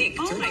 Cake.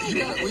 Oh, my we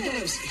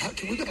goodness.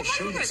 gotta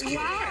show this cake.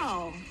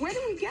 Wow. Where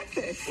do we get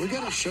this? We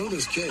gotta show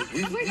this cake.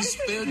 We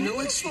spared no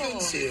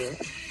expense here.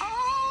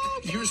 Oh,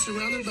 you're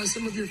surrounded by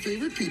some of your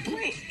favorite people.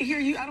 Wait, here,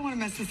 I don't want to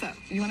mess this up.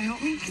 You want to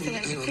help me?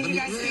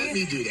 Let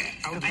me do that.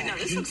 I know,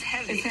 this looks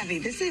heavy. It's heavy.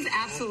 This is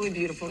absolutely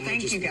beautiful.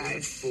 Thank you,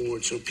 guys.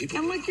 Forward so people.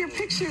 And look, your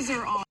pictures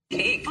are on.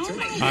 Cake. Oh,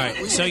 my God. All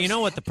right, so you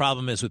know what the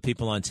problem is with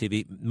people on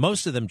TV?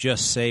 Most of them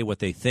just say what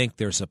they think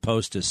they're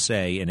supposed to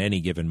say in any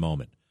given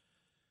moment.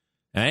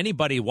 Now,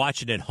 anybody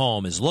watching at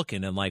home is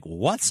looking and like,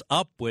 what's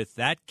up with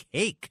that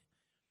cake?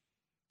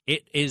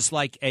 It is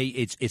like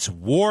it's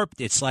warped.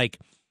 It's like,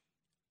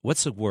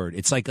 what's the word?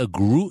 It's like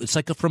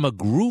from a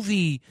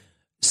groovy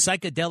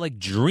psychedelic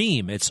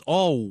dream. It's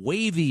all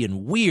wavy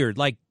and weird.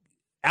 Like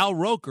Al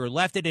Roker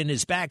left it in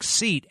his back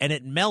seat and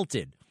it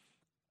melted.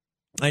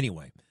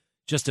 Anyway,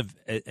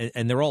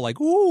 and they're all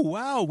like, "Ooh,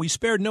 wow, we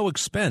spared no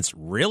expense."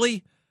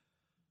 Really?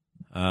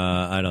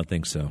 I don't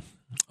think so.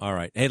 All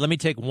right. Hey, let me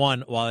take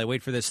one while I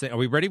wait for this thing. Are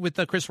we ready with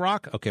Chris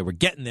Rock? Okay, we're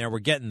getting there. We're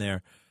getting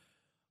there.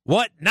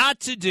 What not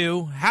to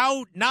do,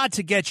 how not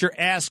to get your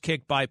ass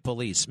kicked by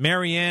police.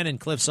 Marianne in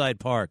Cliffside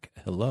Park.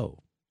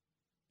 Hello.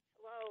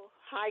 Hello.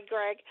 Hi,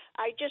 Greg.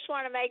 I just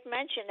want to make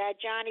mention that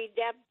Johnny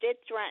Depp did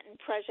threaten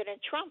President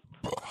Trump.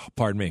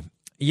 Pardon me.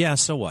 Yeah,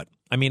 so what?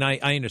 I mean, I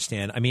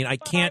understand. I mean, I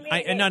can't.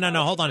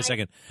 No. Hold on a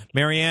second,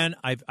 Marianne.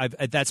 I've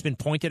that's been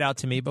pointed out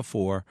to me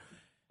before,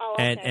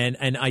 and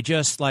I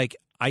just like.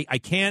 I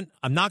can't.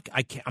 I'm not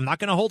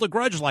going to hold a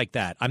grudge like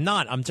that. I'm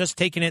not. I'm just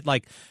taking it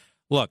like,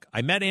 look,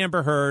 I met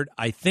Amber Heard.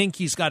 I think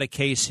he's got a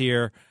case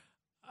here.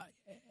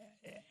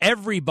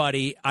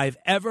 Everybody I've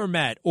ever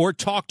met or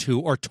talked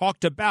to or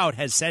talked about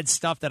has said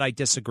stuff that I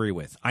disagree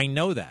with. I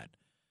know that.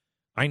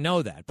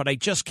 But I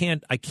just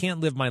can't. I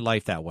can't live my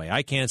life that way.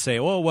 I can't say,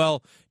 oh,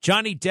 well,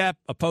 Johnny Depp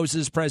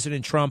opposes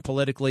President Trump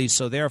politically,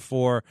 so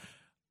therefore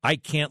I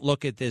can't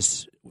look at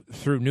this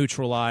through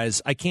neutral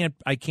eyes. I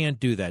can't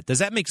do that. Does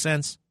that make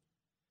sense?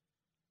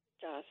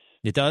 It does.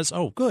 It does?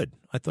 Oh, good.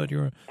 I thought you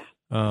were.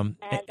 And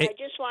I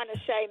just want to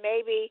say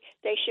maybe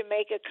they should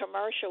make a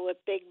commercial with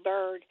Big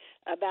Bird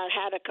about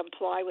how to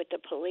comply with the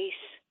police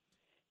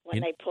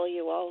when they pull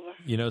you over.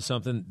 You know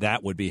something?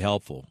 That would be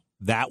helpful.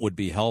 That would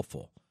be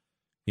helpful.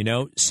 You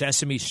know,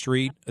 Sesame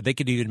Street, they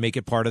could even make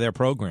it part of their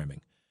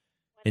programming.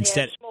 When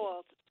they're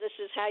small, this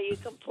is how you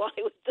comply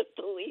with the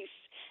police.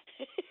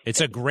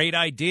 It's a great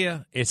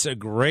idea. It's a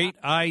great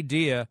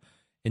idea.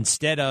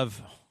 Instead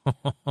of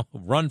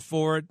run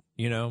for it,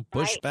 you know,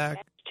 push back.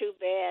 That's too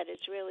bad.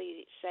 It's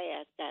really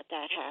sad that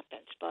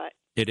happens, but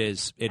it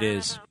is. It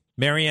is.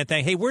 Marianne,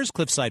 hey, where's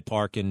Cliffside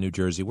Park in New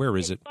Jersey? Where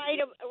is it?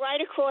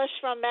 Right across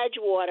from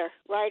Edgewater,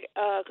 right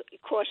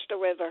across the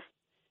river.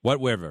 What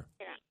river?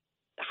 Yeah.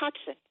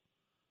 Hudson.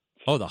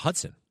 Oh, the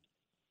Hudson.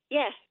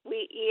 Yeah,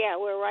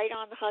 we're right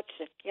on the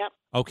Hudson. Yep.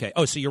 Okay.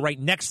 Oh, so you're right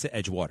next to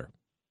Edgewater.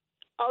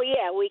 Oh,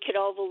 yeah, we could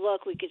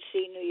overlook. We could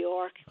see New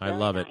York. I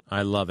love it.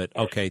 I love it.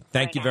 Okay,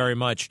 thank you very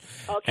much.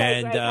 Okay,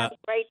 and great. Have a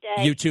great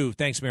day. You too.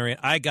 Thanks, Marianne.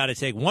 I got to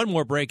take one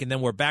more break, and then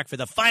we're back for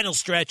the final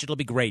stretch. It'll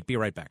be great. Be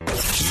right back.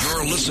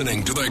 You're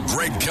listening to The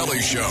Greg Kelly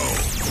Show.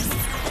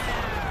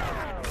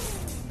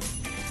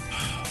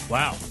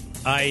 Wow.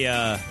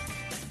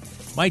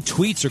 My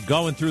tweets are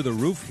going through the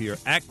roof here.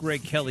 At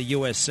Greg Kelly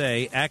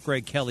USA. At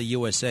Greg Kelly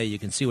USA. You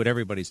can see what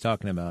everybody's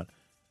talking about.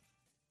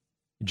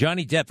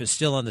 Johnny Depp is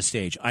still on the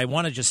stage. I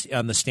want to just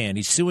on the stand.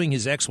 He's suing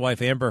his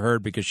ex-wife Amber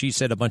Heard because she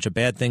said a bunch of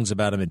bad things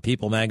about him in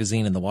People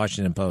magazine and the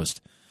Washington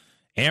Post.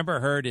 Amber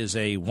Heard is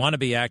a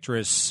wannabe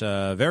actress,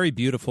 very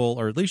beautiful,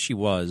 or at least she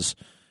was.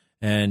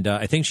 And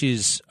I think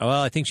she's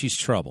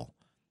trouble.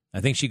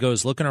 I think she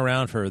goes looking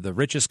around for the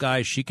richest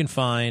guys she can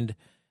find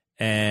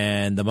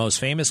and the most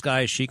famous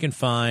guys she can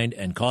find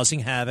and causing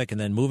havoc and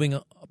then moving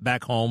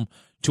back home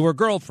to her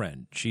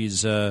girlfriend.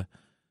 She's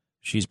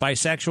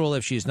bisexual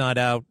if she's not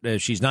out.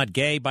 If she's not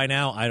gay by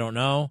now, I don't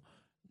know.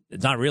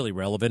 It's not really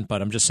relevant,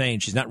 but I'm just saying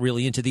she's not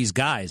really into these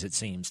guys, it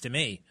seems to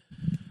me.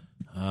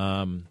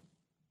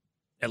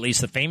 At least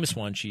the famous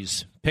one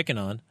she's picking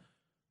on.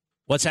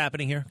 What's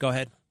happening here? Go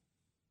ahead.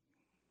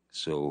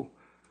 So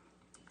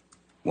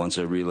once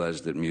I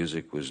realized that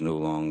music was no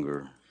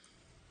longer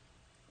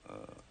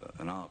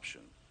an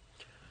option,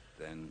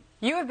 then...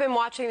 You have been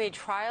watching the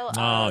trial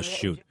Oh,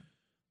 shoot.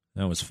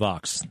 That was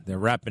Fox. They're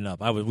wrapping up.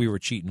 We were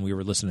cheating. We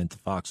were listening to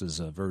Fox's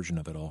version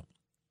of it all.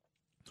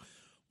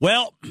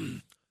 Well,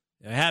 I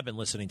have been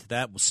listening to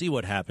that. We'll see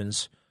what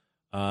happens.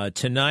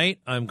 Tonight,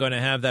 I'm going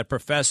to have that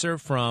professor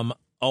from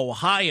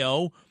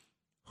Ohio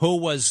who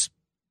was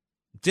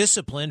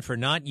disciplined for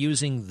not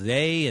using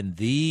they and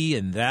thee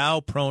and thou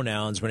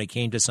pronouns when it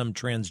came to some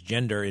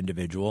transgender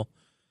individual.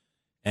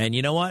 And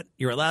you know what?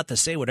 You're allowed to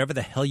say whatever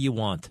the hell you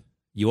want.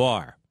 You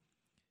are.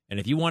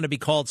 And if you want to be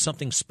called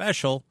something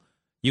special,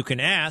 you can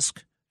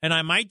ask, and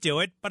I might do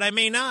it, but I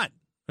may not.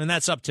 And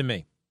that's up to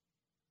me.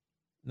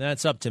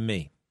 That's up to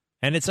me.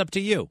 And it's up to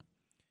you.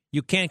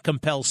 You can't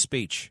compel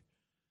speech.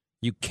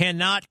 You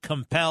cannot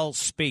compel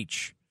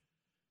speech.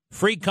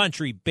 Free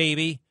country,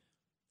 baby.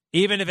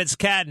 Even if it's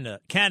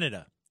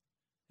Canada.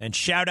 And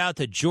shout out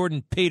to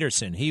Jordan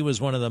Peterson. He was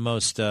one of the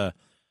most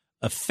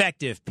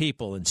effective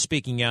people in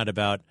speaking out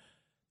about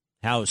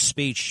how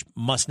speech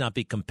must not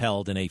be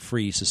compelled in a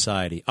free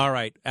society. All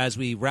right, as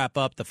we wrap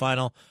up the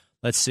final,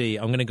 let's see.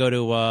 I'm going to go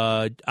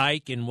to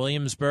Ike in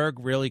Williamsburg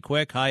really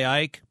quick.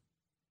 Hi, Ike.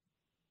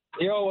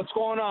 Yo, what's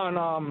going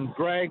on,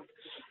 Greg?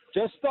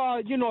 Just,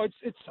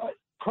 it's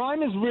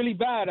crime is really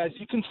bad. As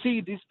you can see,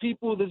 this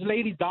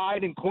lady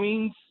died in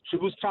Queens. She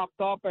was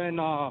chopped up and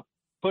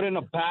put in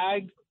a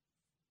bag.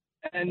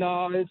 And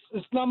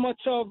it's not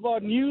much of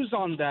news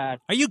on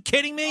that. Are you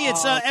kidding me?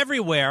 It's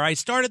everywhere. I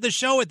started the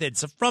show with it.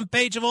 It's the front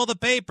page of all the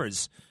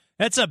papers.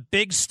 That's a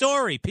big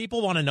story.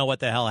 People want to know what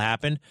the hell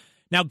happened.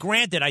 Now,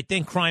 granted, I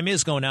think crime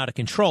is going out of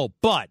control,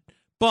 but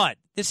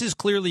this is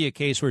clearly a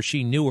case where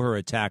she knew her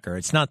attacker.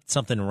 It's not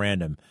something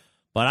random.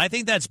 But I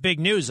think that's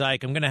big news,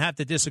 Ike. I'm going to have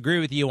to disagree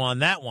with you on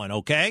that one,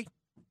 okay?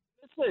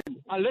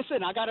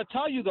 Listen, I got to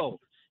tell you, though,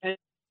 and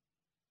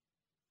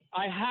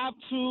I have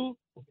to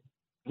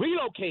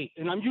relocate,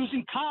 and I'm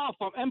using Kyle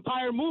from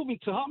Empire Moving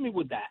to help me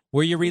with that.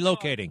 Where are you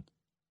relocating?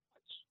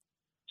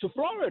 To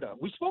Florida.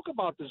 We spoke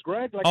about this,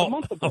 Greg, a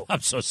month ago.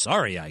 I'm so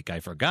sorry, Ike. I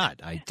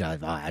forgot.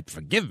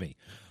 Forgive me.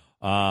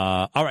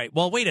 All right.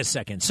 Well, wait a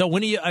second. So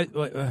when are you?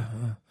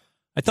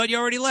 I thought you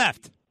already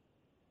left.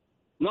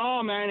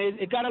 No, man.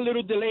 It got a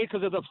little delayed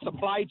because of the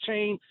supply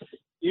chain,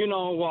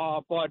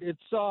 but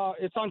it's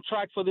on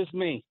track for this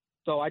May.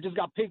 So I just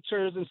got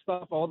pictures and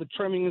stuff. All the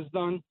trimming is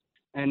done,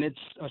 and it's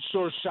a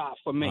sure shot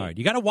for me. All right.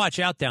 You got to watch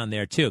out down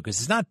there, too, because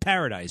it's not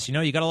paradise.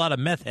 You got a lot of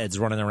meth heads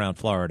running around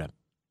Florida.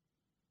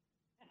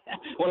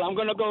 Well, I'm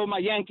going to go with my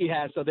Yankee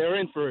hat, so they're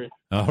in for it.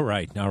 All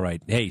right.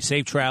 Hey,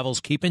 safe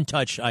travels. Keep in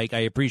touch, Ike. I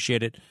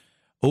appreciate it.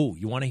 Oh,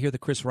 you want to hear the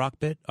Chris Rock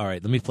bit? All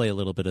right, let me play a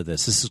little bit of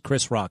this. This is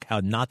Chris Rock,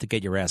 how not to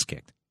get your ass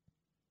kicked.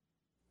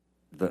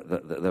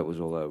 That was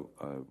all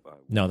I...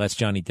 No, that's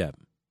Johnny Depp.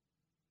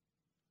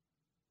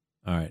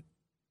 All right.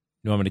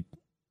 You want me to?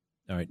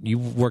 All right, you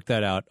work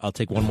that out. I'll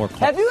take one more call.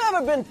 Have you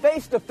ever been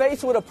face to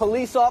face with a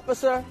police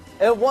officer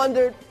and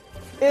wondered,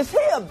 is he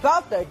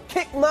about to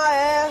kick my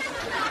ass?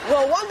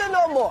 Well, wonder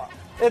no more.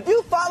 If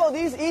you follow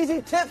these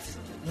easy tips,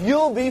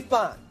 you'll be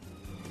fine.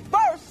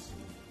 First,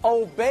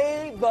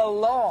 obey the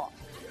law.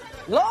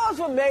 Laws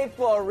were made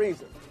for a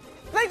reason.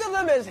 Think of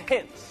them as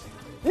hints.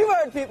 You've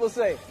heard people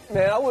say,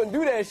 man, I wouldn't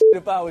do that shit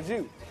if I was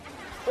you.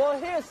 Well,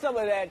 here's some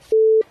of that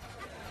shit.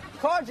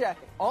 Carjacking,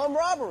 armed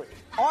robbery,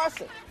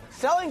 arson,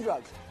 selling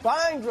drugs,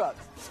 buying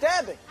drugs,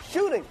 stabbing,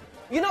 shooting.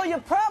 You know, you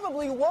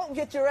probably won't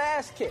get your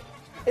ass kicked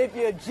if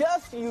you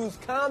just use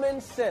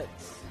common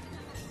sense.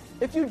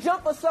 If you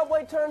jump a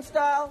subway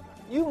turnstile,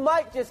 you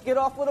might just get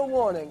off with a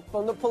warning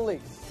from the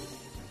police.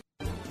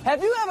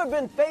 Have you ever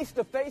been face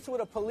to face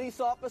with a police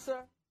officer?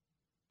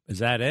 Is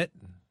that it?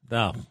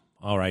 No.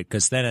 All right,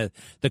 because then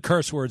the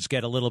curse words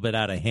get a little bit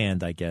out of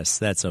hand, I guess.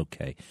 That's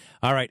okay.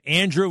 All right,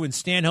 Andrew in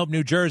Stanhope,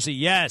 New Jersey.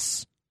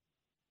 Yes.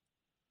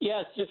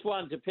 Yes, just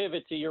wanted to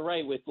pivot to, you're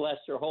right, with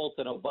Lester Holt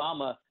and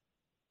Obama.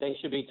 They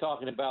should be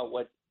talking about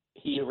what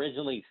he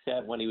originally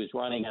said when he was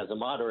running as a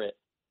moderate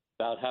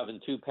about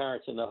having two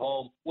parents in the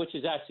home, which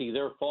is actually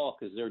their fault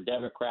because they're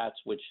Democrats,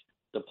 which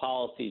the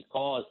policies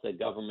cause the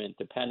government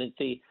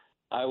dependency.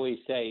 I always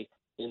say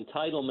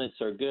entitlements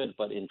are good,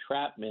 but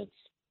entrapments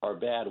are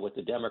bad, what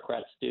the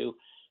Democrats do.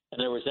 And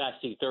there was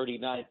actually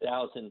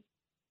 39,000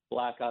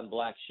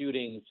 black-on-black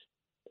shootings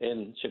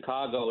in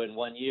Chicago in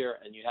 1 year,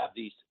 and you have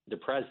the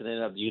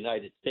president of the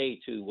United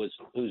States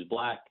who's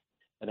black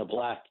and a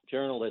black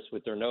journalist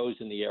with their nose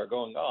in the air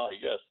going, oh,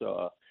 yes,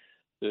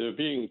 they're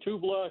being too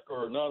black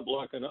or not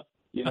black enough.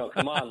 You know,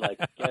 come on, like,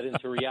 get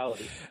into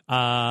reality.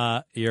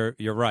 You're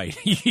right.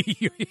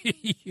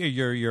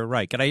 you're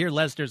right. Can I hear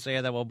Lester say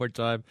that one more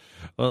time?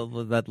 Well,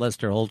 that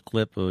Lester Holt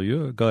clip.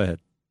 Go ahead.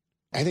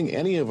 I think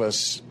any of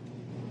us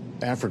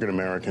African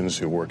Americans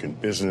who work in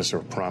business or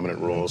prominent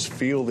roles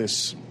feel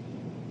this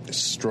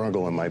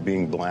struggle. Am I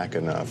being black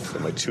enough?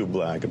 Am I too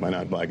black? Am I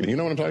not black? You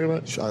know what I'm talking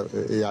about?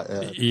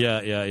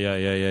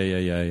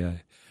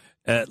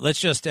 Yeah. Let's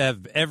just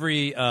have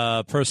every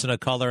person of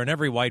color and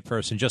every white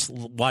person just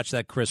watch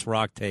that Chris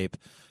Rock tape.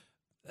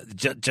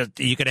 Just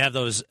you could have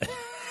those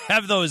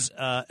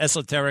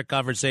esoteric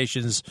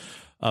conversations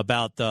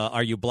about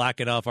are you black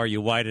enough, are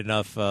you white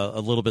enough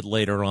a little bit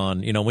later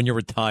on, you know, when you're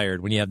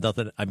retired, when you have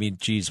nothing. I mean,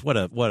 geez, what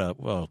a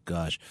oh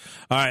gosh.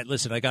 All right,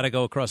 listen, I got to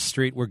go across the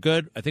street. We're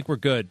good. I think we're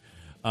good.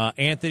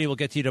 Anthony, we'll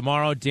get to you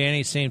tomorrow.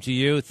 Danny, same to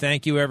you.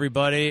 Thank you,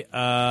 everybody.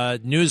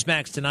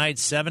 Newsmax tonight,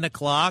 7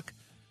 o'clock.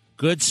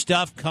 Good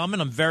stuff coming.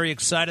 I'm very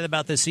excited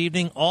about this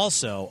evening.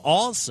 Also,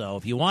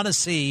 if you want to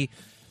see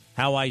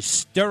how I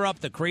stir up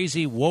the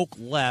crazy woke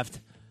left,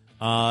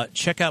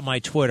 check out my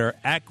Twitter,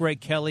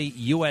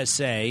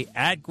 @GregKellyUSA,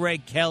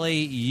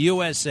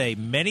 @GregKellyUSA.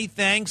 Many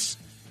thanks.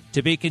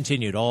 To be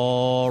continued.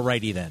 All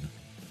righty then.